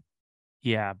everyone.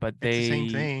 Yeah, but it's the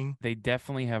same thing. They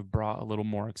definitely have brought a little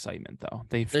more excitement, though.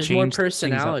 There's more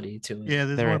personality to it. Yeah,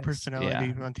 there's more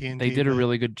personality on TNT. They did a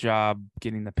really good job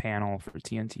getting the panel for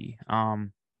TNT.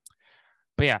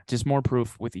 But yeah, just more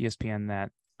proof with ESPN that,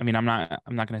 I mean, I'm not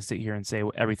going to sit here and say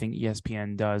everything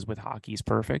ESPN does with hockey is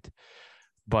perfect,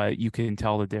 but you can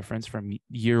tell the difference from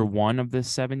year one of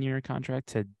this 7-year contract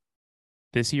to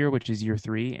this year, which is year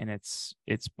 3, and it's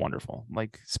wonderful.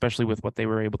 Like, especially with what they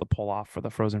were able to pull off for the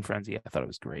Frozen Frenzy, I thought it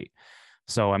was great.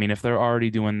 So, I mean, if they're already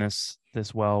doing this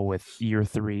well with year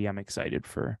 3, I'm excited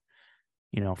for,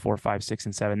 4, 5, 6,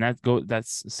 and 7.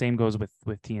 That's same goes with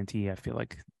TNT. I feel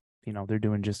like, they're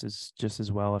doing just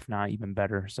as well, if not even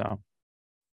better. So,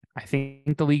 I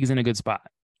think the league is in a good spot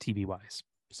TV wise.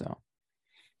 So.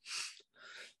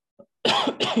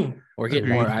 We're getting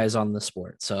more eyes on the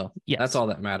sport, so that's all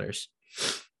that matters.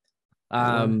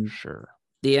 Sure.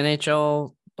 The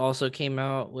NHL also came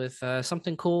out with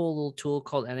something cool, a little tool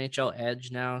called NHL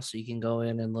Edge now, so you can go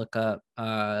in and look up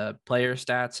player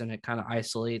stats, and it kind of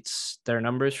isolates their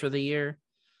numbers for the year.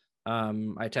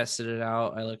 I tested it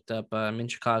out. I looked up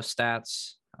Minchikov's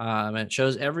stats, and it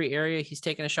shows every area he's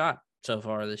taken a shot so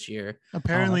far this year.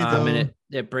 Apparently, and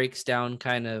it breaks down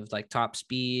kind of like top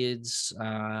speeds,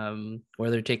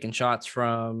 where they're taking shots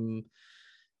from,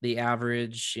 the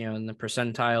average, and the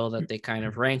percentile that they kind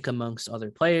of rank amongst other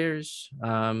players.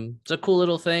 It's a cool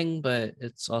little thing, but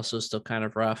it's also still kind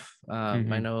of rough.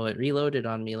 I know it reloaded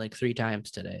on me like 3 times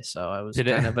today, so I was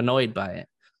kind of annoyed by it.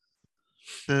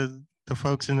 The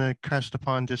folks in the Crash the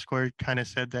Pond Discord kind of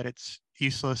said that it's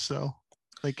useless, though.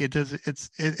 Like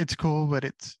it's cool, but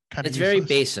it's kind of it's very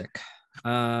basic.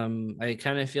 I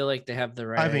kind of feel like they have the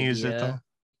right I haven't idea, used it though.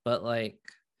 But like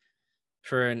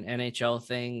for an NHL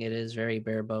thing, it is very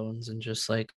bare bones and just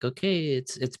like, okay,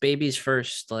 it's baby's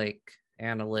first like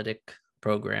analytic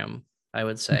program, I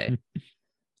would say.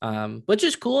 Which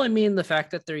is cool. I mean, the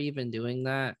fact that they're even doing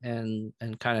that and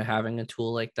kind of having a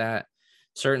tool like that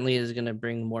certainly is going to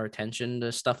bring more attention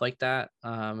to stuff like that.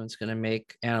 It's going to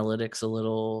make analytics a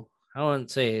little, I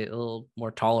wouldn't say a little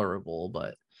more tolerable,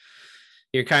 but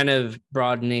you're kind of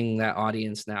broadening that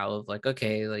audience now of like,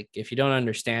 okay, like if you don't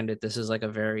understand it, this is like a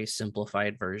very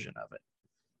simplified version of it.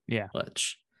 Yeah.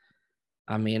 Which,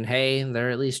 I mean, hey,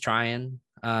 they're at least trying.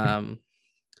 I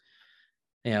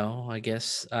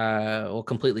guess we'll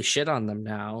completely shit on them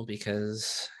now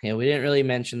because, we didn't really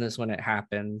mention this when it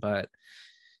happened, but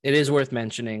it is worth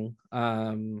mentioning.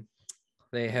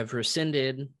 They have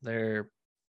rescinded their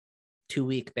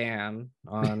 2-week ban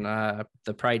on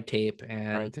the Pride tape,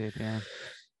 and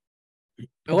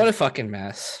what a fucking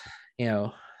mess.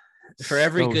 For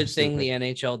every good thing the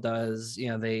NHL does,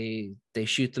 they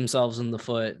shoot themselves in the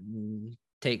foot and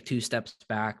take 2 steps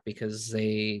back because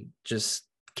they just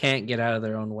can't get out of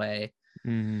their own way.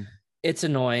 It's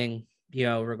annoying,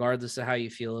 regardless of how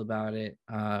you feel about it.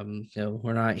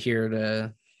 We're not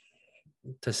here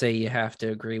to say you have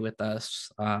to agree with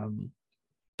us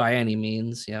by any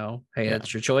means. Hey,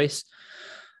 that's your choice.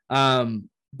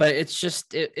 But it's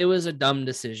just it was a dumb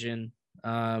decision.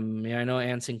 I know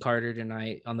Anson Carter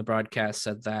tonight on the broadcast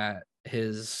said that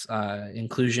his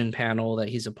inclusion panel that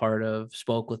he's a part of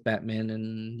spoke with Bettman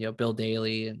and Bill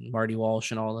Daly and Marty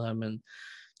Walsh and all of them and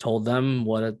told them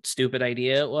what a stupid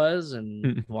idea it was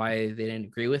and why they didn't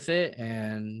agree with it.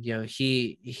 And,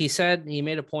 he said, he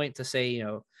made a point to say,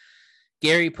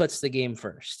 Gary puts the game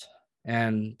first.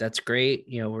 And that's great.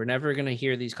 We're never going to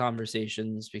hear these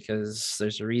conversations because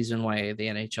there's a reason why the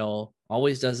NHL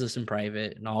always does this in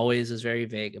private and always is very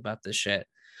vague about this shit.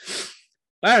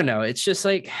 I don't know. It's just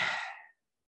like,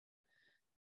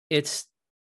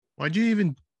 why'd you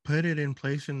even put it in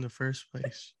place in the first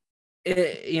place?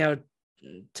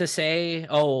 To say,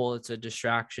 oh, it's a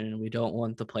distraction. We don't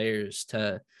want the players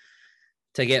to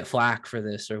get flack for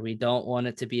this, or we don't want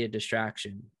it to be a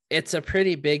distraction. It's a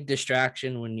pretty big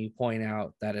distraction when you point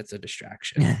out that it's a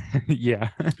distraction. Yeah.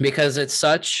 Because it's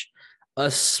such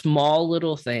a small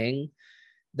little thing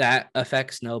that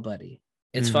affects nobody.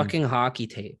 It's fucking hockey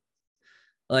tape.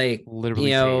 Like,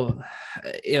 literally,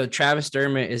 Travis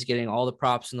Dermott is getting all the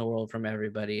props in the world from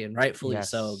everybody, and rightfully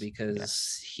so,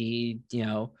 because he,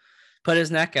 put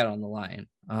his neck out on the line.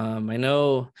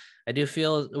 I do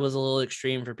feel it was a little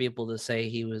extreme for people to say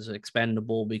he was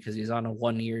expendable because he's on a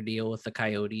 1-year deal with the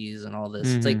Coyotes and all this.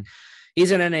 It's like,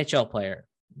 he's an NHL player,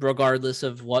 regardless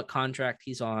of what contract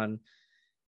he's on.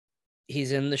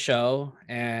 He's in the show,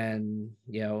 and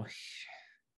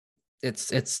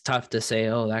it's tough to say,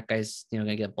 oh, that guy's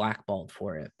gonna get blackballed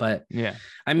for it. But yeah,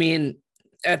 I mean,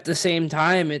 at the same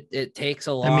time, it takes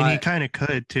a lot. I mean, he kind of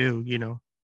could too,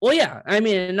 Well, yeah, I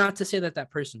mean, not to say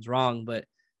that person's wrong, but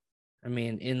I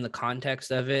mean, in the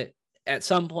context of it, at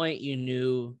some point you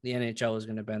knew the NHL was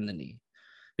going to bend the knee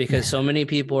because so many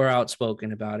people were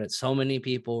outspoken about it. So many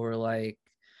people were like,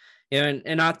 and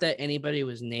not that anybody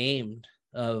was named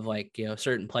of like,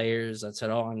 certain players that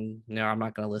said, oh, I'm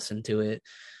not going to listen to it.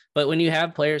 But when you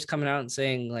have players coming out and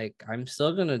saying like, I'm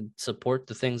still going to support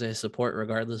the things I support,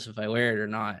 regardless if I wear it or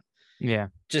not. Yeah.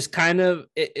 Just kind of,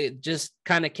 it just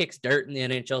kind of kicks dirt in the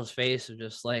NHL's face of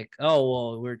just like, oh,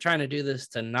 well, we're trying to do this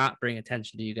to not bring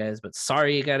attention to you guys, but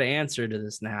sorry, you got to answer to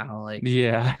this now. Like,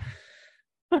 yeah.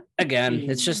 Again,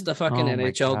 it's just the fucking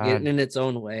NHL getting in its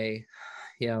own way.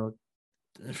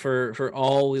 For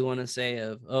all we want to say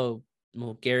of, oh,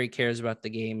 well, Gary cares about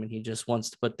the game and he just wants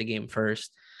to put the game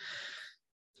first.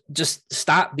 Just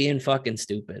stop being fucking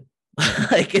stupid.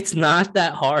 Like, it's not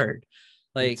that hard.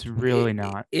 Like, it's really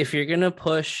not. If you're gonna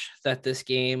push that this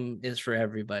game is for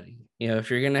everybody, if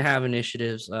you're gonna have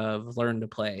initiatives of learn to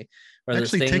play, or it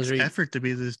actually takes effort to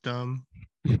be this dumb.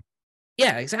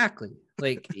 Yeah, exactly.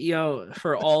 Like,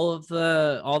 for all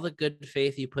the good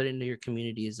faith you put into your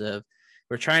communities of,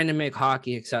 we're trying to make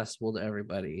hockey accessible to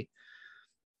everybody.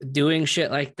 Doing shit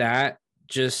like that,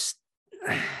 just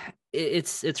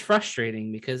it's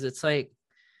frustrating because it's like,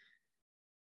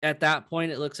 at that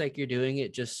point, it looks like you're doing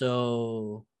it just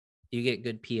so you get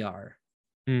good PR.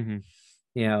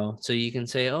 So you can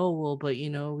say, oh, well, but,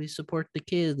 we support the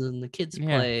kids and the kids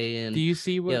play. And do you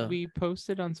see what we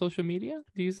posted on social media?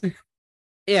 Do you see?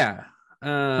 Yeah.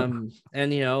 And,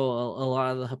 a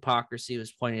lot of the hypocrisy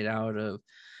was pointed out of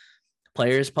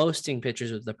players posting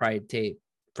pictures of the Pride tape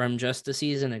from just a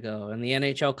season ago and the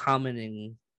NHL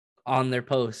commenting on their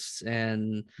posts.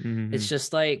 And it's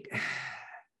just like,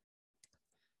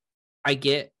 I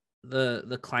get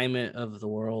the climate of the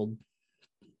world.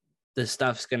 This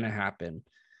stuff's going to happen.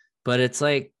 But it's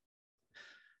like,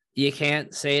 you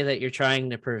can't say that you're trying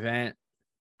to prevent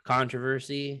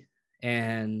controversy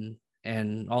and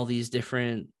all these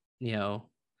different,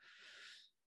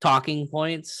 talking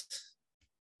points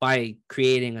by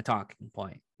creating a talking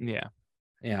point. Yeah.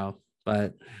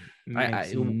 But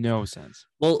makes no sense.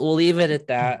 We'll leave it at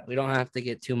that. We don't have to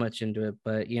get too much into it,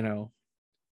 but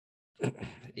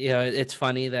it's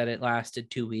funny that it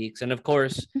lasted 2 weeks. And of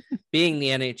course, being the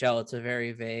NHL, it's a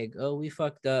very vague, oh, we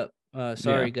fucked up.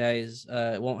 Sorry, guys.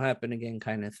 It won't happen again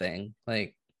kind of thing.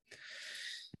 Like,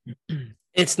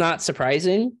 it's not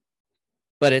surprising,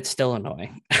 but it's still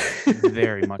annoying.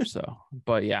 Very much so.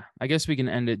 But yeah, I guess we can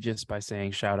end it just by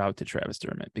saying shout out to Travis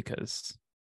Dermott because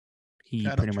he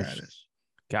pretty much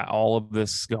got all of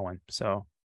this going. So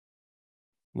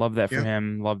love that for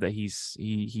him. Love that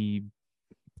he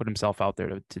put himself out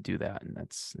there to do that, and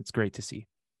it's great to see.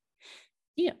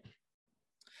 Yeah.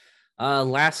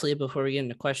 Lastly, before we get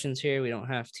into questions here, we don't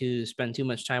have to spend too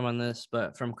much time on this,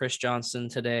 but from Chris Johnston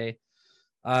today,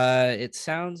 it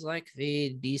sounds like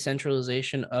the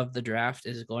decentralization of the draft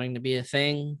is going to be a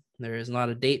thing. There is not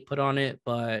a date put on it,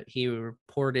 but he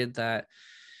reported that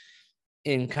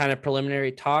in kind of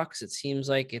preliminary talks, it seems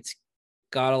like it's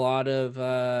got a lot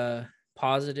of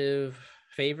positive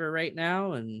favor right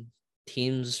now, and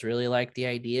teams really like the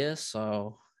idea.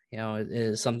 So, it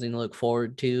is something to look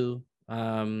forward to.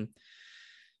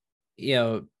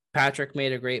 Patrick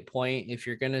made a great point. If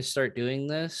you're going to start doing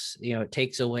this, it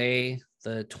takes away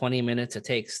the 20 minutes it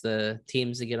takes the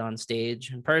teams to get on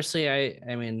stage. And personally,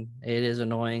 I mean, it is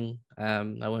annoying. I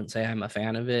wouldn't say I'm a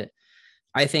fan of it.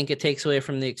 I think it takes away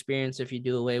from the experience if you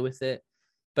do away with it.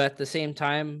 But at the same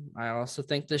time, I also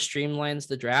think this streamlines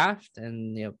the draft.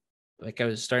 And, like I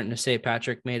was starting to say,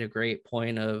 Patrick made a great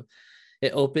point of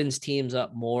it opens teams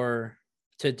up more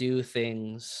to do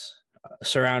things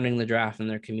surrounding the draft in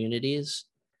their communities.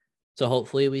 So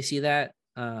hopefully we see that,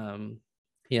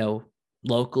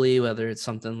 locally, whether it's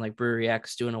something like Brewery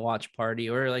X doing a watch party,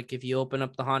 or like if you open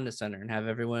up the Honda Center and have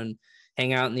everyone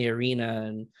hang out in the arena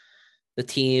and the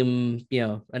team,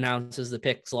 announces the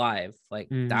picks live, like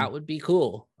that would be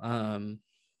cool.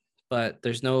 But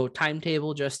there's no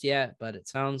timetable just yet, but it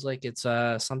sounds like it's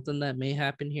something that may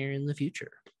happen here in the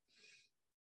future.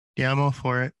 Yeah, I'm all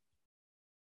for it.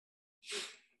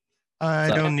 I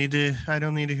don't need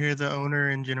to hear the owner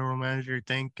and general manager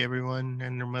thank everyone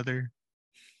and their mother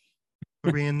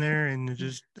for being there, and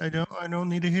just I don't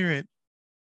need to hear it.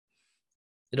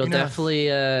 It'll definitely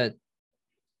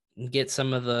get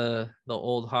some of the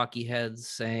old hockey heads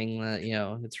saying that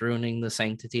it's ruining the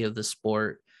sanctity of the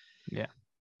sport. Yeah.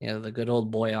 The good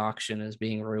old boy auction is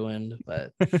being ruined,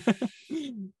 but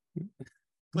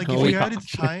like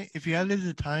if you added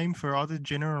the time for all the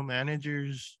general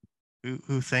managers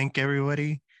who thank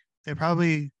everybody, they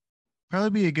probably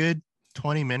be a good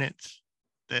 20 minutes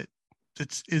that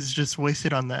is just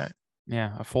wasted on that.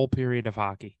 Yeah, a full period of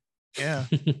hockey. Yeah.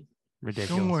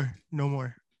 Ridiculous. No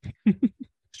more.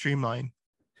 Streamline.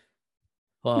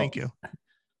 Well, thank you.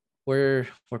 We're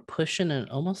pushing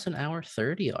almost an hour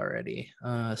 30 already.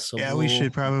 So yeah, we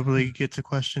should probably get to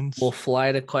questions. We'll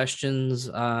fly to questions.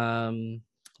 And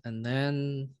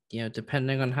then,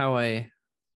 depending on how I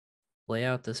lay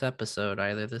out this episode,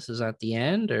 either this is at the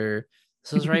end or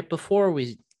this is right before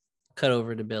we cut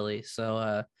over to Billy.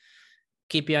 So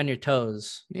keep you on your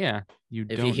toes. Yeah.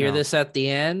 If you hear this at the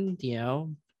end,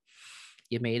 you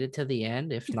made it to the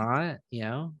end. If not,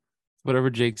 whatever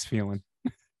Jake's feeling.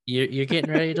 You're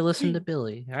getting ready to listen to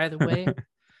Billy. Either way,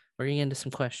 we're getting into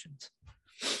some questions.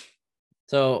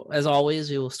 So as always,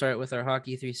 we will start with our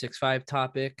Hockey 365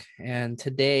 topic. And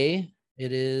today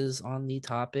it is on the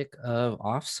topic of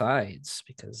offsides,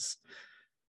 because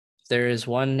there is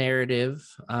one narrative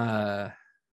that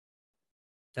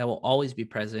will always be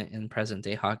present in present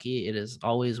day hockey. It is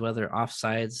always whether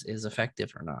offsides is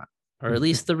effective or not, or at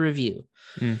least the review.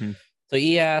 Mm-hmm. So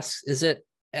he asks, is it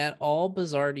at all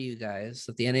bizarre to you guys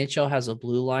that the NHL has a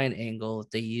blue line angle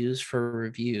that they use for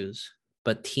reviews,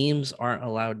 but teams aren't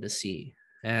allowed to see?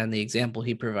 And the example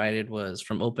he provided was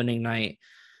from opening night.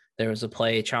 There was a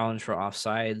play challenge for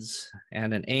offsides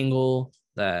and an angle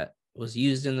that was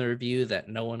used in the review that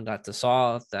no one got to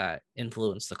saw that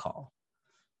influenced the call.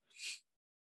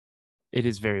 It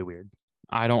is very weird.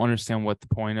 I don't understand what the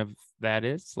point of that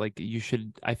is. Like,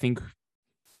 I think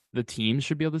the teams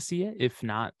should be able to see it, if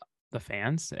not the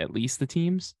fans, at least the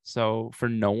teams. So for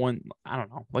no one, I don't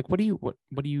know. Like, what are you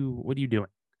doing?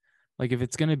 Like, if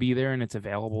it's going to be there and it's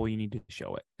available, you need to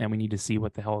show it, and we need to see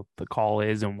what the hell the call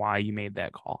is and why you made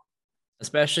that call.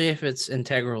 Especially if it's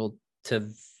integral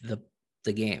to the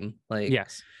game. Like,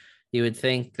 yes, you would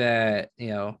think that,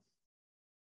 they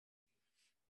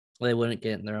wouldn't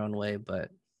get in their own way,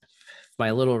 but my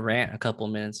little rant a couple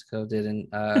minutes ago didn't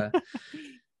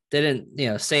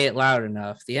say it loud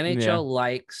enough. The NHL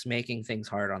likes making things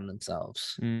hard on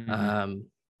themselves. Mm-hmm.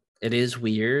 It is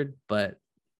weird, but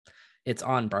it's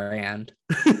on brand.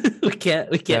 we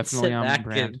can't Definitely sit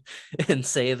back and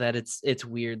say that it's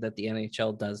weird that the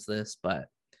NHL does this, but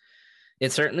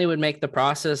it certainly would make the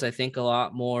process, I think, a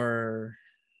lot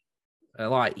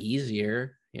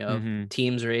easier. Mm-hmm.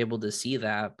 Teams are able to see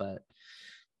that, but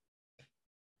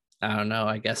I don't know.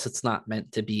 I guess it's not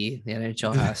meant to be. The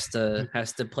NHL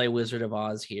has to play Wizard of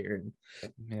Oz here,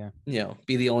 and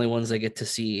be the only ones that get to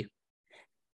see.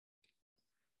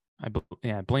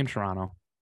 Blame Toronto.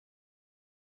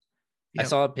 Yep. I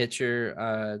saw a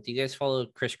picture. Do you guys follow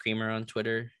Chris Creamer on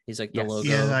Twitter? He's like the logo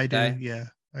Yeah, I guy. do. Yeah,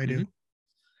 I do.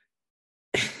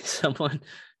 Someone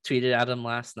tweeted at him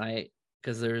last night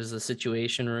because there was a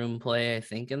situation room play, I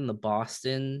think, in the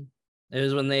Boston. It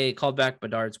was when they called back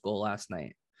Bedard's goal last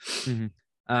night.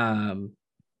 Mm-hmm.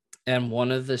 And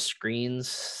one of the screens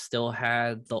still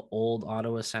had the old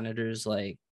Ottawa Senators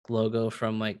like logo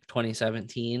from like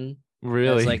 2017.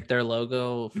 Really? As like their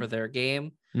logo for their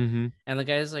game. Mm-hmm. And the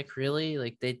guy's like, really?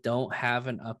 Like, they don't have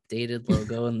an updated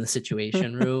logo in the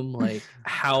situation room? Like,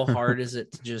 how hard is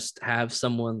it to just have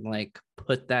someone like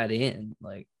put that in?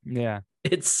 Like, yeah,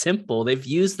 it's simple. They've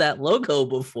used that logo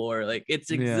before. Like, it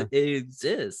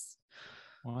exists.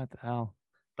 What the hell?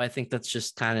 But I think that's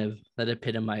just that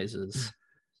epitomizes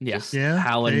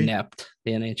how inept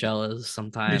the NHL is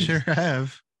sometimes. They sure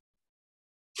have.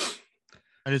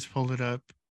 I just pulled it up.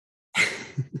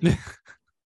 But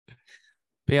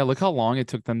yeah, look how long it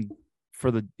took them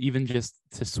for even just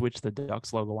to switch the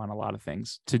Ducks logo on a lot of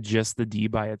things to just the D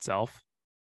by itself.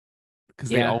 Because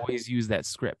they always use that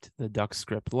script, the Ducks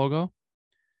script logo.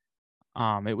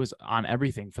 It was on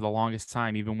everything for the longest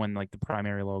time, even when like the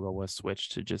primary logo was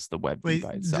switched to just the web D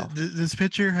by itself. This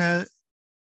picture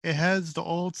has the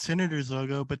old Senators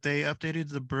logo, but they updated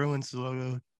the Bruins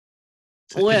logo.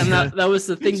 And that was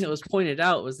the thing that was pointed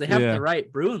out was they have the right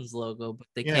Bruins logo, but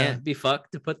they can't be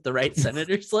fucked to put the right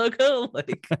Senators logo.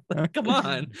 Like come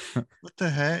on. What the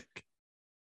heck?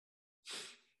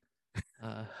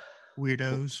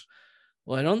 Weirdos.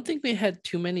 Well, I don't think we had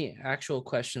too many actual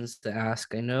questions to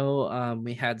ask. I know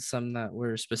we had some that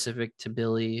were specific to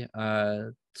Billy,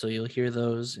 so you'll hear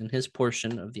those in his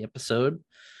portion of the episode.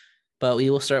 But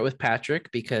we will start with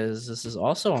Patrick because this is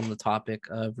also on the topic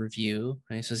of review.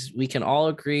 And he says, we can all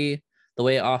agree the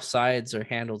way offsides are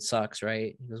handled sucks,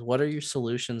 right? He goes, what are your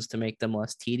solutions to make them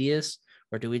less tedious,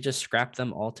 or do we just scrap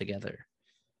them altogether?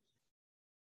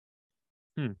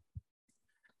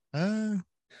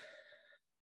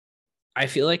 I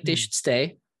feel like they should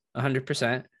stay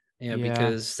 100%,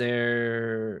 because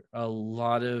there are a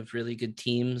lot of really good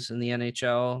teams in the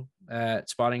NHL at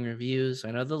spotting reviews.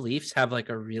 I know the Leafs have like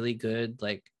a really good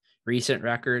like recent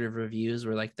record of reviews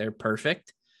where like they're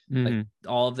perfect. Like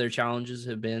all of their challenges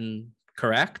have been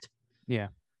correct. Yeah.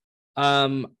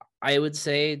 I would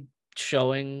say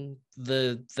showing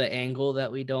the angle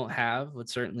that we don't have would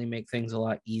certainly make things a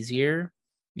lot easier.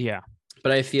 Yeah.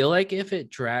 But I feel like if it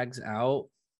drags out,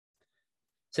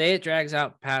 say it drags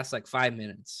out past like 5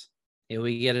 minutes,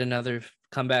 we get another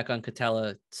comeback on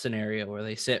Catella scenario where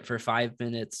they sit for 5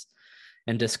 minutes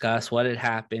and discuss what had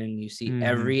happened. You see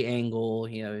every angle,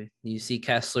 you see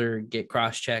Kessler get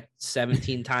cross-checked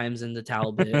 17 times into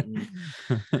Talbot and,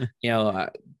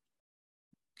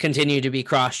 continue to be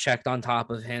cross-checked on top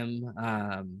of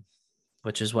him,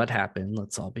 which is what happened.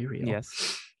 Let's all be real.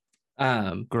 Yes.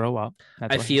 Grow up.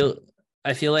 I feel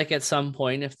like at some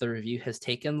point, if the review has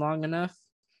taken long enough,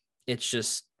 it's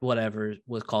just whatever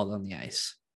was called on the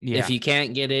ice. Yeah. If you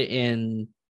can't get it in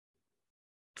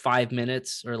 5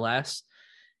 minutes or less,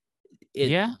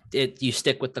 you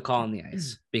stick with the call on the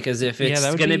ice, because if it's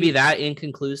going to be that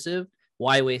inconclusive,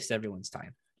 why waste everyone's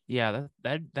time? Yeah,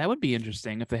 that would be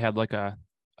interesting if they had like a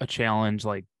challenge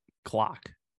like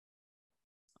clock.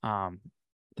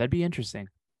 That'd be interesting.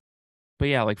 But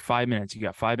yeah, like 5 minutes. You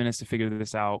got 5 minutes to figure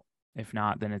this out. If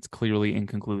not, then it's clearly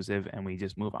inconclusive and we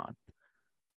just move on.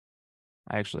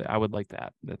 I would like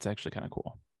that. That's actually kind of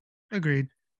cool. Agreed.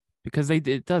 Because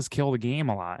it does kill the game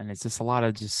a lot, and it's just a lot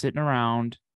of just sitting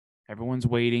around. Everyone's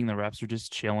waiting. The refs are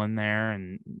just chilling there,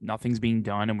 and nothing's being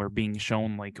done, and we're being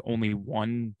shown like only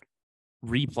one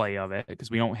replay of it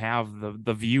because we don't have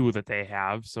the view that they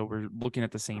have. So we're looking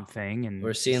at the same thing, and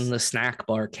we're seeing the snack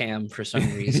bar cam for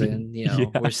some reason.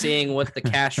 We're seeing what the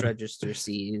cash register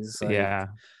sees. Like, yeah.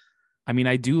 I mean,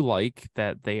 I do like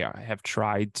that they have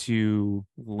tried to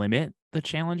limit the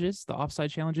challenges, the offside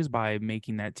challenges, by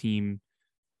making that team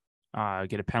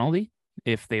get a penalty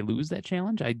if they lose that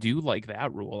challenge. I do like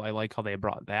that rule. I like how they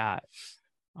brought that.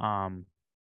 But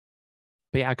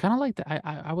yeah, I kind of like that.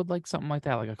 I would like something like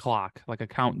that, like a clock, like a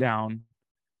countdown.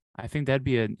 I think that'd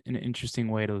be an interesting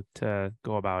way to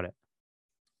go about it.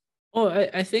 Well,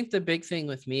 I think the big thing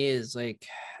with me is like,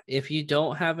 if you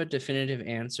don't have a definitive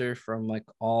answer from like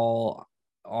all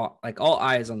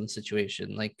eyes on the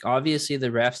situation, like obviously the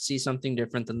refs see something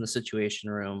different than the situation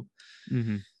room.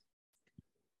 Mm-hmm.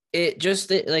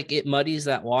 It muddies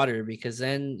that water, because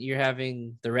then you're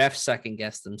having the refs second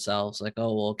guess themselves, like,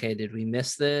 oh, well, okay, did we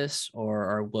miss this, or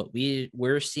are what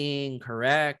we're seeing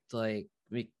correct? Like,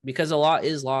 because a lot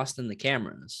is lost in the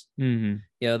cameras.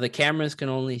 Mm-hmm. The cameras can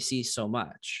only see so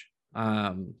much.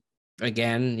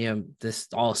 Again, this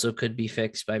also could be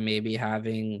fixed by maybe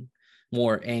having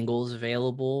more angles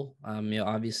available.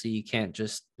 Obviously you can't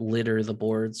just litter the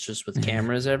boards just with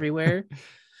cameras everywhere.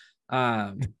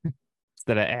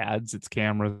 Instead of ads, it's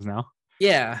cameras now.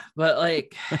 Yeah, but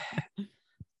like,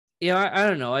 I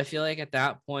don't know. I feel like at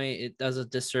that point it does a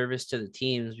disservice to the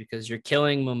teams, because you're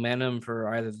killing momentum for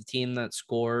either the team that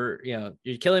scored.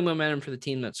 You're killing momentum for the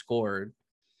team that scored,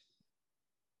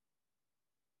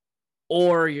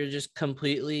 or you're just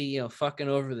completely, fucking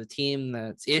over the team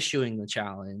that's issuing the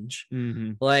challenge.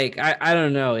 Mm-hmm. Like, I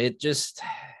don't know.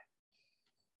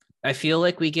 I feel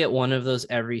like we get one of those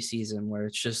every season where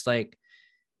it's just like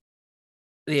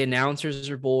the announcers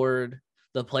are bored.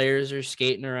 The players are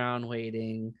skating around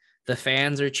waiting. The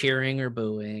fans are cheering or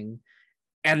booing.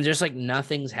 And just like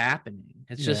nothing's happening.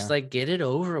 It's just like, get it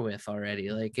over with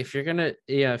already. Like if you're gonna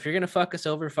fuck us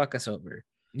over, fuck us over.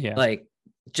 Yeah. Like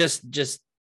just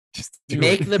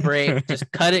make the break,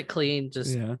 just cut it clean,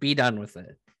 just be done with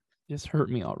it. Just hurt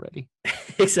me already.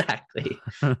 Exactly.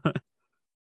 Do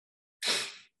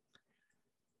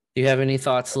you have any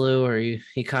thoughts, Lou, or are you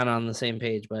kind of on the same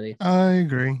page, buddy? I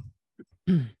agree.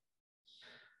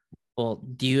 Well,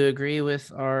 do you agree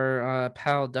with our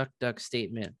pal Duck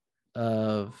statement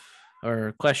or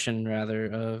question rather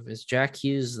of, is Jack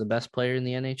Hughes the best player in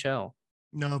the NHL?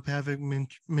 No, Pavel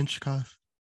Minchkov.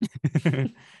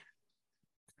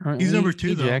 He's number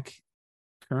 2 though.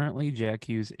 Currently, Jack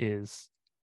Hughes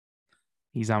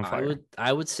he's on fire.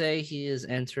 I would say he is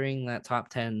entering that top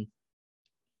 10.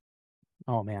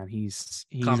 Oh man, he's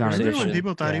on. Remember when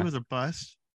people thought he was a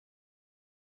bust?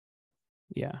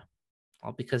 Yeah.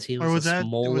 All because he was a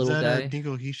small little guy.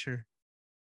 Dingle Heischer?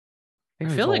 I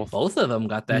feel like both of them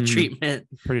got that treatment.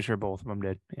 Pretty sure both of them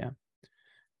did. Yeah.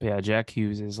 But yeah, Jack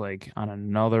Hughes is like on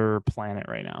another planet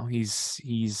right now. He's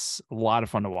a lot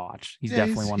of fun to watch. He's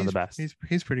definitely one of the best.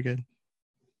 He's pretty good.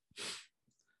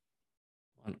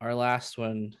 On our last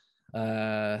one,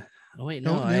 I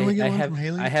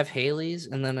have Haley's,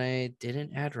 and then I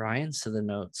didn't add Ryan's to the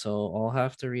note, so I'll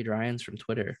have to read Ryan's from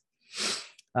Twitter.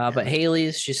 But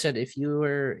Haley's, she said, if you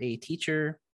were a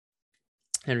teacher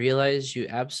and realized you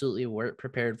absolutely weren't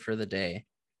prepared for the day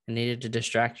and needed to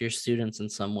distract your students in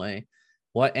some way,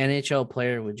 what NHL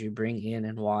player would you bring in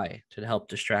and why to help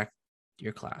distract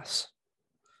your class?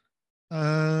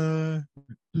 Probably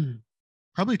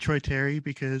Troy Terry,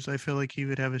 because I feel like he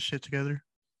would have his shit together.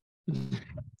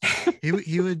 he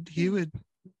would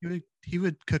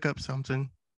cook up something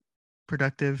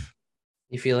productive.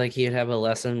 You feel like he'd have a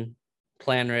lesson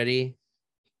plan ready?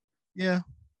 Yeah.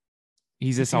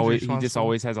 He just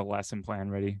always has a lesson plan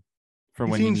ready for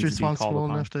when he needs responsible to be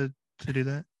called enough to do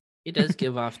that. He does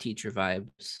give off teacher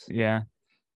vibes. Yeah.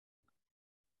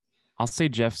 I'll say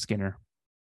Jeff Skinner.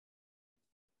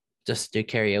 Just do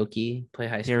karaoke, play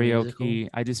High School Musical.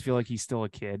 I just feel like he's still a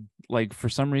kid. Like for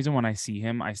some reason, when I see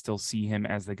him, I still see him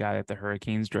as the guy that the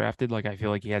Hurricanes drafted. Like I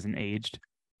feel like he hasn't aged.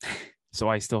 So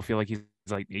I still feel like he's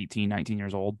like 18, 19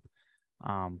 years old.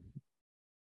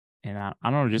 And I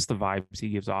don't know, just the vibes he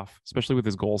gives off, especially with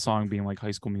his goal song being like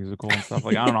High School Musical and stuff.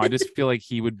 Like, I don't know. I just feel like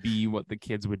he would be what the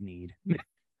kids would need.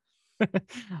 I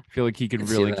feel like he could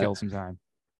really kill some time.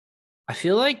 I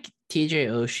feel like TJ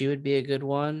Oshie would be a good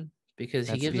one because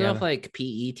he gives off like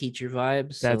PE teacher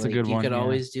vibes. That's so, a good one. You could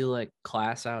always do like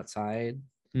class outside.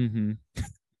 Mm-hmm.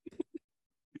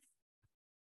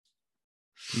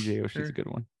 TJ Oshie's a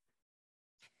good one.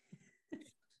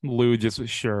 Lou just was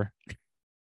sure.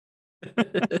 I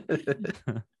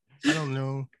don't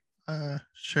know.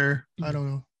 Sure. I don't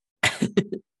know.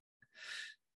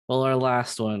 Well, our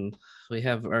last one, we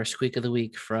have our squeak of the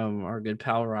week from our good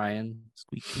pal Ryan.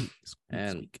 Squeak.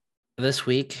 And this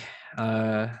week,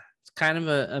 it's kind of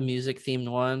a music themed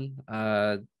one.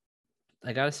 I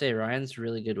gotta say, Ryan's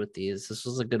really good with these. This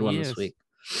was a good one this week.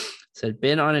 Said,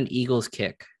 been on an Eagles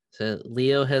kick. Said,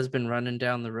 Leo has been running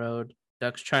down the road.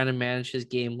 Ducks trying to manage his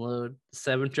game load.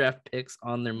 7 draft picks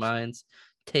on their minds.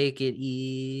 Take it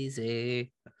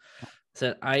easy.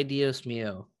 Said, ay Dios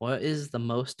mío, what is the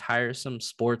most tiresome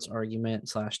sports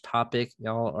argument / topic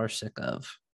y'all are sick of?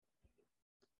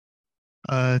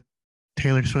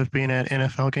 Taylor Swift being at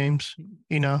NFL games.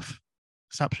 Enough.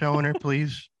 Stop showing her,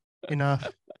 please.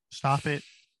 Enough. Stop it.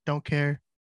 Don't care.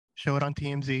 Show it on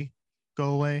TMZ.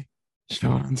 Go away.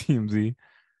 Show it on TMZ.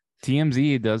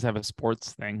 TMZ does have a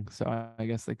sports thing, so I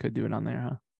guess they could do it on there,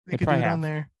 huh? They could do it on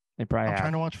there. They probably I'm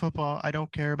trying to watch football. I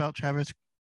don't care about Travis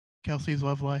Kelce's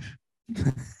love life.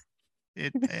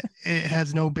 It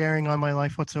has no bearing on my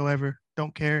life whatsoever.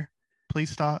 Don't care. Please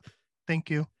stop.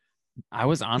 Thank you. I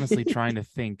was honestly trying to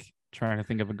think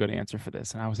of a good answer for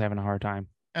this, and I was having a hard time.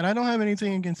 And I don't have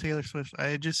anything against Taylor Swift.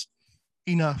 I just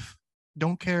enough.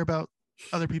 Don't care about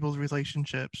other people's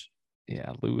relationships.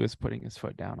 Yeah, Lou is putting his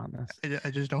foot down on this.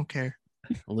 I just don't care.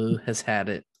 Lou has had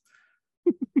it.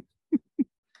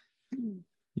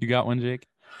 You got one, Jake?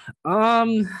 I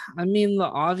mean, the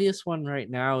obvious one right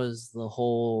now is the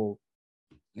whole.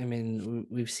 I mean,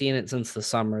 we've seen it since the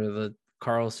summer. The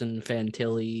Carlson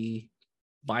Fantilli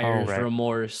buyer's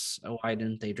remorse. Why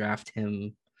didn't they draft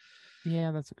him?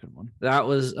 Yeah, that's a good one. That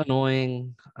was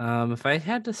annoying. If I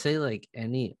had to say like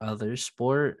any other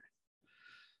sport,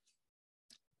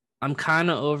 I'm kind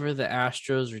of over the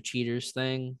Astros or cheaters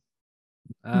thing.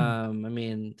 I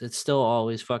mean, it's still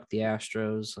always fuck the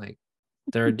Astros. Like,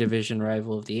 they're a division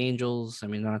rival of the Angels. I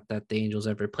mean, not that the Angels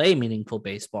ever play meaningful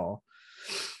baseball.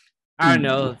 I don't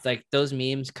know. Like those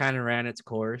memes kind of ran its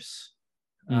course.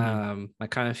 I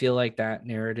kind of feel like that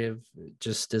narrative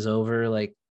just is over.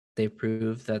 Like they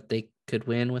proved that they could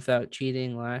win without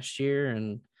cheating last year,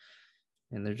 and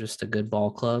they're just a good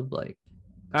ball club. Like,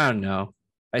 I don't know.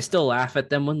 I still laugh at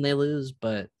them when they lose,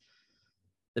 but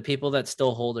the people that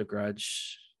still hold a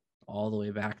grudge all the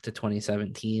way back to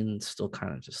 2017 still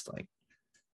kind of just like,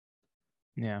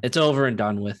 yeah, it's over and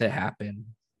done with. It happened.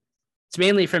 It's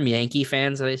mainly from Yankee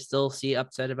fans that I still see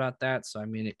upset about that. So I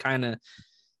mean, it kind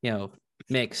of,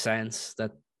 makes sense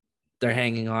that they're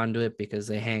hanging on to it because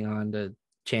they hang on to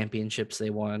championships they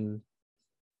won,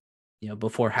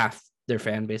 before half their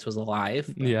fan base was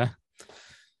alive. But yeah.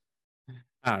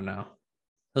 I don't know.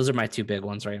 Those are my two big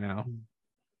ones right now.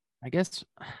 I guess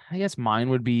mine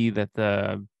would be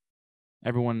that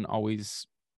everyone always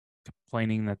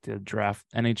complaining that the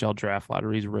NHL draft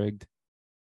lottery is rigged.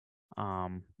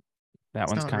 That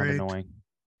one's kind of annoying.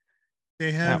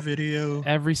 They have video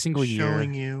every single year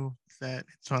showing you that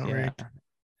it's not rigged.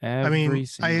 I mean,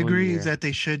 I agree that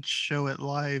they should show it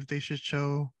live. They should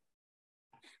show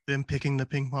them picking the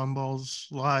ping pong balls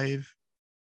live.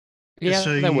 Yeah,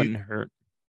 so that wouldn't hurt.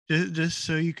 Just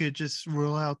so you could just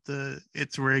rule out the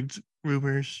it's rigged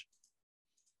rumors,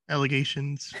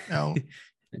 allegations out.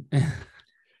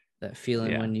 That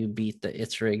feeling when you beat the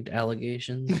it's rigged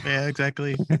allegations. Yeah,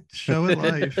 exactly. Show it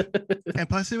live. And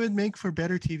plus it would make for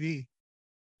better TV.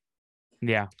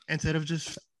 Yeah. Instead of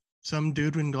just some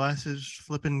dude with glasses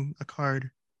flipping a card.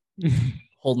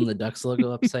 Holding the Ducks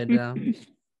logo upside down.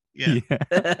 Yeah.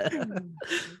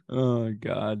 Oh,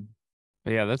 God.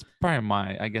 But yeah, that's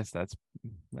probably I guess that's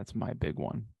my big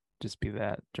one. Just be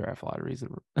that draft lotteries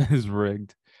is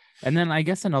rigged. And then I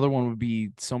guess another one would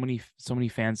be so many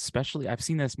fans, especially I've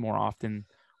seen this more often,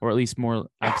 or at least more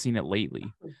I've seen it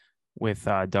lately with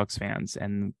Ducks fans,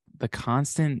 and the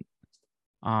constant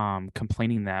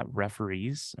complaining that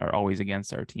referees are always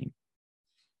against our team,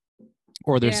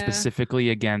 or they're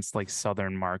specifically against like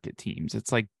Southern market teams.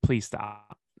 It's like, please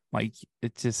stop. Like,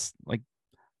 it's just like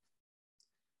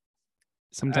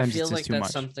sometimes I feel it's just like too that's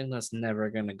much. Something that's never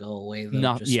gonna go away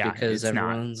though. Because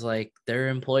everyone's like they're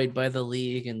employed by the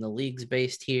league and the league's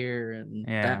based here, and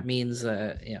that means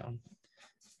that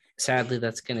sadly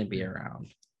that's gonna be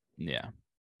around. Yeah,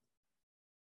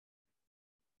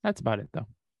 that's about it though.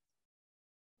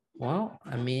 Well,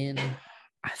 I mean,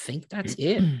 I think that's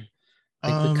it.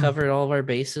 I think we covered all of our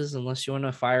bases. Unless you want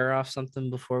to fire off something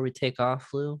before we take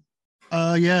off, Lou.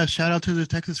 Yeah. Shout out to the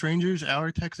Texas Rangers.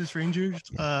 Our Texas Rangers.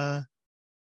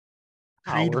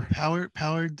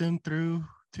 Powered them through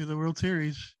to the World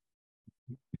Series.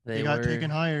 They got taken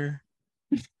higher.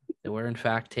 They were in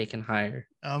fact taken higher.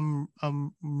 I'm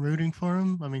rooting for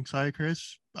them. I mean, sorry,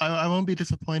 Chris. I won't be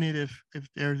disappointed if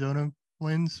Arizona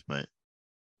wins, but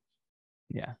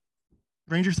yeah,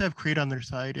 Rangers have Creed on their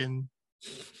side, and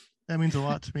that means a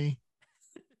lot to me.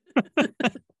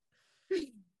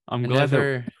 I'm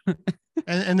glad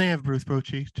and they have Bruce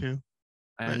Bochy too.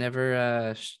 You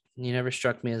never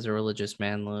struck me as a religious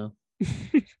man, Lou.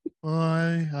 Well,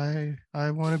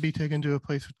 I want to be taken to a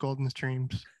place with golden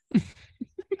streams.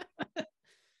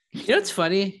 It's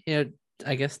funny.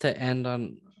 I guess to end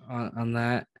on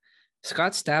that,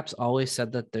 Scott Stapp's always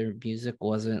said that their music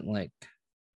wasn't like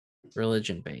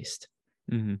religion based.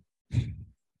 Mm-hmm.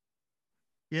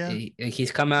 Yeah,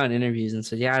 he's come out in interviews and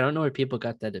said, "Yeah, I don't know where people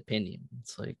got that opinion."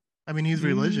 It's like, I mean, he's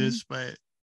religious, but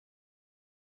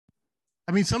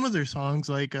I mean, some of their songs,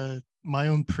 like "My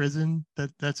Own Prison,"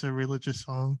 that's a religious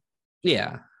song.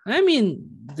 Yeah, I mean,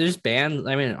 there's bands.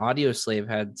 I mean, Audio Slave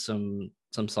had some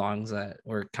songs that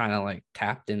were kind of like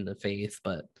tapped into faith,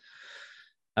 but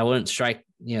I wouldn't strike.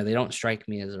 They don't strike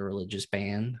me as a religious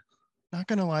band. Not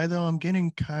gonna lie though, I'm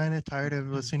getting kind of tired of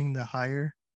listening to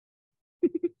Higher.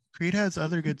 Creed has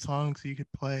other good songs you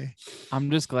could play. I'm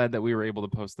just glad that we were able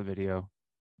to post the video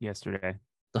yesterday.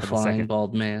 The Flying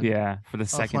Bald Man. Yeah, for the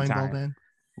second time.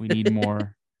 We need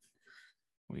more.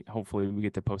 Hopefully we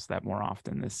get to post that more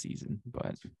often this season.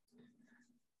 But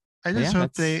I just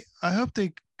hope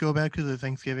they go back to the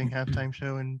Thanksgiving halftime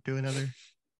show and do another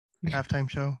halftime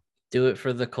show. Do it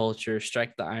for the culture.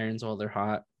 Strike the irons while they're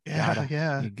hot. Yeah,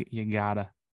 yeah. You gotta.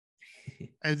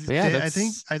 I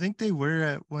think they were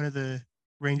at one of the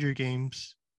Ranger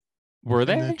games. Were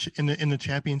they in the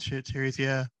championship series?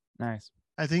 Yeah. Nice.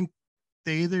 I think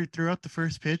they either threw out the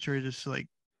first pitch or just like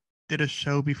did a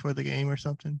show before the game or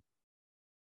something.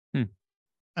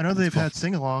 I know they've had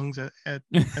sing-alongs at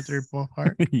their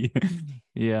ballpark.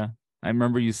 Yeah. I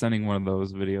remember you sending one of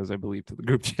those videos, I believe, to the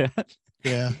group chat.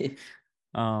 Yeah.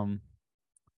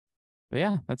 But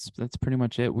yeah, that's pretty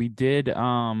much it. We did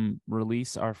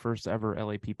release our first ever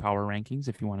LAP power rankings.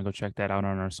 If you want to go check that out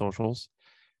on our socials.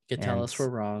 You could tell us we're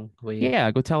wrong.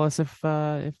 Yeah, go tell us if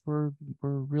we're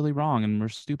really wrong and we're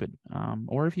stupid.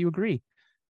 Or if you agree.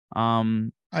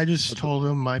 I just told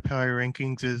him my power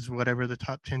rankings is whatever the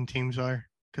top 10 teams are,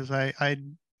 because I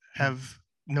have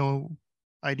no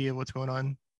idea what's going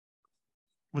on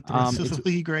with the rest of the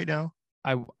league right now.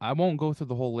 I won't go through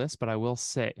the whole list, but I will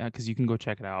say, because you can go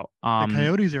check it out. The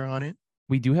Coyotes are on it.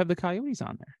 We do have the Coyotes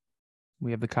on there.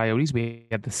 We have the Coyotes. We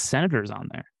have the Senators on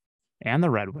there, and the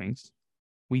Red Wings.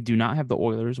 We do not have the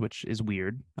Oilers, which is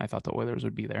weird. I thought the Oilers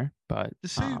would be there, but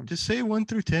just say 1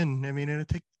 through 10. I mean, it'll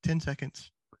take 10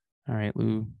 seconds. All right,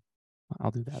 Lou,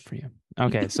 I'll do that for you.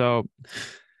 Okay, so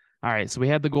all right, so we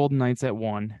had the Golden Knights at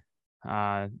 1,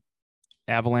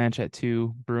 Avalanche at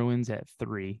 2, Bruins at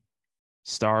 3.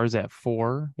 Stars at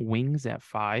 4, Wings at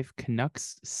 5,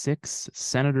 Canucks 6,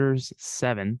 Senators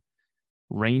 7,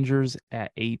 Rangers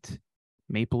at 8,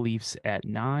 Maple Leafs at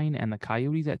 9, and the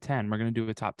Coyotes at 10. We're going to do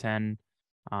a top 10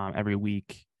 every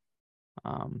week.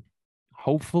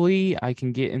 Hopefully I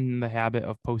can get in the habit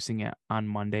of posting it on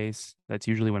Mondays. That's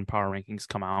usually when power rankings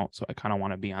come out. So I kind of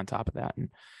want to be on top of that and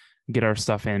get our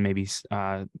stuff in maybe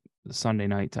Sunday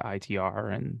night to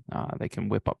ITR, and they can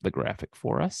whip up the graphic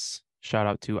for us. Shout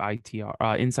out to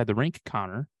ITR, Inside the Rink,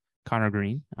 Connor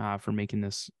Green, for making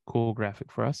this cool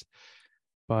graphic for us.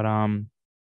 But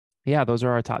yeah, those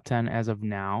are our top 10 as of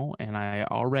now. And I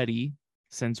already,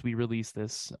 since we released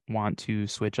this, want to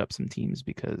switch up some teams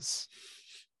because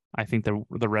I think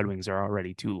the Red Wings are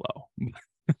already too low.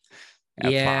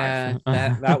 Yeah,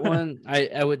 that one,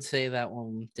 I would say that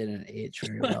one didn't age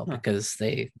very well because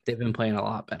they've been playing a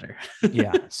lot better.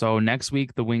 Yeah. So next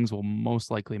week the Wings will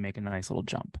most likely make a nice little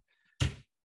jump.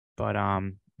 But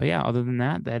yeah, other than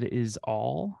that, that is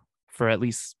all for at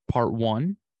least part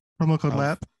 1. Promo code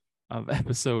LAP of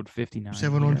episode 59.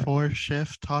 714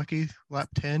 shift hockey lap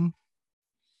 10.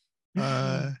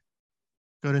 Go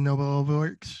to Noble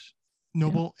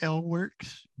L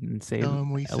Works. And say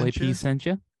LAP sent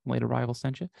you. Late Arrival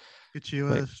sent you. Get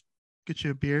you a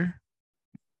beer.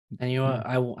 And you know what?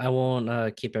 I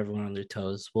won't keep everyone on their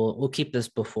toes. We'll keep this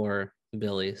before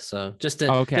Billy. So just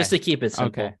to keep it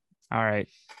simple. Okay. All right.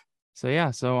 So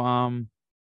yeah,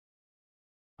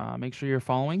 make sure you're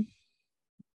following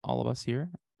all of us here.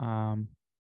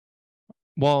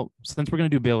 Well, since we're gonna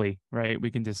do Billy, right? We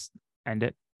can just end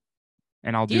it,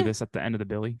 and I'll do this at the end of the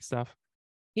Billy stuff.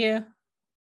 Yeah,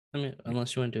 I mean,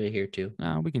 unless you want to do it here too.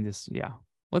 No, we can just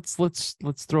Let's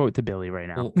throw it to Billy right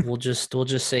now. We'll just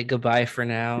say goodbye for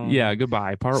now. Yeah,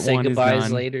 goodbye. Part 1 is done. Say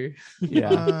goodbyes later.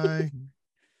 Yeah. Bye.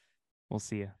 We'll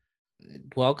see you.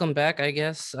 Welcome back, I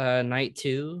guess. Night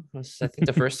 2. I think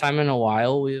the first time in a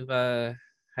while we've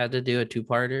had to do a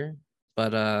 2-parter,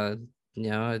 but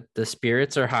the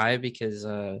spirits are high because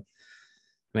I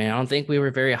don't think we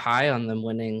were very high on them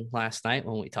winning last night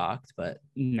when we talked, but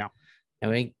no.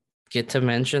 And we get to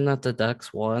mention that the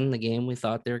Ducks won the game we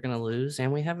thought they were going to lose,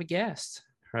 and we have a guest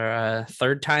for a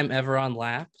 3rd time ever on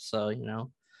LAP. So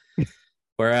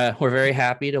we're very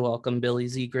happy to welcome Billy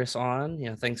Zegras on.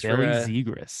 Thanks Billy for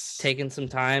Zegras taking some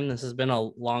time. This has been a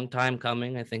long time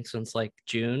coming. I think since like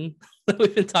June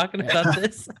we've been talking about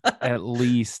this. At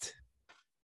least.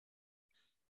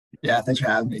 Yeah, thanks for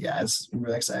having me, guys. I'm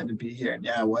really excited to be here. And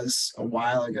yeah, it was a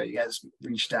while ago. You guys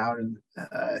reached out and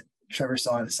Trevor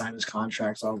still had to sign his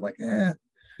contract. So I was like, yeah,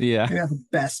 maybe not the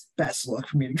best look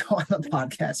for me to go on the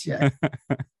podcast yet.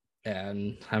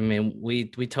 And I mean, we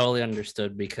totally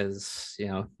understood because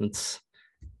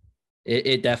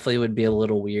it definitely would be a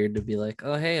little weird to be like,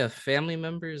 oh hey, a family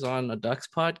member's on a Ducks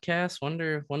podcast.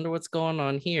 Wonder what's going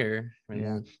on here.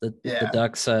 And the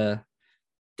Ducks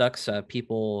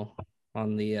people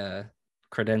on the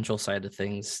credential side of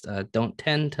things don't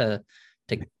tend to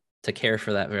care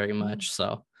for that very much.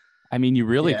 So I mean, you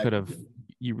really could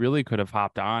have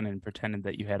hopped on and pretended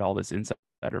that you had all this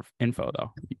insider info,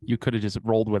 though. You could have just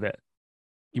rolled with it.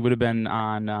 You would have been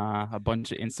on a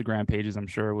bunch of Instagram pages, I'm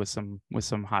sure, with some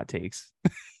hot takes.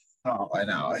 Oh, I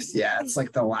know. Yeah, it's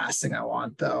like the last thing I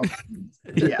want, though.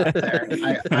 Yeah, there.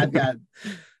 I've got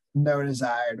no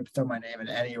desire to throw my name in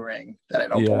any ring that I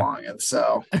don't belong in.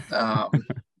 So,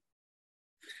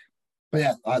 but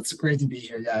yeah, it's great to be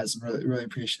here, guys. I'm really, really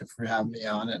appreciative for having me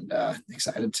on, and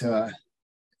excited to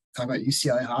talk about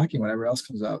UCLA hockey, whatever else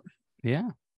comes up.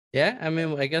 Yeah. I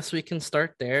mean, I guess we can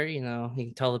start there. You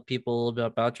can tell the people a little bit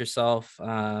about yourself.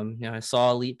 I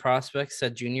saw Elite Prospects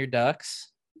said Junior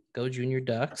Ducks. Go Junior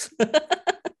Ducks. Yeah,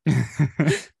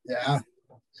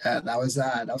 that was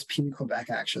Pee Quebec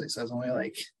actually. So I was only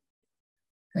like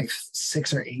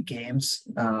 6 or 8 games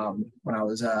when I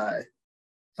was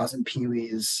I was in Pee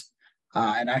Wee's,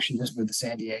 and actually just moved to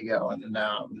San Diego, and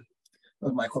it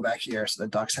was my Quebec year, so the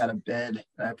Ducks had a bid,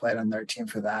 and I played on their team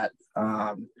for that.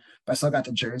 But I still got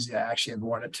the jersey. I actually had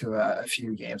worn it to a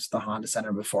few games at the Honda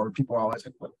Center before. People were always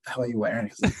like, "What the hell are you wearing?"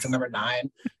 Because it's a number 9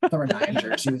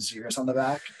 jersey with Zegras on the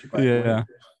back. People are like,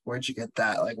 where'd you get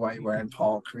that? Like, why are you wearing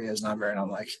Paul Korea's number? And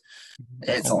I'm like,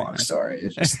 it's a long story.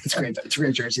 It's great. It's a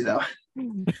great jersey though.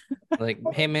 Like,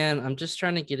 hey man, I'm just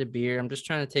trying to get a beer. I'm just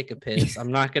trying to take a piss.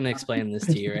 I'm not going to explain this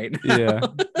to you right now.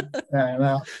 Yeah.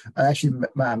 Well, I actually, me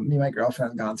and my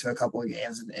girlfriend have gone to a couple of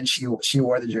games, and she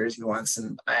wore the jersey once,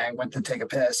 and I went to take a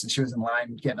piss, and she was in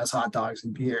line getting us hot dogs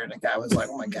and beer, and the guy was like,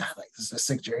 "Oh my god, like this is a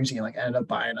sick jersey," and like ended up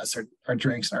buying us our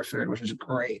drinks and our food, which was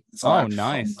great. So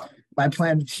nice. My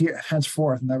plan here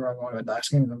henceforth, whenever I'm going to a Ducks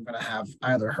game, I'm going to have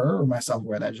either her or myself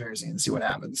wear that jersey and see what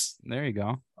happens. There you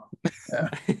go. Yeah.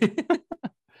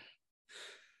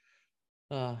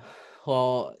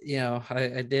 Well,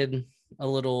 I did a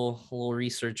little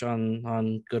research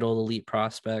on good old elite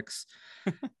prospects,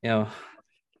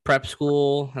 prep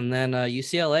school, and then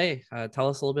UCLA. Tell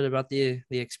us a little bit about the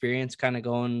experience, kind of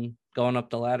going up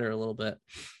the ladder a little bit.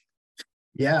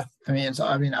 Yeah, I mean,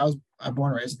 I'm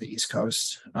born and raised at the East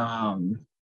Coast, Darien,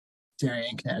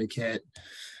 Connecticut.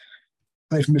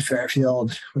 Played for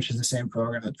Fairfield, which is the same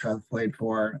program that Trev played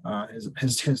for.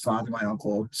 His father, my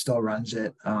uncle, still runs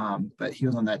it, but he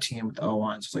was on that team with the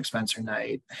O1s, so like Spencer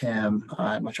Knight, him,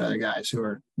 a bunch of other guys who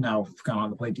are now gone on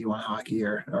to play D1 hockey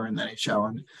or in the NHL.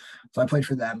 And so I played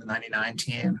for them, the '99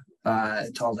 team,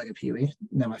 until I was like a Pee Wee.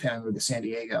 And then my family moved to San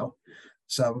Diego.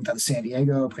 So I moved out to San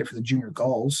Diego, played for the Junior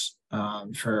Gulls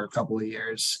for a couple of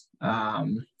years.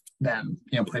 Then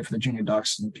played for the Junior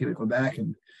Ducks in Pee Wee, Quebec,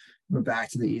 and moved back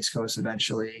to the East Coast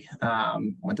eventually.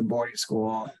 Went to boarding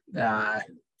school,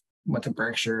 went to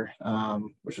Berkshire,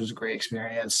 which was a great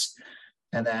experience.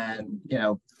 And then,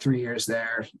 3 years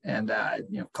there, and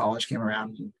college came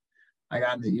around, and I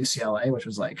got into UCLA, which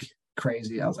was like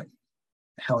crazy. I was like,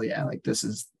 hell yeah, like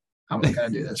I'm gonna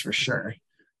do this for sure.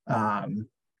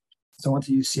 So I went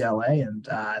to UCLA, and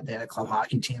they had a club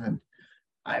hockey team, and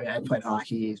I played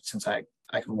hockey since I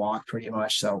could walk pretty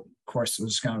much. So of course I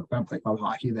was going to play club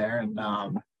hockey there. And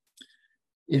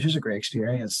it was just a great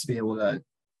experience to be able to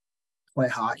play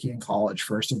hockey in college,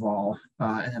 first of all,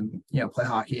 and then, play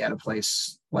hockey at a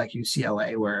place like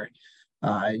UCLA where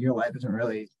your life isn't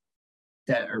really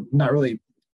not really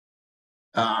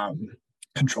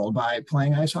controlled by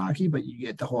playing ice hockey, but you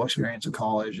get the whole experience of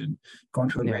college and going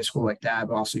to a great school like that.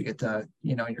 But also you get to,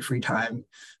 in your free time,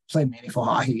 play meaningful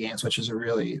hockey games, which is a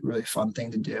really, really fun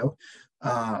thing to do.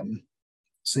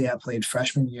 So yeah, I played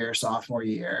freshman year, sophomore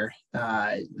year,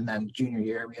 and then junior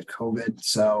year we had COVID,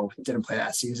 so didn't play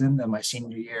that season. Then my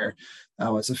senior year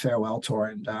was a farewell tour,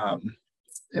 and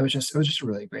it was just a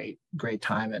really great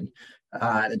time. And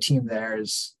the team there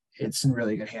it's in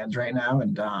really good hands right now,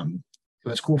 and it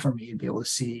was cool for me to be able to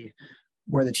see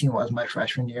where the team was my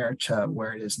freshman year to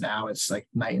where it is now. It's like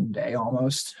night and day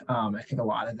almost. I think a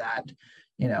lot of that,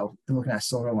 looking at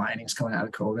silver linings coming out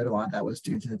of COVID, a lot of that was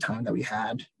due to the time that we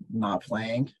had not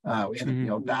playing. We had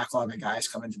a backlog of guys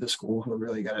coming to the school who were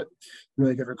really good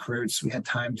recruits. We had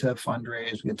time to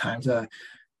fundraise. We had time to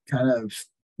kind of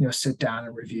sit down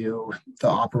and review the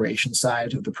operation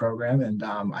side of the program, and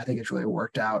I think it's really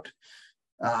worked out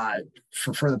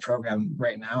for the program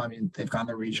right now. I mean, they've gone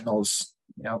to regionals,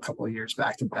 a couple of years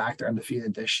back to back. They're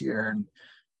undefeated this year, and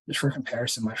just for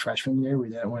comparison, my freshman year we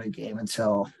didn't win a game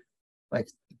until like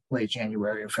late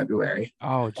January or February.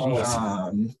 Oh, geez.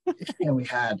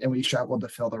 And we struggled to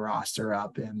fill the roster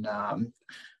up, and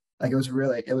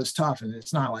it was tough. And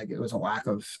it's not like it was a lack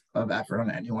of effort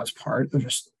on anyone's part. It was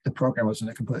just the program was in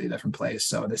a completely different place.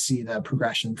 So to see the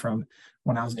progression from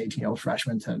when I was an 18-year-old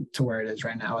freshman to where it is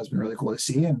right now has been really cool to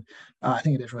see. And I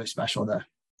think it is really special to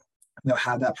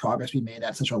have that progress be made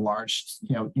at such a large,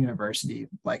 university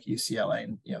like UCLA,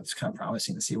 and it's kind of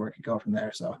promising to see where it could go from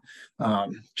there. So,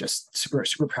 just super,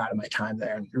 super proud of my time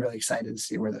there, and really excited to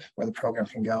see where the program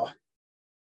can go.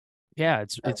 Yeah,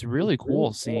 it's really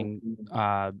cool seeing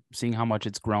how much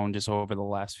it's grown just over the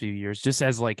last few years, just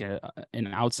as like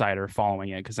an outsider following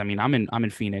it. Because I mean, I'm in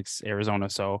Phoenix, Arizona,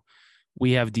 so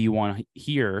we have D1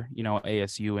 here,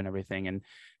 ASU and everything, and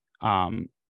I'm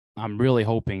really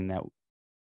hoping that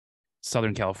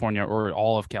Southern California or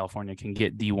all of California can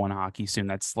get D1 hockey soon.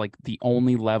 That's like the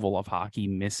only level of hockey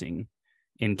missing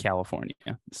in California.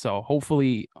 So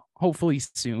hopefully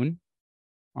soon.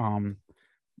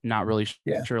 Not really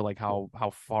sure like how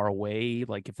far away,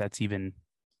 like if that's even,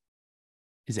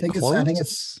 is it close?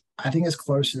 I think it's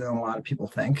closer than a lot of people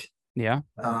think. Yeah.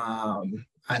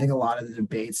 I think a lot of the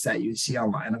debates that you see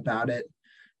online about it,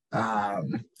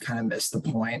 kind of missed the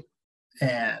point.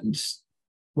 And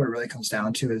what it really comes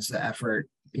down to is the effort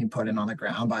being put in on the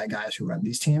ground by guys who run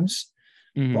these teams.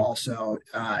 But also,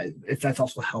 that's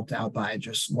also helped out by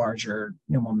just larger,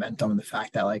 momentum and the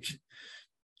fact that like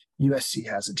USC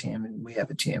has a team and we have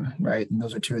a team, right? And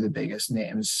those are two of the biggest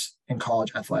names in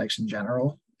college athletics in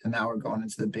general. And now we're going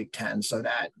into the Big Ten, so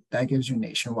that gives you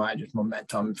nationwide just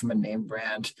momentum from a name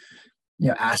brand,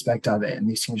 aspect of it. And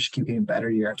these teams just keep getting better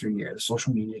year after year. The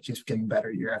social media keeps getting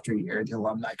better year after year. The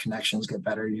alumni connections get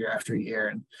better year after year,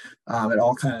 and it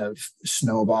all kind of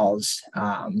snowballs.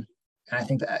 And I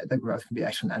think that the growth can be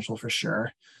exponential for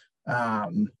sure. I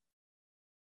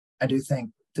do think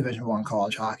Division I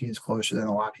college hockey is closer than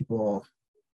a lot of people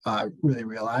really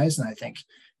realize. And I think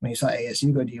when you saw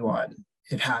ASU go D1,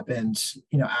 it happened,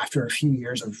 after a few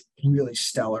years of really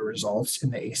stellar results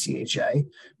in the ACHA,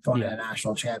 going into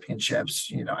national championships.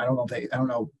 I don't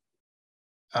know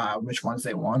which ones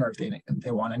they won or if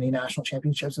they won any national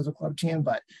championships as a club team,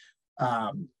 but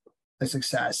the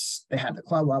success they had at the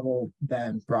club level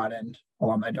then brought in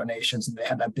alumni donations, and they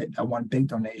had that one big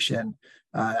donation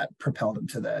that propelled them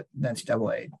to the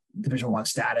NCAA Division I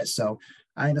status. So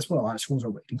I think that's what a lot of schools are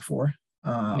waiting for.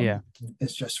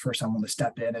 It's just for someone to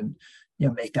step in and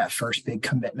make that first big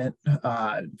commitment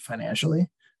financially.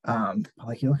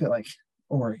 Like you look at like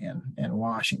Oregon and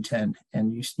Washington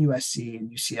and USC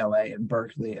and UCLA and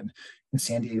Berkeley and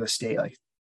San Diego State, like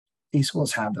these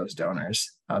schools have those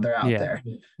donors. They're out there.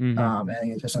 I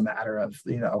think it's just a matter of,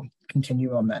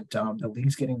 continued momentum. The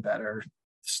league's getting better.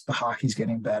 The hockey's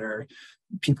getting better.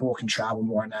 People can travel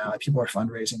more now. People are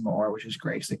fundraising more, which is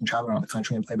great. So they can travel around the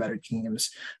country and play better teams.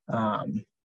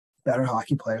 Better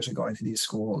hockey players are going to these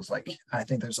schools. Like, I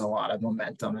think there's a lot of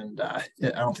momentum, and I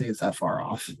don't think it's that far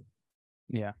off.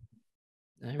 Yeah.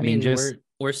 I mean,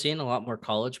 we're seeing a lot more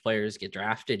college players get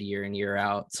drafted year in, year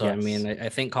out. So, yes. I mean, I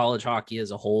think college hockey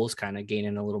as a whole is kind of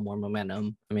gaining a little more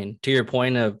momentum. I mean, to your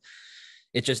point of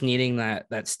it just needing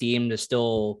that steam to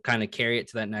still kind of carry it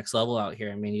to that next level out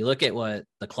here. I mean, you look at what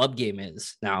the club game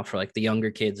is now for like the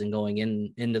younger kids and going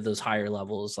into those higher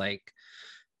levels. Like,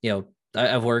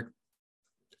 I've worked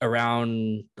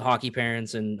around hockey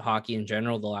parents and hockey in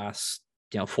general the last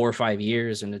 4 or 5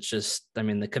 years, and it's just, I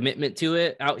mean, the commitment to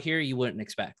it out here you wouldn't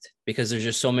expect, because there's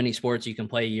just so many sports you can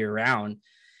play year round.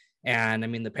 And I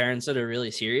mean, the parents that are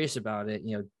really serious about it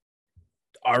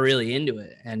are really into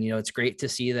it. And it's great to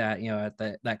see that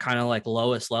at that kind of like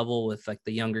lowest level with like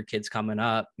the younger kids coming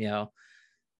up,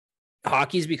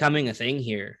 hockey's becoming a thing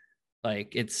here. Like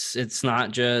it's not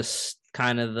just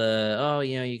kind of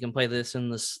you can play this in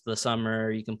the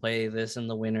summer, you can play this in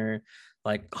the winter.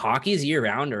 Like, hockey's year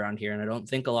round around here. And I don't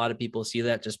think a lot of people see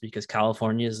that, just because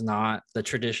California is not the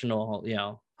traditional,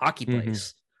 hockey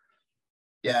place.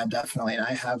 Yeah, definitely. And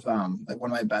I have like one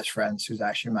of my best friends who's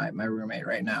actually my roommate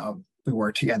right now. We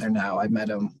work together now. I met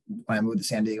him when I moved to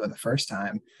San Diego the first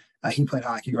time. He played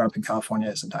hockey growing up in California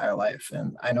his entire life.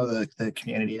 And I know the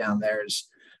community down there is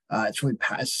it's really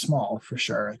it's small for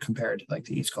sure compared to like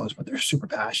the East Coast, but they're super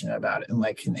passionate about it. And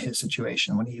like in his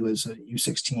situation, when he was a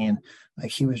U16,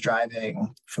 like he was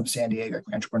driving from San Diego,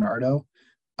 Rancho Bernardo,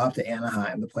 up to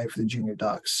Anaheim to play for the Junior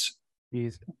Ducks.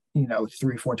 Jeez.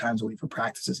 3-4 times a week for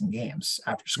practices and games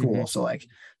after school. So like,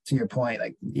 to your point,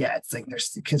 like, yeah, it's like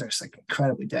the kids are just like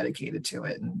incredibly dedicated to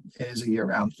it, and it is a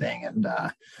year-round thing. And I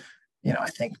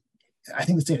think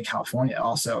the state of California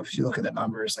also, if you look at the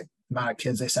numbers, like the amount of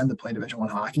kids they send to play Division I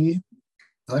hockey,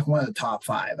 they're like one of the top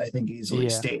 5, I think, easily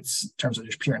states in terms of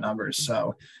just pure numbers.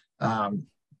 So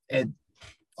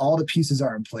all the pieces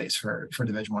are in place for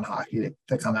Division I hockey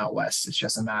to come out west. It's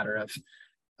just a matter of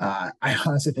I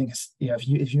honestly think if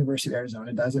University of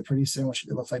Arizona does it pretty soon, which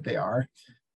it looks like they are,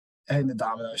 and the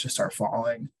dominoes just start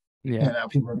falling. Yeah,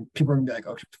 people are gonna be like,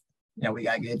 okay, we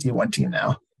gotta get a D1 team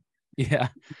now. Yeah.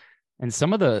 And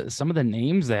some of the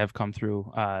names that have come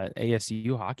through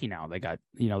ASU hockey now, they got,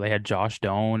 they had Josh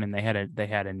Doan, and they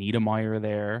had Anita Meyer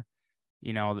there,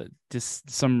 just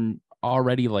some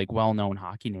already like well-known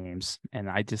hockey names. And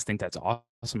I just think that's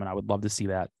awesome. And I would love to see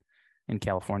that in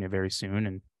California very soon.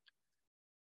 And,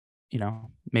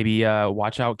 maybe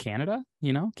watch out Canada,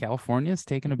 California's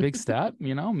taking a big step,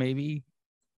 maybe,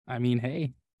 I mean,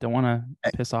 hey, don't want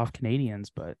to piss off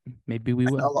Canadians, but maybe we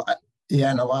will.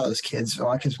 Yeah, and a lot of kids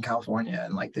from California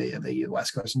and like the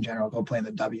West Coast in general go play in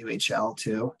the WHL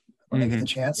too when they get the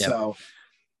chance. Yep. So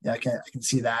yeah, I can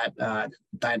see that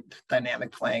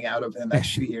dynamic playing out over the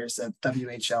next few years. That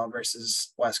WHL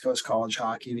versus West Coast college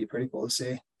hockey would be pretty cool to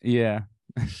see. Yeah.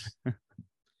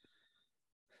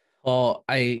 Well,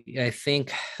 I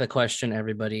think the question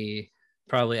everybody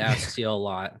probably asks you a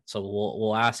lot, so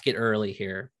we'll ask it early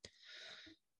here.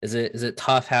 is it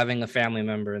tough having a family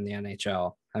member in the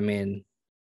NHL? I mean,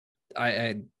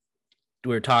 I we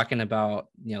were talking about,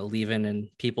 leaving and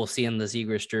people seeing the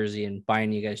Zegras jersey and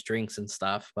buying you guys drinks and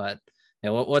stuff, but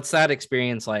what's that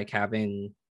experience like,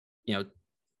 having,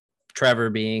 Trevor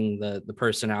being the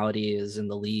personality is in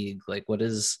the league? Like, what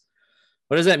does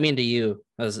that mean to you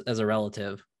as a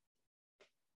relative?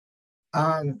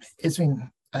 It's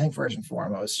been, I think, first and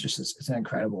foremost, just it's an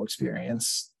incredible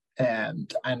experience.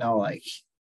 And I know, like,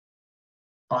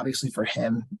 obviously for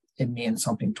him, it means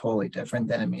something totally different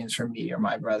than it means for me or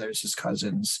my brothers, his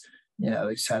cousins,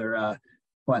 etc.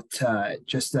 But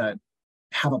just to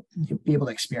be able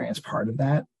to experience part of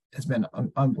that has been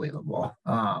unbelievable.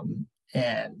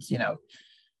 And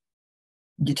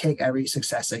you take every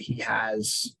success that he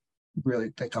has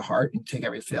really like to heart, and take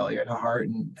every failure to heart.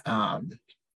 And I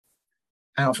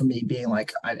know, for me, being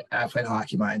like, I've played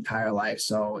hockey my entire life,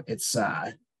 so it's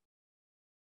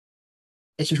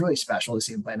just really special to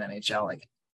see him play in the NHL. Like,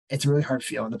 it's a really hard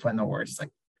feeling to play in the words. It's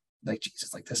like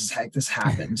Jesus, like this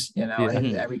happens, Yeah.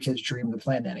 Every kid's dream to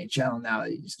play in the NHL. Now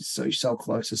you're so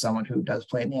close to someone who does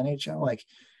play in the NHL. Like,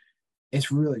 it's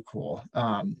really cool.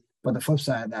 But the flip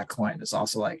side of that coin is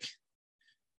also, like,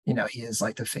 he is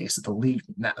like the face of the league.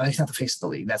 He's not the face of the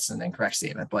league. That's an incorrect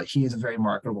statement, but he is a very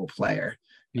marketable player.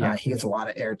 Yeah. He gets a lot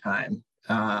of airtime,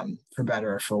 for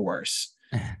better or for worse.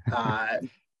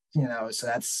 So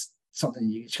that's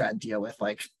something you try to deal with.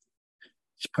 Like,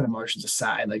 just put emotions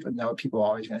aside. Like, no, people are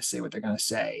always going to say what they're going to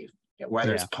say,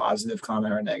 whether it's a positive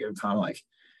comment or a negative comment. Like,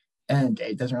 and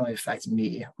it doesn't really affect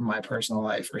me, my personal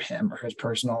life, or him or his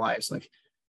personal life. So, like,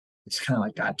 it's kind of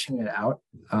like God tune it out.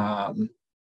 But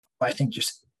I think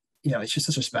just, it's just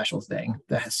such a special thing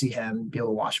to see him, be able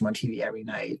to watch him on TV every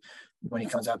night. When he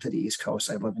comes out to the East Coast,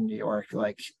 I live in New York, I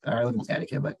live in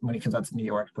Connecticut, but when he comes out to New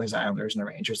York, plays Islanders and the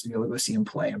Rangers, to be able to go see him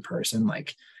play in person,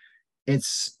 like,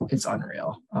 it's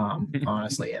unreal,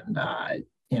 honestly. And,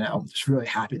 just really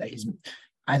happy that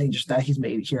I think just that he's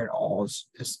made it here at all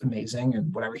is amazing.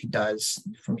 And whatever he does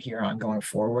from here on going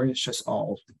forward, it's just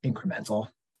all incremental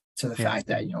to the fact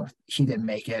that, he didn't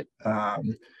make it.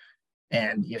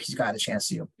 And he's got a chance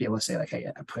to be able to say, like, hey,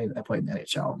 I played in the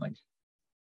NHL. And, like,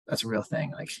 that's a real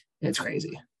thing. Like, it's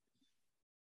crazy.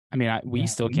 I mean, we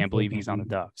still can't believe he's on the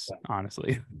Ducks,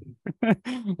 honestly.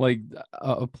 Like,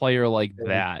 a player like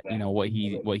that, what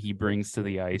he brings to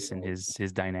the ice, and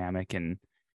his dynamic and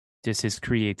just his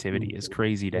creativity is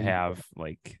crazy to have.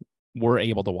 Like, we're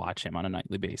able to watch him on a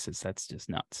nightly basis. That's just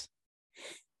nuts.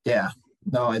 Yeah,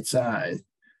 no, it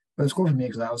was cool for me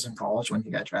because I was in college when he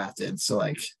got drafted. So,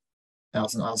 like, I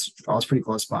was pretty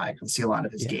close by. I could see a lot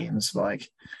of his games, but, like,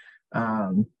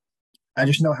 I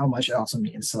just know how much it also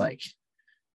means to, like,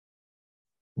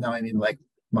 like,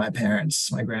 my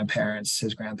parents, my grandparents,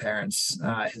 his grandparents,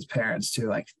 his parents too,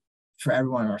 like, for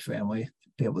everyone in our family to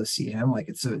be able to see him. Like,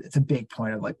 it's a big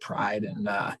point of, like, pride. And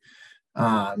I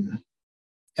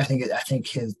think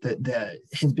his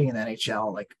being in the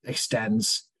NHL, like,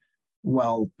 extends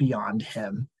well beyond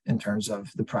him in terms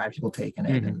of the pride people take in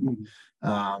it. And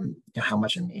how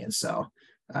much it means. So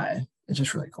it's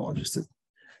just really cool. Just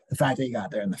the fact that he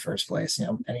got there in the first place.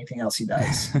 Anything else he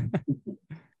does,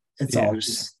 it's all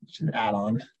just an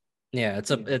add-on. Yeah,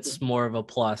 it's more of a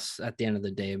plus at the end of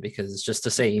the day, because just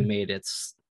to say he made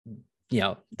it's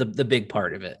the big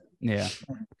part of it. Yeah.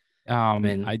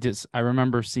 I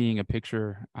remember seeing a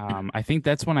picture. I think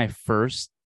that's when I first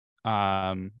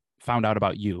found out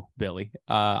about you, Billy.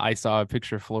 I saw a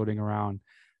picture floating around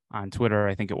on Twitter,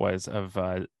 I think it was, of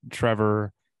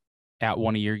Trevor at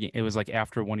one of your games. It was like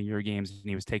after one of your games,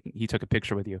 and he took a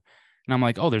picture with you, and I'm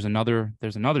like, oh, there's another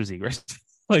Zegras.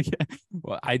 Like,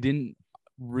 well, I didn't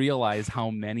realize how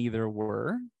many there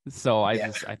were, so I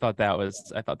thought that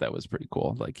was pretty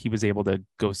cool. Like, he was able to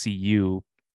go see you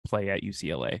play at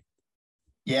UCLA.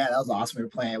 Yeah, that was awesome. We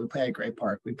played at Great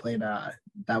Park. We played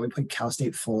Cal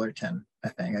State Fullerton, I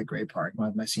think, at Great Park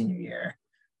my senior year.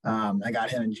 I got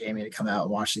him and Jamie to come out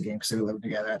and watch the game because we were living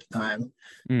together at the time.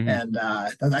 And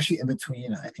that was actually in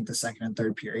between, I think, the second and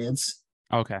third periods.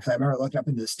 Okay. I remember looking up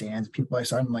into the stands. People are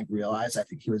starting to, like, realize I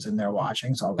think he was in there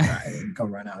watching. So I was like, go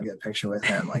run out and get a picture with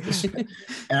him. Like, this,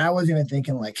 and I wasn't even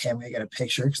thinking, like, hey, I'm gonna get a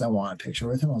picture because I want a picture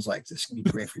with him. I was like, this is gonna be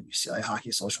great for UCLA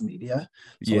hockey social media.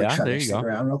 So, like, there you go. Stick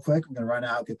around real quick. I'm gonna run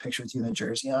out, get a picture with you in the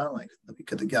jersey on. Like, it'll be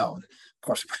good to go. And of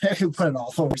course, we put it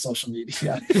all over social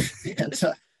media. And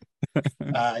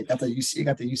got the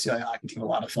UCLA hockey team a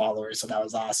lot of followers, so that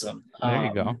was awesome. There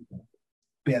you go.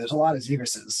 But yeah, there's a lot of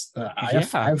Zegrases. I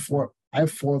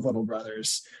have four little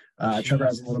brothers. Trevor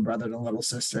has a little brother and a little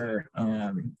sister.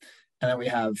 And then we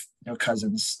have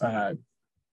cousins.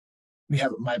 We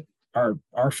have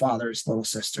our father's little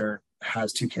sister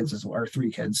has 2 kids as well, or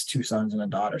 3 kids, 2 sons and a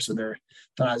daughter. So they're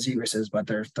not Zegrases, but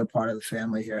they're part of the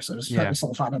family here. So there's a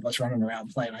lot of us running around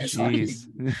playing ice hockey.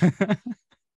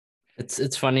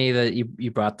 It's funny that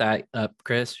you brought that up,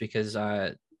 Chris, because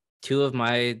 2 of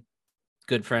my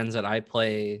good friends that I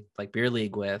play like beer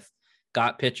league with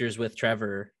got pictures with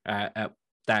Trevor at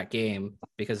that game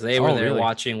because they were there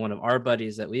watching one of our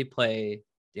buddies that we play,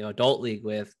 adult league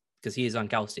with, because he's on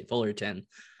Cal State Fullerton.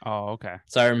 Oh, okay.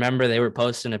 So I remember they were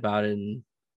posting about it, and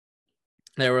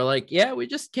they were like, yeah, we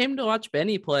just came to watch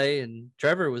Benny play, and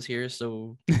Trevor was here,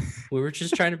 so we were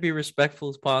just trying to be respectful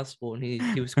as possible, and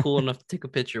he was cool enough to take a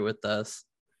picture with us.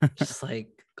 Just like,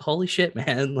 holy shit,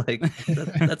 man, like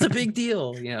that's a big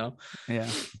deal, Yeah.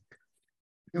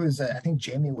 It was I think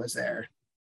Jamie was there,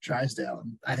 Drysdale,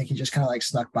 and I think he just kind of like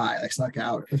snuck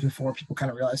out. It was before people kind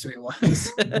of realized who he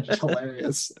was. Which is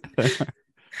hilarious.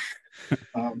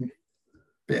 But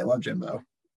yeah, I love Jimbo.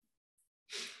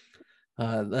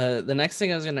 The next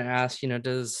thing I was going to ask,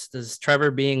 does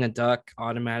Trevor being a Duck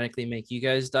automatically make you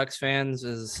guys Ducks fans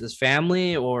as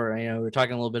family? Or, we were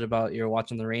talking a little bit about you're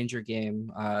watching the Ranger game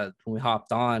when we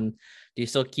hopped on. Do you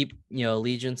still keep,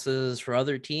 allegiances for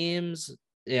other teams?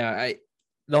 Yeah,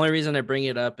 the only reason I bring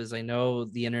it up is I know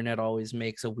the internet always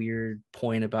makes a weird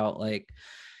point about like,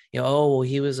 oh, well,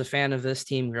 he was a fan of this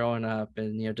team growing up,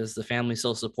 and does the family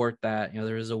still support that?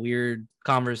 There was a weird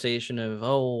conversation of,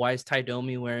 oh, why is Ty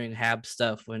Domi wearing Habs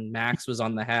stuff when Max was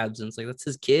on the Habs? And it's like, that's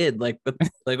his kid. Like,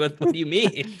 what do you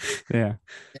mean? Yeah.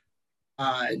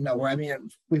 No, I mean,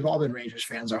 we've all been Rangers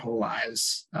fans our whole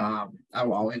lives. I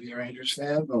will always be a Rangers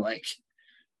fan, but like,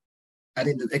 I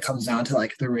think that it comes down to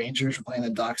like the Rangers were playing the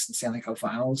Ducks in Stanley Cup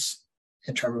Finals,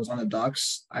 and Trevor was on the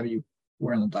Ducks. I mean,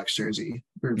 we're in the Ducks jersey.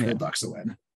 We're for the Ducks to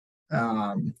win.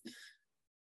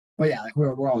 But yeah, like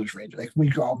we're all just Rangers. Like we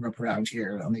all grew up around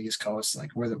here on the East Coast.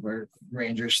 Like we're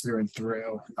Rangers through and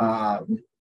through. But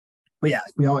yeah,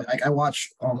 we always I watch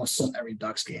almost every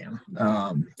Ducks game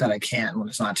that I can when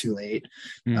it's not too late.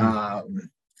 Mm-hmm.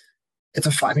 It's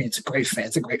a great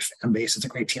fan base. It's a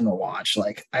great team to watch.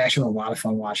 Like I actually have a lot of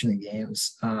fun watching the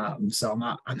games. So I'm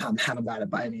not mad about it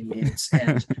by any means.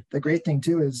 And the great thing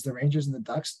too is the Rangers and the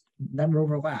Ducks never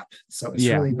overlap. So it's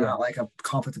really not like a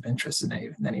conflict of interest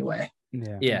in any way.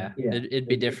 Yeah. It'd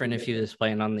be different if he was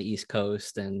playing on the East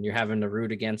Coast and you're having to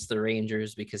root against the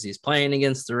Rangers because he's playing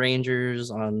against the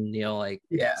Rangers on,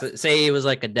 say he was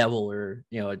like a Devil or,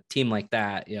 a team like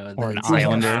that, or an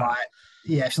Islander.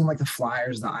 Yeah, something like the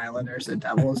Flyers, the Islanders, the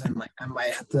Devils, and like I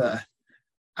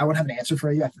wouldn't have an answer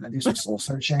for you. I have to do some soul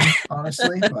searching,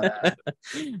 honestly, but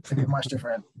it'd be a much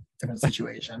different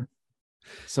situation.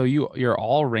 So you're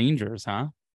all Rangers, huh?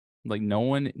 Like no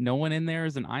one in there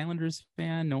is an Islanders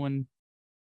fan. No one.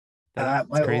 That's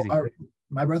crazy.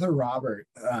 My brother Robert,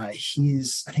 I think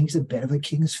he's a bit of a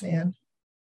Kings fan.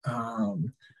 But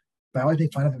I always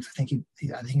make fun of him. I think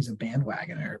he's a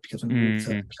bandwagoner because when we moved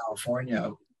to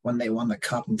California, when they won the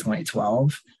Cup in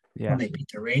 2012, when they beat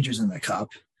the Rangers in the Cup.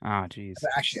 Oh, geez.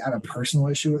 I have a personal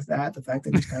issue with that, the fact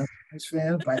that he's kind of a Rangers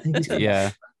fan, but I think he's kind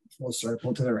of full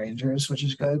circle to the Rangers, which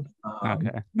is good.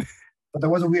 Okay. But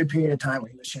there was a weird period of time when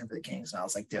he was cheering for the Kings, and I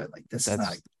was like, dude, like this is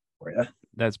not for you.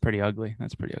 That's pretty ugly.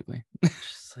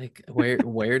 Just like,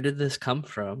 where did this come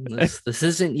from? This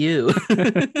isn't you.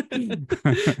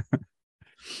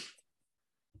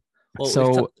 Well,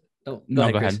 so go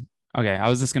ahead. Okay, I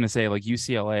was just gonna say, like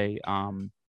UCLA,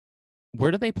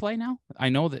 where do they play now? I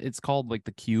know that it's called like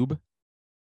the Cube.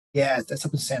 Yeah, that's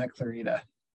up in Santa Clarita.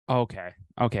 Okay.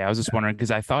 I was just wondering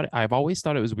because I've always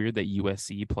thought it was weird that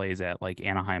USC plays at like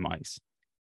Anaheim Ice.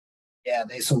 Yeah,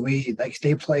 they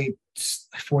play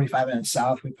 45 minutes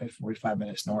south. We play 45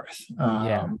 minutes north.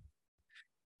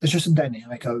 It's just a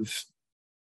dynamic of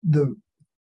the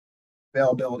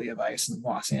availability of ice in the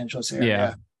Los Angeles area.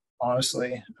 Yeah.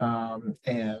 Honestly,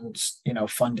 and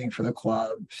funding for the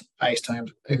club, ice time,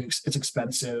 it's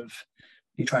expensive.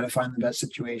 You try to find the best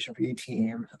situation for your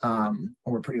team.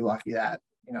 We're pretty lucky that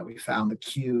we found the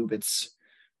Cube. It's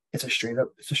a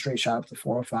straight shot up to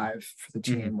 405 for the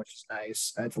team, which is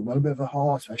nice. It's a little bit of a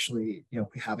haul, especially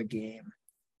we have a game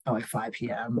at like 5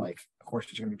 p.m. Like of course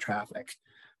there's gonna be traffic,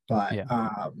 but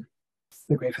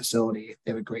the great facility.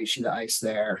 They have a great sheet of ice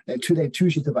there. They have two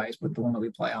sheets of ice, but the one that we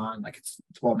play on, like it's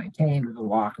well maintained. There's a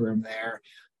locker room there,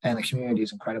 and the community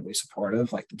is incredibly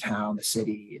supportive. Like the town, the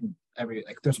city, and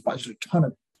there's a ton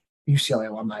of UCLA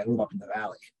alumni who live up in the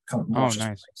valley.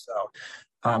 Nice. So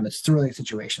it's really a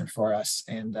situation for us,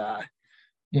 and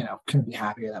couldn't be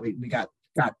happier that we got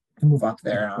to move up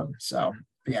there. So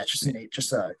but yeah, it's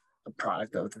just a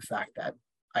product of the fact that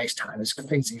ice time is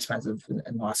crazy expensive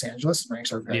in Los Angeles.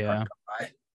 Ranks are very hard to come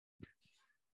by.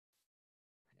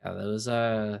 Yeah, those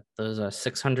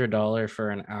 $600 for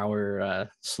an hour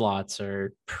slots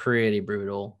are pretty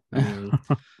brutal. I mean,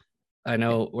 I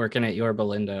know working at Yorba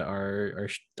Linda, our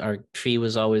fee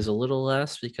was always a little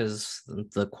less because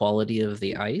the quality of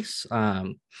the ice.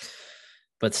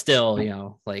 But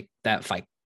still, like that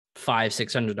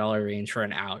 $500-$600 range for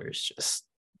an hour is just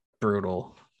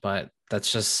brutal. But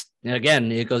that's just,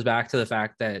 again, it goes back to the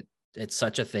fact that it's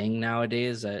such a thing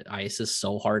nowadays that ice is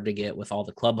so hard to get with all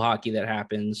the club hockey that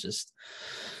happens. Just,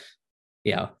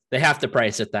 they have to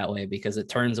price it that way because it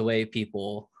turns away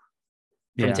people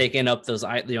from taking up those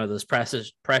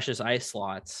precious ice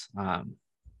slots. I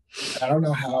don't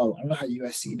know how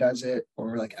USC does it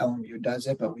or like LMU does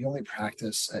it, but we only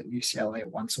practice at UCLA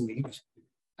once a week.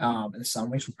 And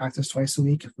some weeks we practice twice a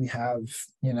week if we have,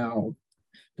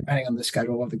 depending on the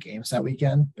schedule of the games that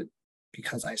weekend. But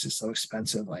because ice is so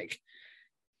expensive, like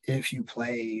if you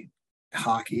play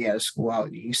hockey at a school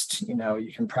out east,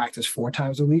 you can practice 4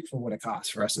 times a week for what it costs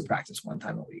for us to practice 1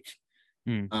 time a week.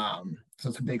 So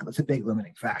it's a big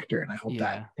limiting factor, and I hope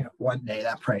that one day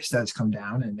that price does come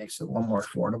down and makes it a little more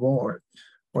affordable, or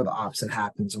the opposite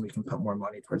happens and we can put more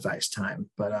money towards ice time.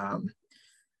 But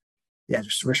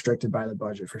just restricted by the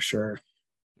budget for sure.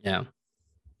 Yeah.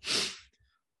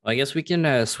 Well, I guess we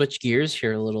can switch gears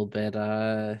here a little bit.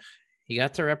 You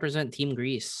got to represent Team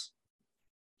Greece,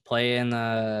 play in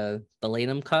the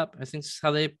Latham Cup. I think is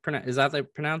how they pronounce. Is that how they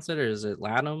pronounce it, or is it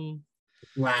Latham?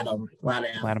 Latham.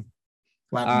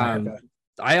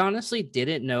 I honestly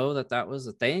didn't know that was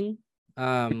a thing.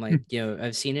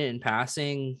 I've seen it in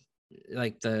passing,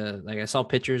 like I saw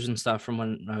pictures and stuff from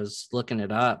when I was looking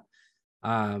it up.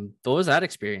 What was that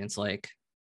experience like?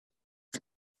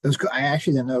 It was good. I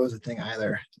actually didn't know it was a thing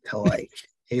either until like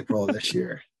April of this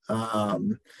year.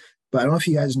 But I don't know if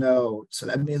you guys know. So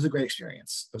that was a great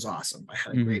experience. It was awesome. I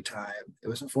had a great time. It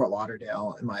was in Fort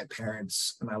Lauderdale, and my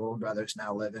parents and my little brothers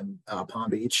now live in Palm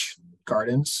Beach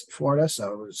Gardens, Florida.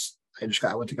 So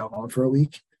I went to go home for a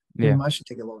week, pretty much, to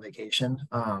take a little vacation.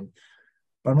 But I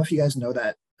don't know if you guys know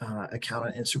that account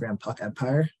on Instagram, Puck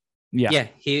Empire. Yeah,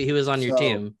 he was on your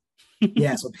team.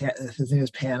 So his name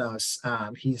is Panos.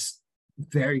 He's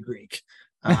very Greek.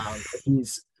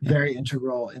 He's very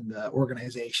integral in the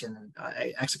organization and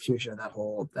execution of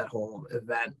that whole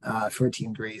event for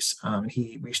Team Greece.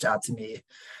 He reached out to me.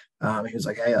 He was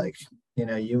like, "Hey, like,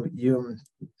 you're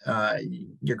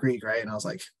Greek, right?" And I was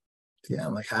like, "Yeah,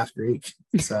 I'm like half Greek."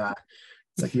 It's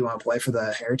like, "You want to play for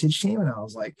the heritage team?" And I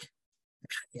was like,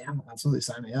 "Yeah, absolutely,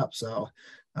 sign me up." So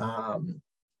I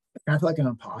feel like an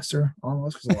imposter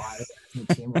almost, because a lot of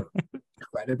the team were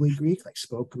incredibly Greek, like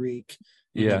spoke Greek,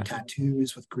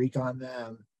 tattoos with Greek on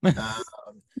them.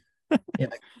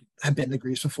 I've been to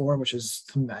Greece before, which is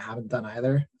something that I haven't done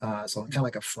either. So I'm kind of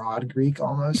like a fraud Greek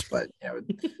almost, but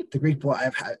the Greek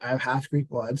blood, I have half Greek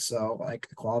blood, so like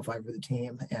I qualified for the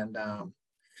team, and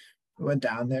we went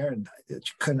down there and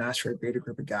couldn't ask for a greater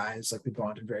group of guys. Like we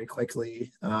bonded very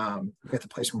quickly. We got to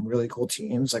play some really cool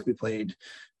teams. Like we played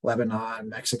Lebanon,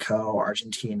 Mexico,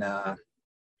 Argentina.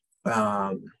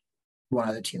 One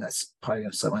other team that's probably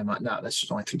going to slip my mind. No, that's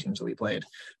just only 3 teams that we played.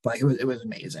 But it was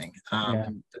amazing.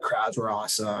 The crowds were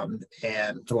awesome,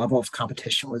 and the level of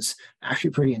competition was actually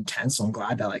pretty intense. So I'm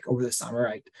glad that like over the summer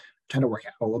I tried to work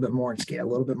out a little bit more and skate a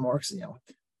little bit more, because I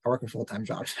work a full-time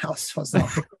job now, so it's not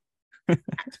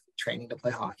training to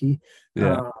play hockey.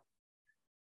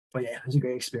 But yeah, it was a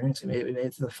great experience. We made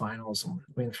it to the finals, and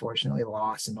we unfortunately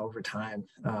lost in overtime,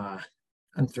 on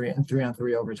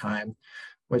 3-on-3 overtime,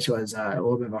 which was a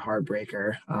little bit of a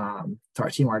heartbreaker to our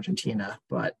team Argentina.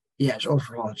 But yeah,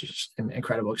 overall, just an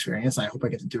incredible experience. I hope I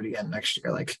get to do it again next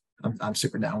year. Like I'm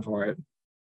super down for it.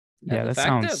 Yeah, the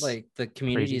fact that like the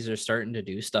communities are starting to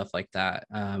do stuff like that.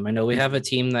 I know we have a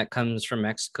team that comes from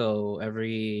Mexico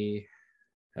every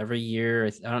year.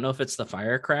 I don't know if it's the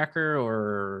Firecracker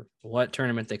or what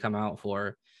tournament they come out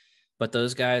for, but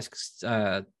those guys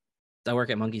that work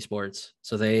at Monkey Sports,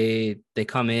 so they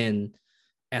come in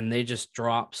and they just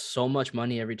drop so much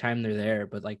money every time they're there.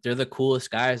 But like they're the coolest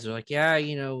guys. They're like, yeah,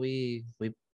 we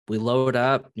load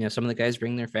up. Some of the guys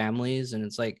bring their families, and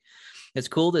it's like it's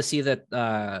cool to see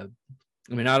that.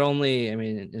 Not only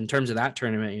in terms of that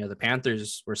tournament, the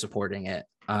Panthers were supporting it,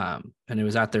 and it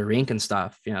was at their rink and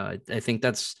stuff. I think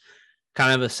that's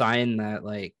kind of a sign that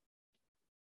like,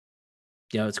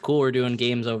 it's cool we're doing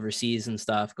games overseas and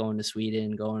stuff, going to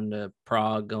Sweden, going to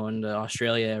Prague, going to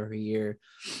Australia every year.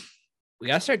 We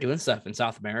got to start doing stuff in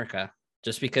South America,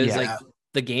 just because like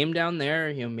the game down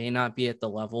there, may not be at the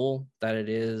level that it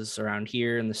is around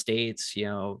here in the States,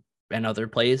 and other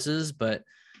places, but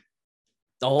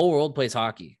the whole world plays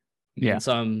hockey. in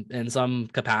some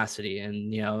capacity.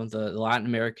 And the Latin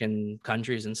American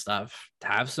countries and stuff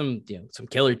have some some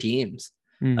killer teams.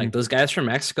 Like those guys from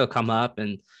Mexico come up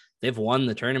and they've won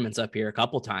the tournaments up here a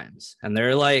couple times, and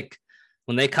they're like,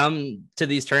 when they come to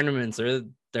these tournaments,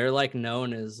 they're like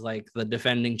known as like the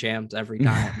defending champs every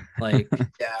time. Like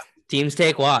teams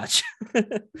take watch.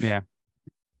 Yeah,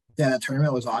 the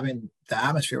tournament was, I mean, the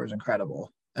atmosphere was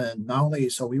incredible. And not only,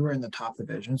 so we were in the top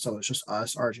division, so it was just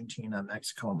us, Argentina,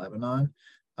 Mexico, and Lebanon.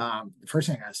 The first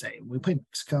thing I gotta say, when we played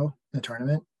Mexico in the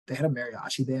tournament, they had a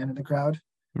mariachi band in the crowd.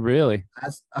 Really?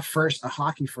 That's a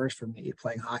hockey first for me,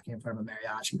 playing hockey in front of a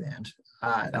mariachi band.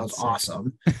 That was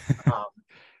awesome.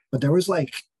 But there was the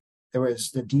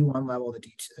D1 level, the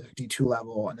D2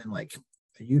 level, and then like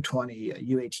a U20, a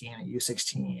U18, a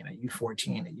U16, a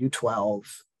U14, a U12,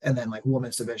 and then like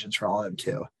women's divisions for all of them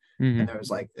too. And there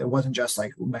was it wasn't just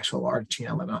like Mexico,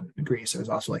 Argentina, Lebanon, and Greece. There was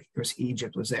also there was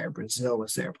Egypt was there, Brazil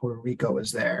was there, Puerto Rico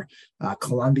was there,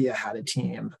 Colombia had a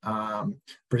team,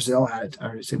 Brazil had I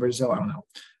don't know.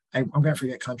 I'm going to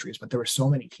forget countries, but there were so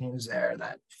many teams there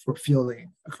that were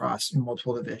fielding across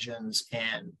multiple divisions,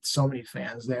 and so many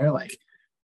fans there. Like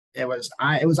it was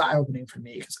eye-opening for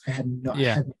me, because I had no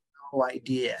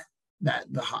idea that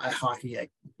the hockey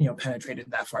penetrated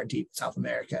that far deep in South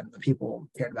America, and the people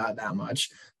cared about it that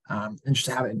much. And just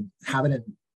to have it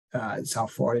in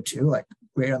South Florida too, like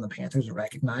great on the Panthers to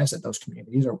recognize that those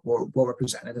communities are well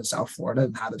represented in South Florida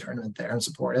and have the tournament there and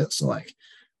support it. So like,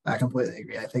 I completely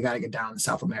agree. Like, they got to get down to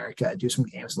South America, do some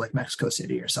games like Mexico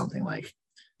City or something. Like,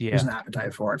 there's an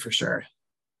appetite for it for sure.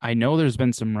 I know there's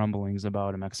been some rumblings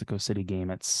about a Mexico City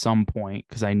game at some point,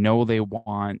 because I know they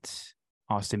want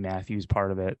Austin Matthews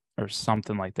part of it or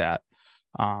something like that.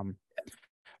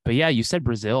 But yeah, you said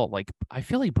Brazil. Like, I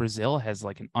feel like Brazil has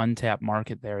like an untapped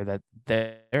market there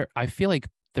I feel like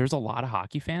there's a lot of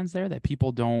hockey fans there that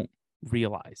people don't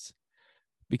realize,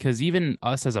 because even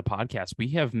us as a podcast, we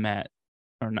have met,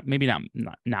 or maybe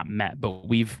not met, but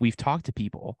we've talked to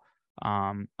people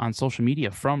on social media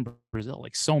from Brazil,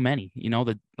 like so many,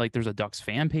 there's a Ducks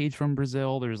fan page from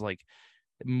Brazil. There's like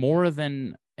more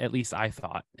than at least I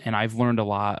thought. And I've learned a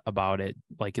lot about it,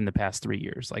 like in the past 3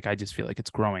 years. Like, I just feel like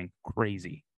it's growing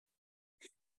crazy.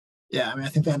 Yeah, I mean, I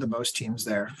think they had the most teams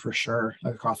there for sure,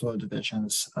 like across all the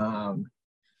divisions. But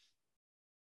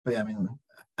yeah, I mean,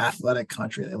 athletic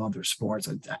country, they love their sports.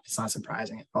 It's not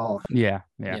surprising at all. Yeah.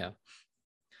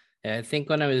 I think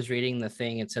when I was reading the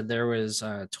thing, it said there was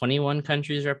 21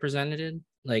 countries represented,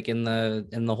 like in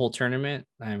the whole tournament.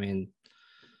 I mean,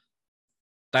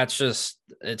 that's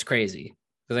it's crazy.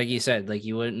 Because like you said, like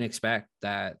you wouldn't expect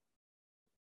that,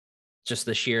 just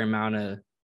the sheer amount of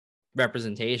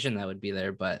representation that would be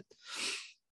there. But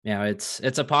it's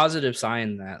a positive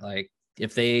sign that, like,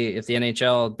 if the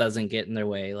NHL doesn't get in their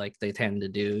way like they tend to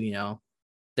do,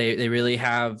 they really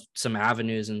have some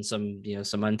avenues and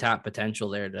some untapped potential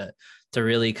there to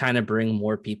really kind of bring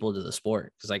more people to the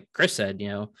sport. Because like Chris said,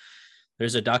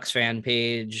 there's a Ducks fan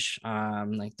page,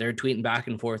 like they're tweeting back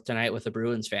and forth tonight with a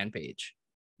Bruins fan page.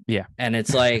 Yeah. And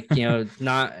it's like,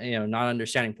 not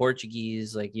understanding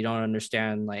Portuguese, like you don't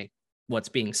understand like what's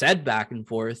being said back and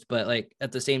forth, but like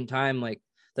at the same time, like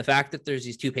the fact that there's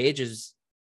these two pages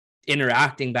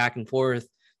interacting back and forth,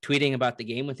 tweeting about the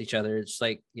game with each other, it's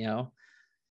like,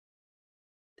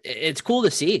 it's cool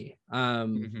to see,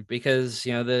 because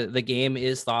the game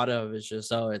is thought of as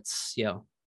just, it's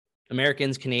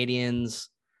Americans, Canadians,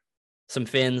 some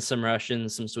Finns, some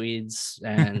Russians, some Swedes,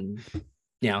 and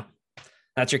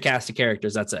that's your cast of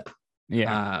characters. That's it.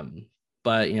 Yeah.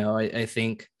 But I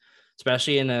think,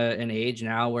 especially in an age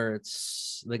now where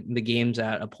it's like the game's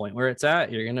at a point where it's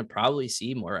at, you're gonna probably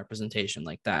see more representation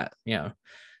like that.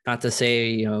 Not to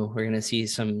say we're gonna see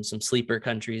some sleeper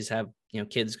countries have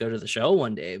kids go to the show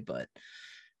one day, but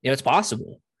it's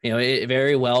possible. It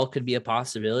very well could be a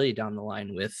possibility down the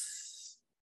line with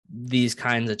these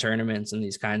kinds of tournaments and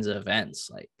these kinds of events.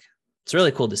 Like, it's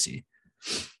really cool to see.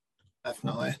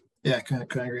 Definitely. Yeah, couldn't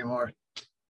agree more.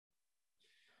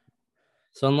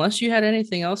 So unless you had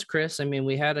anything else, Chris, I mean,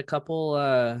 we had a couple,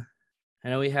 I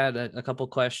know we had a couple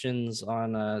questions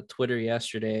on Twitter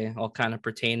yesterday, all kind of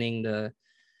pertaining to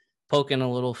poking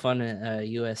a little fun at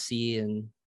USC, and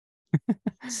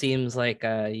seems like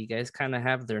you guys kind of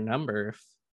have their number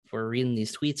if we're reading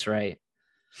these tweets right.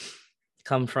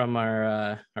 Come from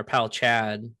our pal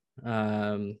Chad.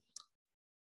 I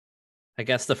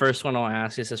guess the first one I'll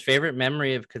ask is his favorite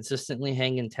memory of consistently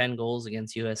hanging 10 goals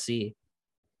against USC.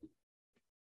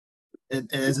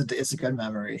 It's a good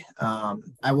memory.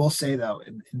 I will say though,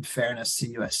 in fairness to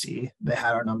USC, they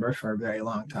had our number for a very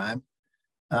long time.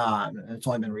 It's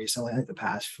only been recently, like the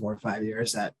past 4 or 5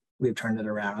 years, that we've turned it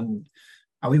around.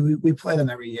 We play them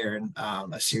every year in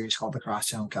a series called the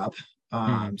Crosstown Cup.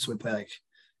 So we play like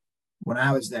when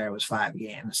I was there, it was 5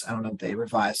 games. I don't know if they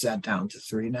revised that down to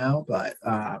 3 now, but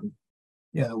the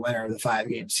winner of the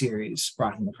 5-game series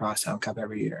brought home the Crosstown Cup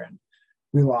every year, and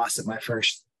we lost it my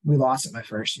first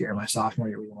year. My sophomore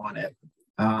year, we won it.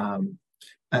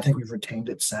 I think we've retained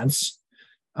it since.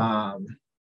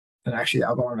 And actually,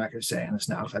 I'll go on record saying this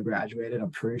now because I graduated.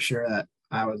 I'm pretty sure that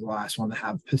I was the last one to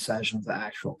have possession of the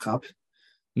actual cup.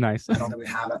 Nice. I don't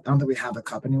think we have a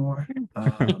cup anymore.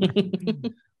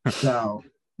 So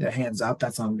yeah, hands up,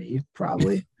 that's on me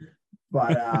probably.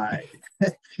 But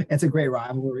it's a great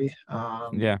rivalry.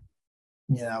 Yeah.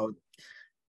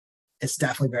 It's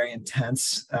definitely very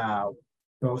intense.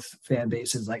 Both fan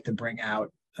bases like to bring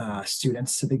out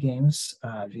students to the games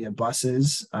via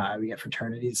buses. We get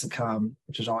fraternities to come,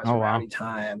 which is always a rowdy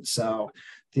time. So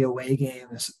the away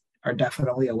games are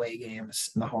definitely away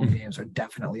games, and the home games are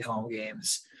definitely home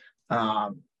games.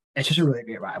 It's just a really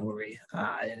great rivalry,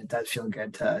 and it does feel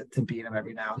good to beat them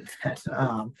every now and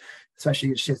then. Especially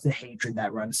it's just the hatred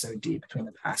that runs so deep between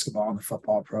the basketball and the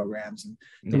football programs and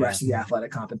the rest of the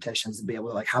athletic competitions, to be able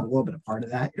to like have a little bit of part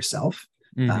of that yourself.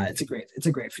 It's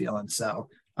a great feeling. So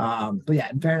but yeah,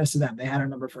 in fairness to them, they had our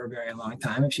number for a very long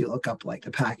time. If you look up like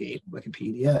the Pac-8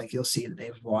 Wikipedia, like you'll see that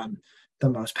they've won the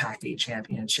most Pac-8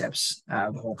 championships out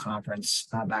of the whole conference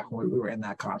back when we were in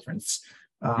that conference.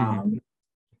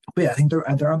 But yeah, I think they're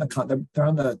on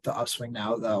the upswing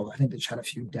now, though. I think they've had a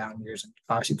few down years, and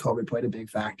obviously COVID played a big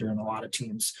factor in a lot of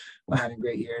teams having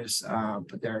great years.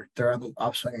 But they're on the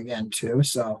upswing again too.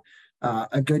 So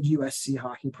a good USC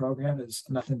hockey program is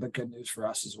nothing but good news for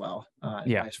us as well.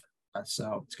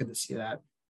 So it's good to see that.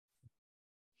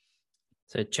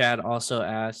 So Chad also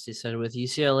asked, he said, with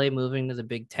UCLA moving to the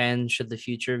Big Ten, should the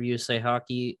future of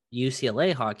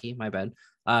UCLA hockey, my bad,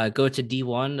 go to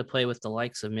D1 to play with the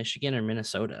likes of Michigan or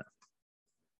Minnesota?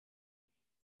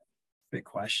 Big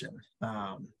question.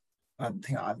 I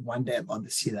think one day I'd love to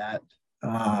see that.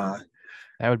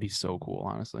 That would be so cool,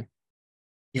 honestly.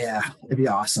 Yeah, it'd be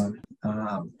awesome.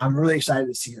 I'm really excited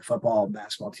to see the football and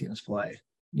basketball teams play.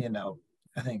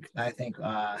 I think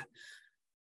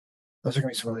those are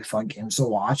going to be some really fun games to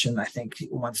watch. And I think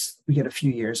once we get a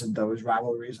few years of those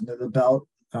rivalries under the belt,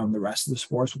 the rest of the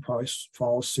sports will probably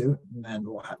follow suit. And then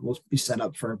we'll be set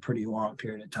up for a pretty long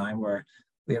period of time where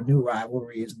we have new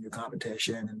rivalries, new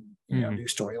competition, and new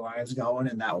storylines going.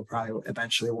 And that will probably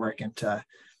eventually work into,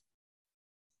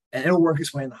 and it'll work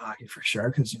its way into hockey for sure.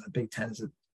 Because the Big Ten is,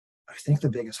 I think, the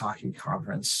biggest hockey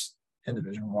conference in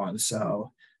Division I.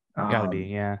 So gotta be,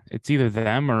 yeah. It's either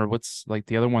them or what's like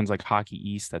the other one's like Hockey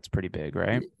East. That's pretty big,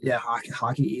 right? Yeah,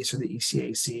 Hockey East or the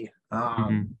ECAC.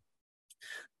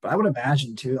 But I would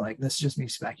imagine too, like this is just me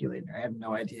speculating. I have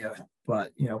no idea,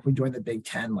 but if we join the Big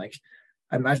Ten, like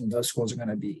I imagine those schools are going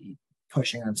to be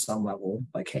pushing on some level.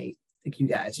 Like, hey, like you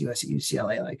guys, USC,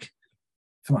 UCLA, like,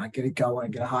 come on, get it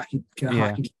going, get a hockey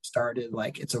team started.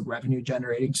 Like it's a revenue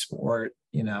generating sport.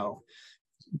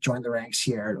 Join the ranks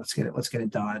here. Let's get it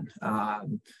done.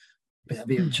 But that'd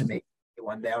be to make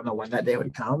one day. I don't know when that day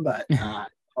would come, but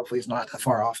hopefully it's not that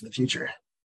far off in the future.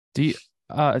 Do you,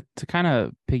 to kind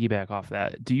of piggyback off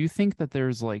that, do you think that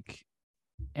there's like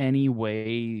any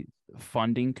way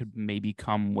funding could maybe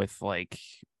come with like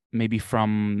maybe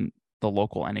from the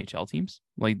local NHL teams?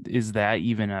 Like, is that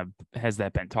even has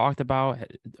that been talked about?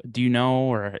 Do you know,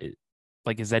 or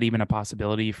like, is that even a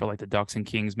possibility for like the Ducks and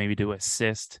Kings maybe to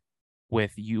assist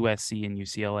with USC and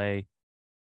UCLA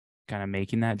kind of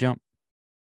making that jump?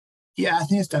 Yeah, I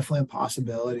think it's definitely a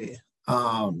possibility.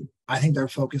 I think their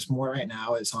focus more right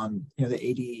now is on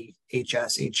the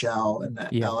ADHSHL and the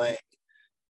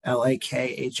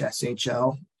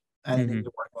LAKHSHL. I didn't need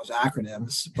to work those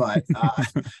acronyms, but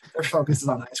their focus is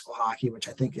on high school hockey, which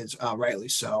I think is rightly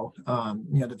so.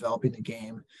 Developing the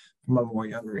game from a more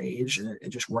younger age, and it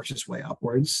just works its way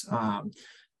upwards.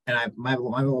 And my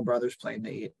little brothers played in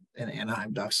the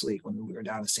Anaheim Ducks League when we were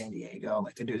down in San Diego.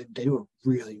 Like they do a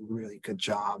really, really good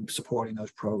job supporting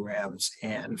those programs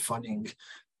and funding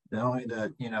not only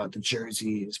the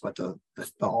jerseys, but the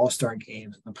all-star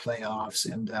games and the playoffs.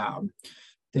 And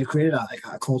they've created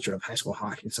a culture of high school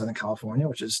hockey in Southern California,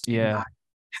 which is not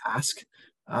a task.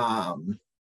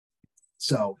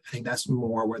 So I think that's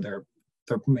more where their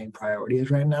main priority is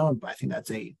right now. But I think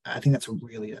that's a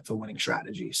winning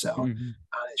strategy. So I don't think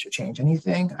it should change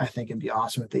anything. I think it'd be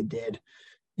awesome if they did,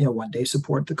 one day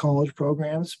support the college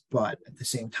programs, but at the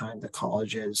same time, the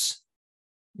colleges,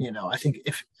 I think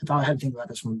if I had to think about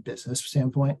this from a business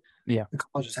standpoint, the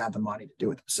colleges have the money to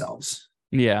do it themselves.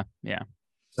 Yeah.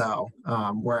 So,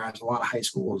 whereas a lot of high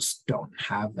schools don't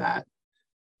have that,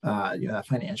 that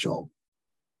financial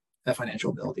the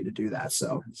financial ability to do that.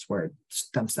 So it's where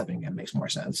them stepping in makes more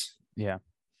sense. Yeah.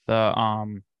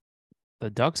 The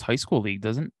Ducks high school league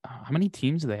how many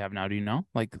teams do they have now? Do you know?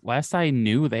 Like last I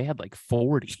knew they had like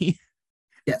 40.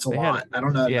 Yeah, it's a lot. I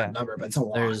don't know that number, but it's a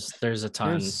lot. There's a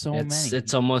ton. There's so many.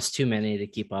 It's almost too many to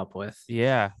keep up with.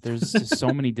 Yeah, there's just so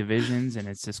many divisions, and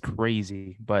it's just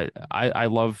crazy. But I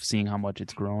love seeing how much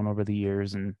it's grown over the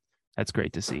years, and that's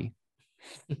great to see.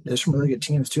 There's some really good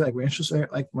teams too. Like Rancho,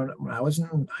 like when I was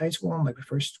in high school, and like the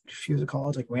first few years of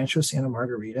college, like Rancho Santa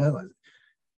Margarita, like,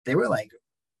 they were like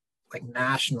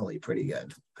nationally pretty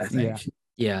good. I think.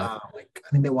 Yeah. Like I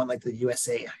think they won like the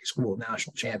USA high school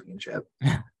national championship.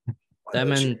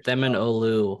 Them and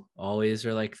Olu always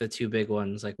are like the two big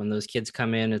ones. Like when those kids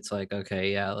come in, it's like,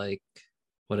 okay, yeah, like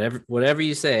whatever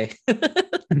you say.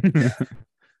 Yeah,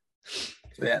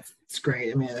 it's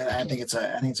great. I mean, I think it's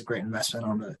a great investment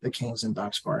on the Kings and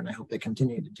Ducks part, and I hope they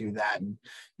continue to do that. And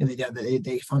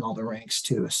they fund all the ranks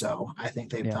too, so I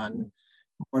think they've done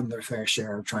more than their fair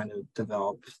share of trying to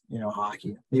develop,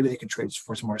 hockey. Maybe they could trade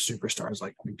for some more superstars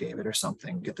like McDavid or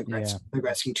something, get the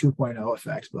Gretzky 2.0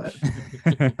 effect, but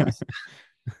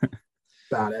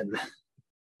about it.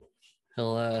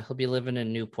 He'll be living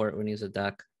in Newport when he's a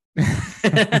Duck.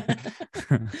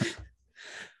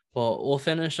 Well, we'll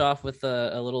finish off with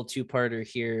a little two-parter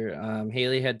here.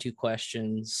 Haley had two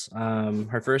questions.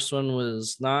 Her first one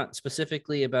was not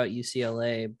specifically about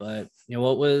UCLA, but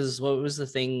what was the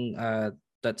thing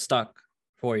that stuck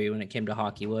for you when it came to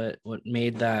hockey? What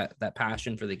made that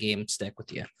passion for the game stick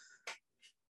with you?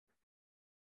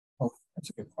 Oh,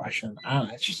 that's a good question. I don't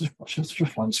know. It's just a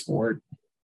fun sport.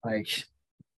 Like,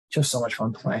 just so much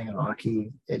fun playing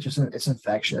hockey. It's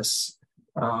infectious.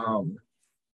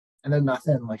 And there's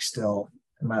nothing like still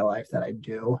in my life that I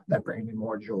do that brings me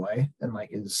more joy than like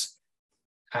is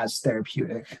as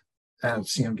therapeutic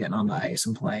as getting on the ice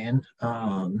and playing.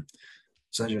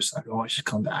 So I've always just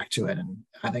come back to it, and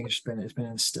I think it's been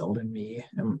instilled in me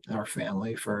and our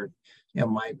family for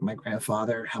my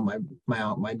grandfather, how my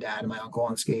dad and my uncle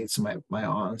on skates, and my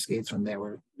aunt on skates when they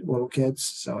were little kids.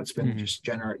 So it's been just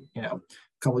a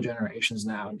couple of generations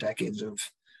now, decades of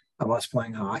us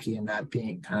playing hockey, and that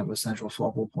being kind of a central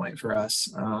focal point for us.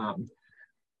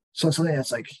 So it's something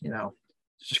that's like,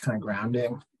 it's just kind of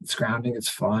grounding. It's grounding. It's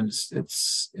fun.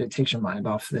 It takes your mind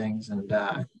off things. And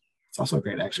it's also a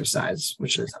great exercise,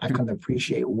 which is I come to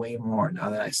appreciate way more now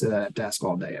that I sit at a desk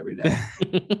all day, every day.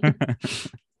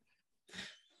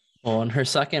 Well, and her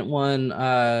second one,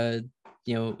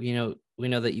 we know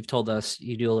that you've told us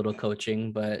you do a little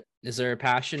coaching, but is there a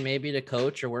passion maybe to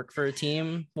coach or work for a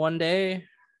team one day?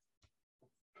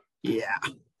 Yeah.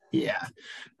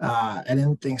 I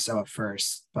didn't think so at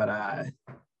first, but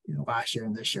last year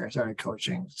and this year I started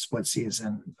coaching split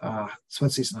season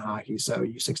hockey. So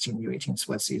U16, U18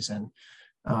 split season.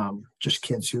 Just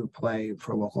kids who play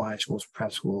for local high schools,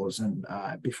 prep schools, and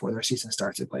before their season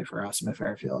starts, they play for us in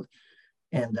Fairfield.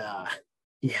 And I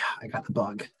got the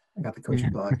bug. I got the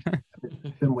coaching bug.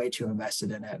 I've been way too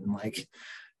invested in it, and like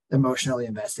emotionally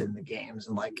invested in the games,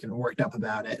 and worked up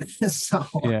about it. So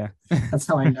that's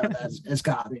how I know that it's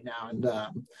got me now. And I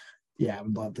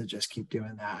would love to just keep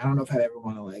doing that. I don't know if I ever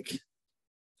want to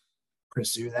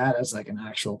pursue that as an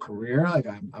actual career.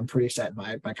 I'm pretty set in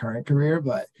my current career,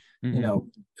 but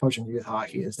coaching youth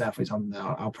hockey is definitely something that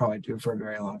I'll probably do for a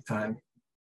very long time.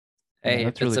 Hey,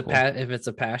 if it's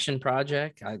a passion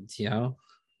project,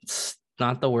 it's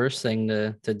not the worst thing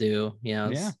to do.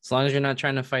 As long as you're not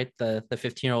trying to fight the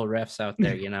 15-year-old refs out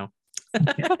there.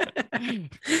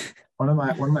 One of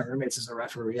my roommates is a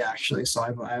referee, actually, so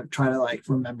I try to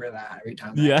remember that every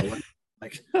time.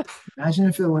 Imagine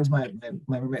if it was my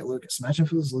roommate Lucas. Imagine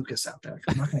if it was Lucas out there.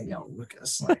 I'm not gonna yell at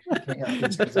Lucas. I can't yell at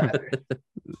these guys either.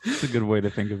 That's a good way to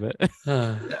think of it.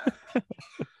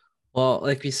 Well,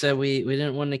 like we said, we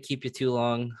didn't want to keep you too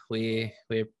long. We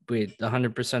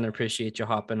 100% appreciate you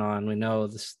hopping on. We know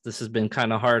this has been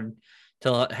kind of hard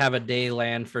to have a day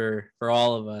land for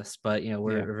all of us, but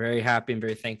we're very happy and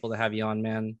very thankful to have you on,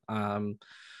 man.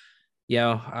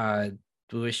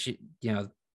 We wish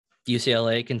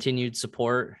UCLA continued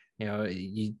support.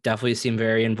 You definitely seem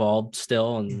very involved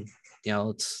still, and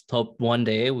let's hope one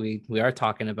day we are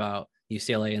talking about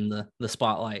UCLA in the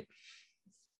spotlight.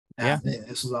 Yeah,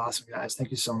 this was awesome, guys.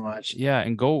 Thank you so much. Yeah,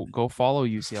 and go follow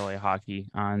UCLA hockey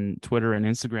on Twitter and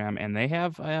Instagram, and they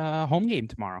have a home game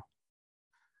tomorrow.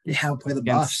 Yeah, we'll play the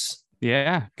Buffs.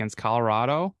 Against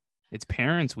Colorado. It's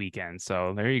Parents' Weekend,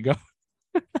 so there you go.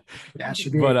 Yeah, it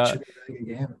should be a really good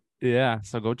game. Yeah,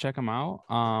 so go check them out.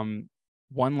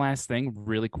 One last thing,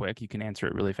 really quick. You can answer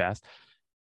it really fast.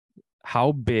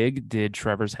 How big did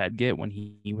Trevor's head get when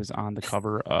he was on the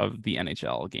cover of the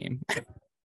NHL game?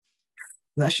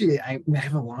 Actually, I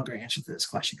have a longer answer to this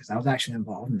question because I was actually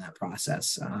involved in that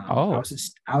process. Oh.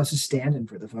 I was a stand-in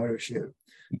for the photo shoot.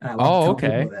 And I love to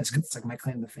tell people this because it's like my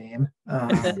claim to fame.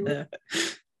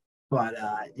 But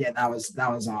yeah, that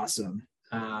was awesome.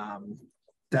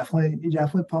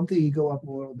 Definitely pumped the ego up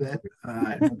a little bit.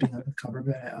 Being on the cover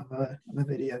of a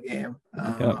video game.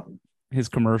 His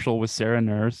commercial with Sarah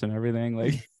Nurse and everything,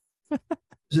 like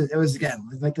it was again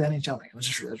like the NHL thing. It was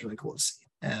just really cool to see.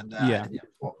 And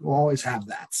we'll always have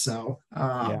that. So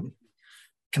can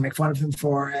make fun of him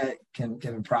for it, can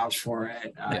give him props for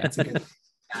it. It's a good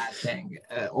bad thing.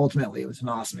 Ultimately, it was an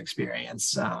awesome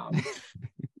experience.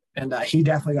 And he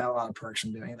definitely got a lot of perks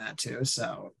from doing that too.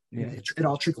 So it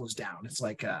all trickles down. It's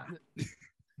like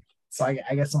so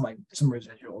I get some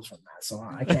residuals from that. So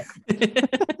I can't.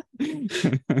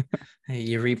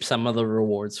 You reap some of the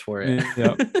rewards for it.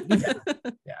 Yeah,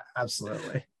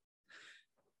 absolutely.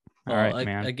 All right,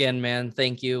 man. Again, man,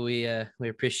 thank you. We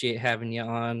appreciate having you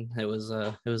on. It was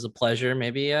a pleasure.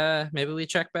 Maybe we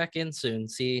check back in soon.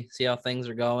 See how things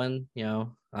are going.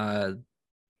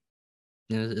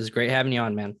 It's great having you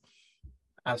on, man.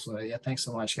 Absolutely. Yeah. Thanks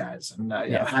so much, guys. And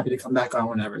happy to come back on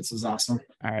whenever. This is awesome.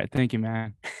 All right. Thank you,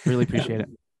 man. Really appreciate it.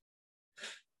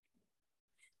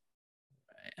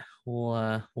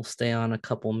 We'll stay on a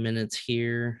couple minutes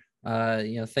here.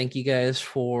 Thank you guys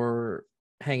for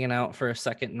hanging out for a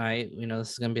second night.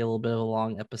 This is gonna be a little bit of a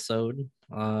long episode.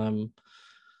 I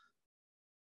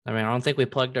don't think we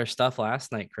plugged our stuff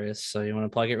last night, Chris. So you want to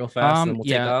plug it real fast and then we'll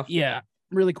take off? Yeah.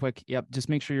 Really quick. Yep. Just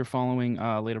make sure you're following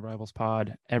Late Arrivals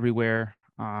Pod everywhere.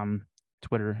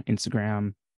 Twitter,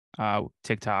 Instagram,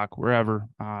 TikTok, wherever.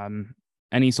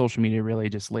 Any social media, really,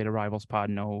 just Late Arrivals Pod,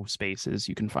 no spaces.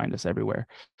 You can find us everywhere.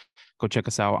 Go check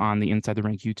us out on the Inside the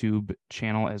Rink YouTube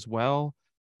channel as well.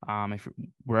 If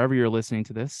wherever you're listening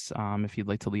to this, if you'd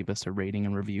like to leave us a rating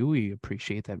and review, we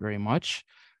appreciate that very much.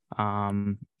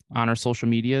 On our social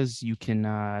medias, you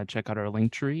can check out our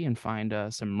link tree and find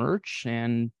some merch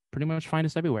and pretty much find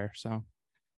us everywhere. So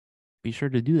be sure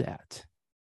to do that.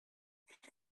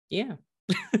 Yeah.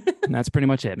 And that's pretty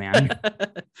much it, man.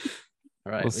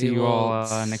 All right. We'll see you all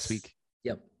next week.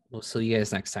 Yep. We'll see you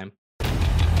guys next time.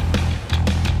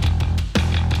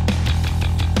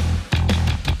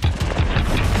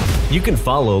 You can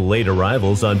follow Late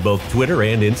Arrivals on both Twitter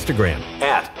and Instagram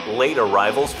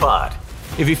 @LateArrivalsPod.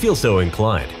 If you feel so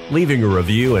inclined, leaving a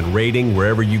review and rating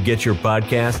wherever you get your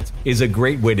podcasts is a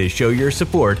great way to show your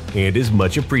support and is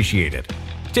much appreciated.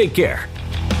 Take care.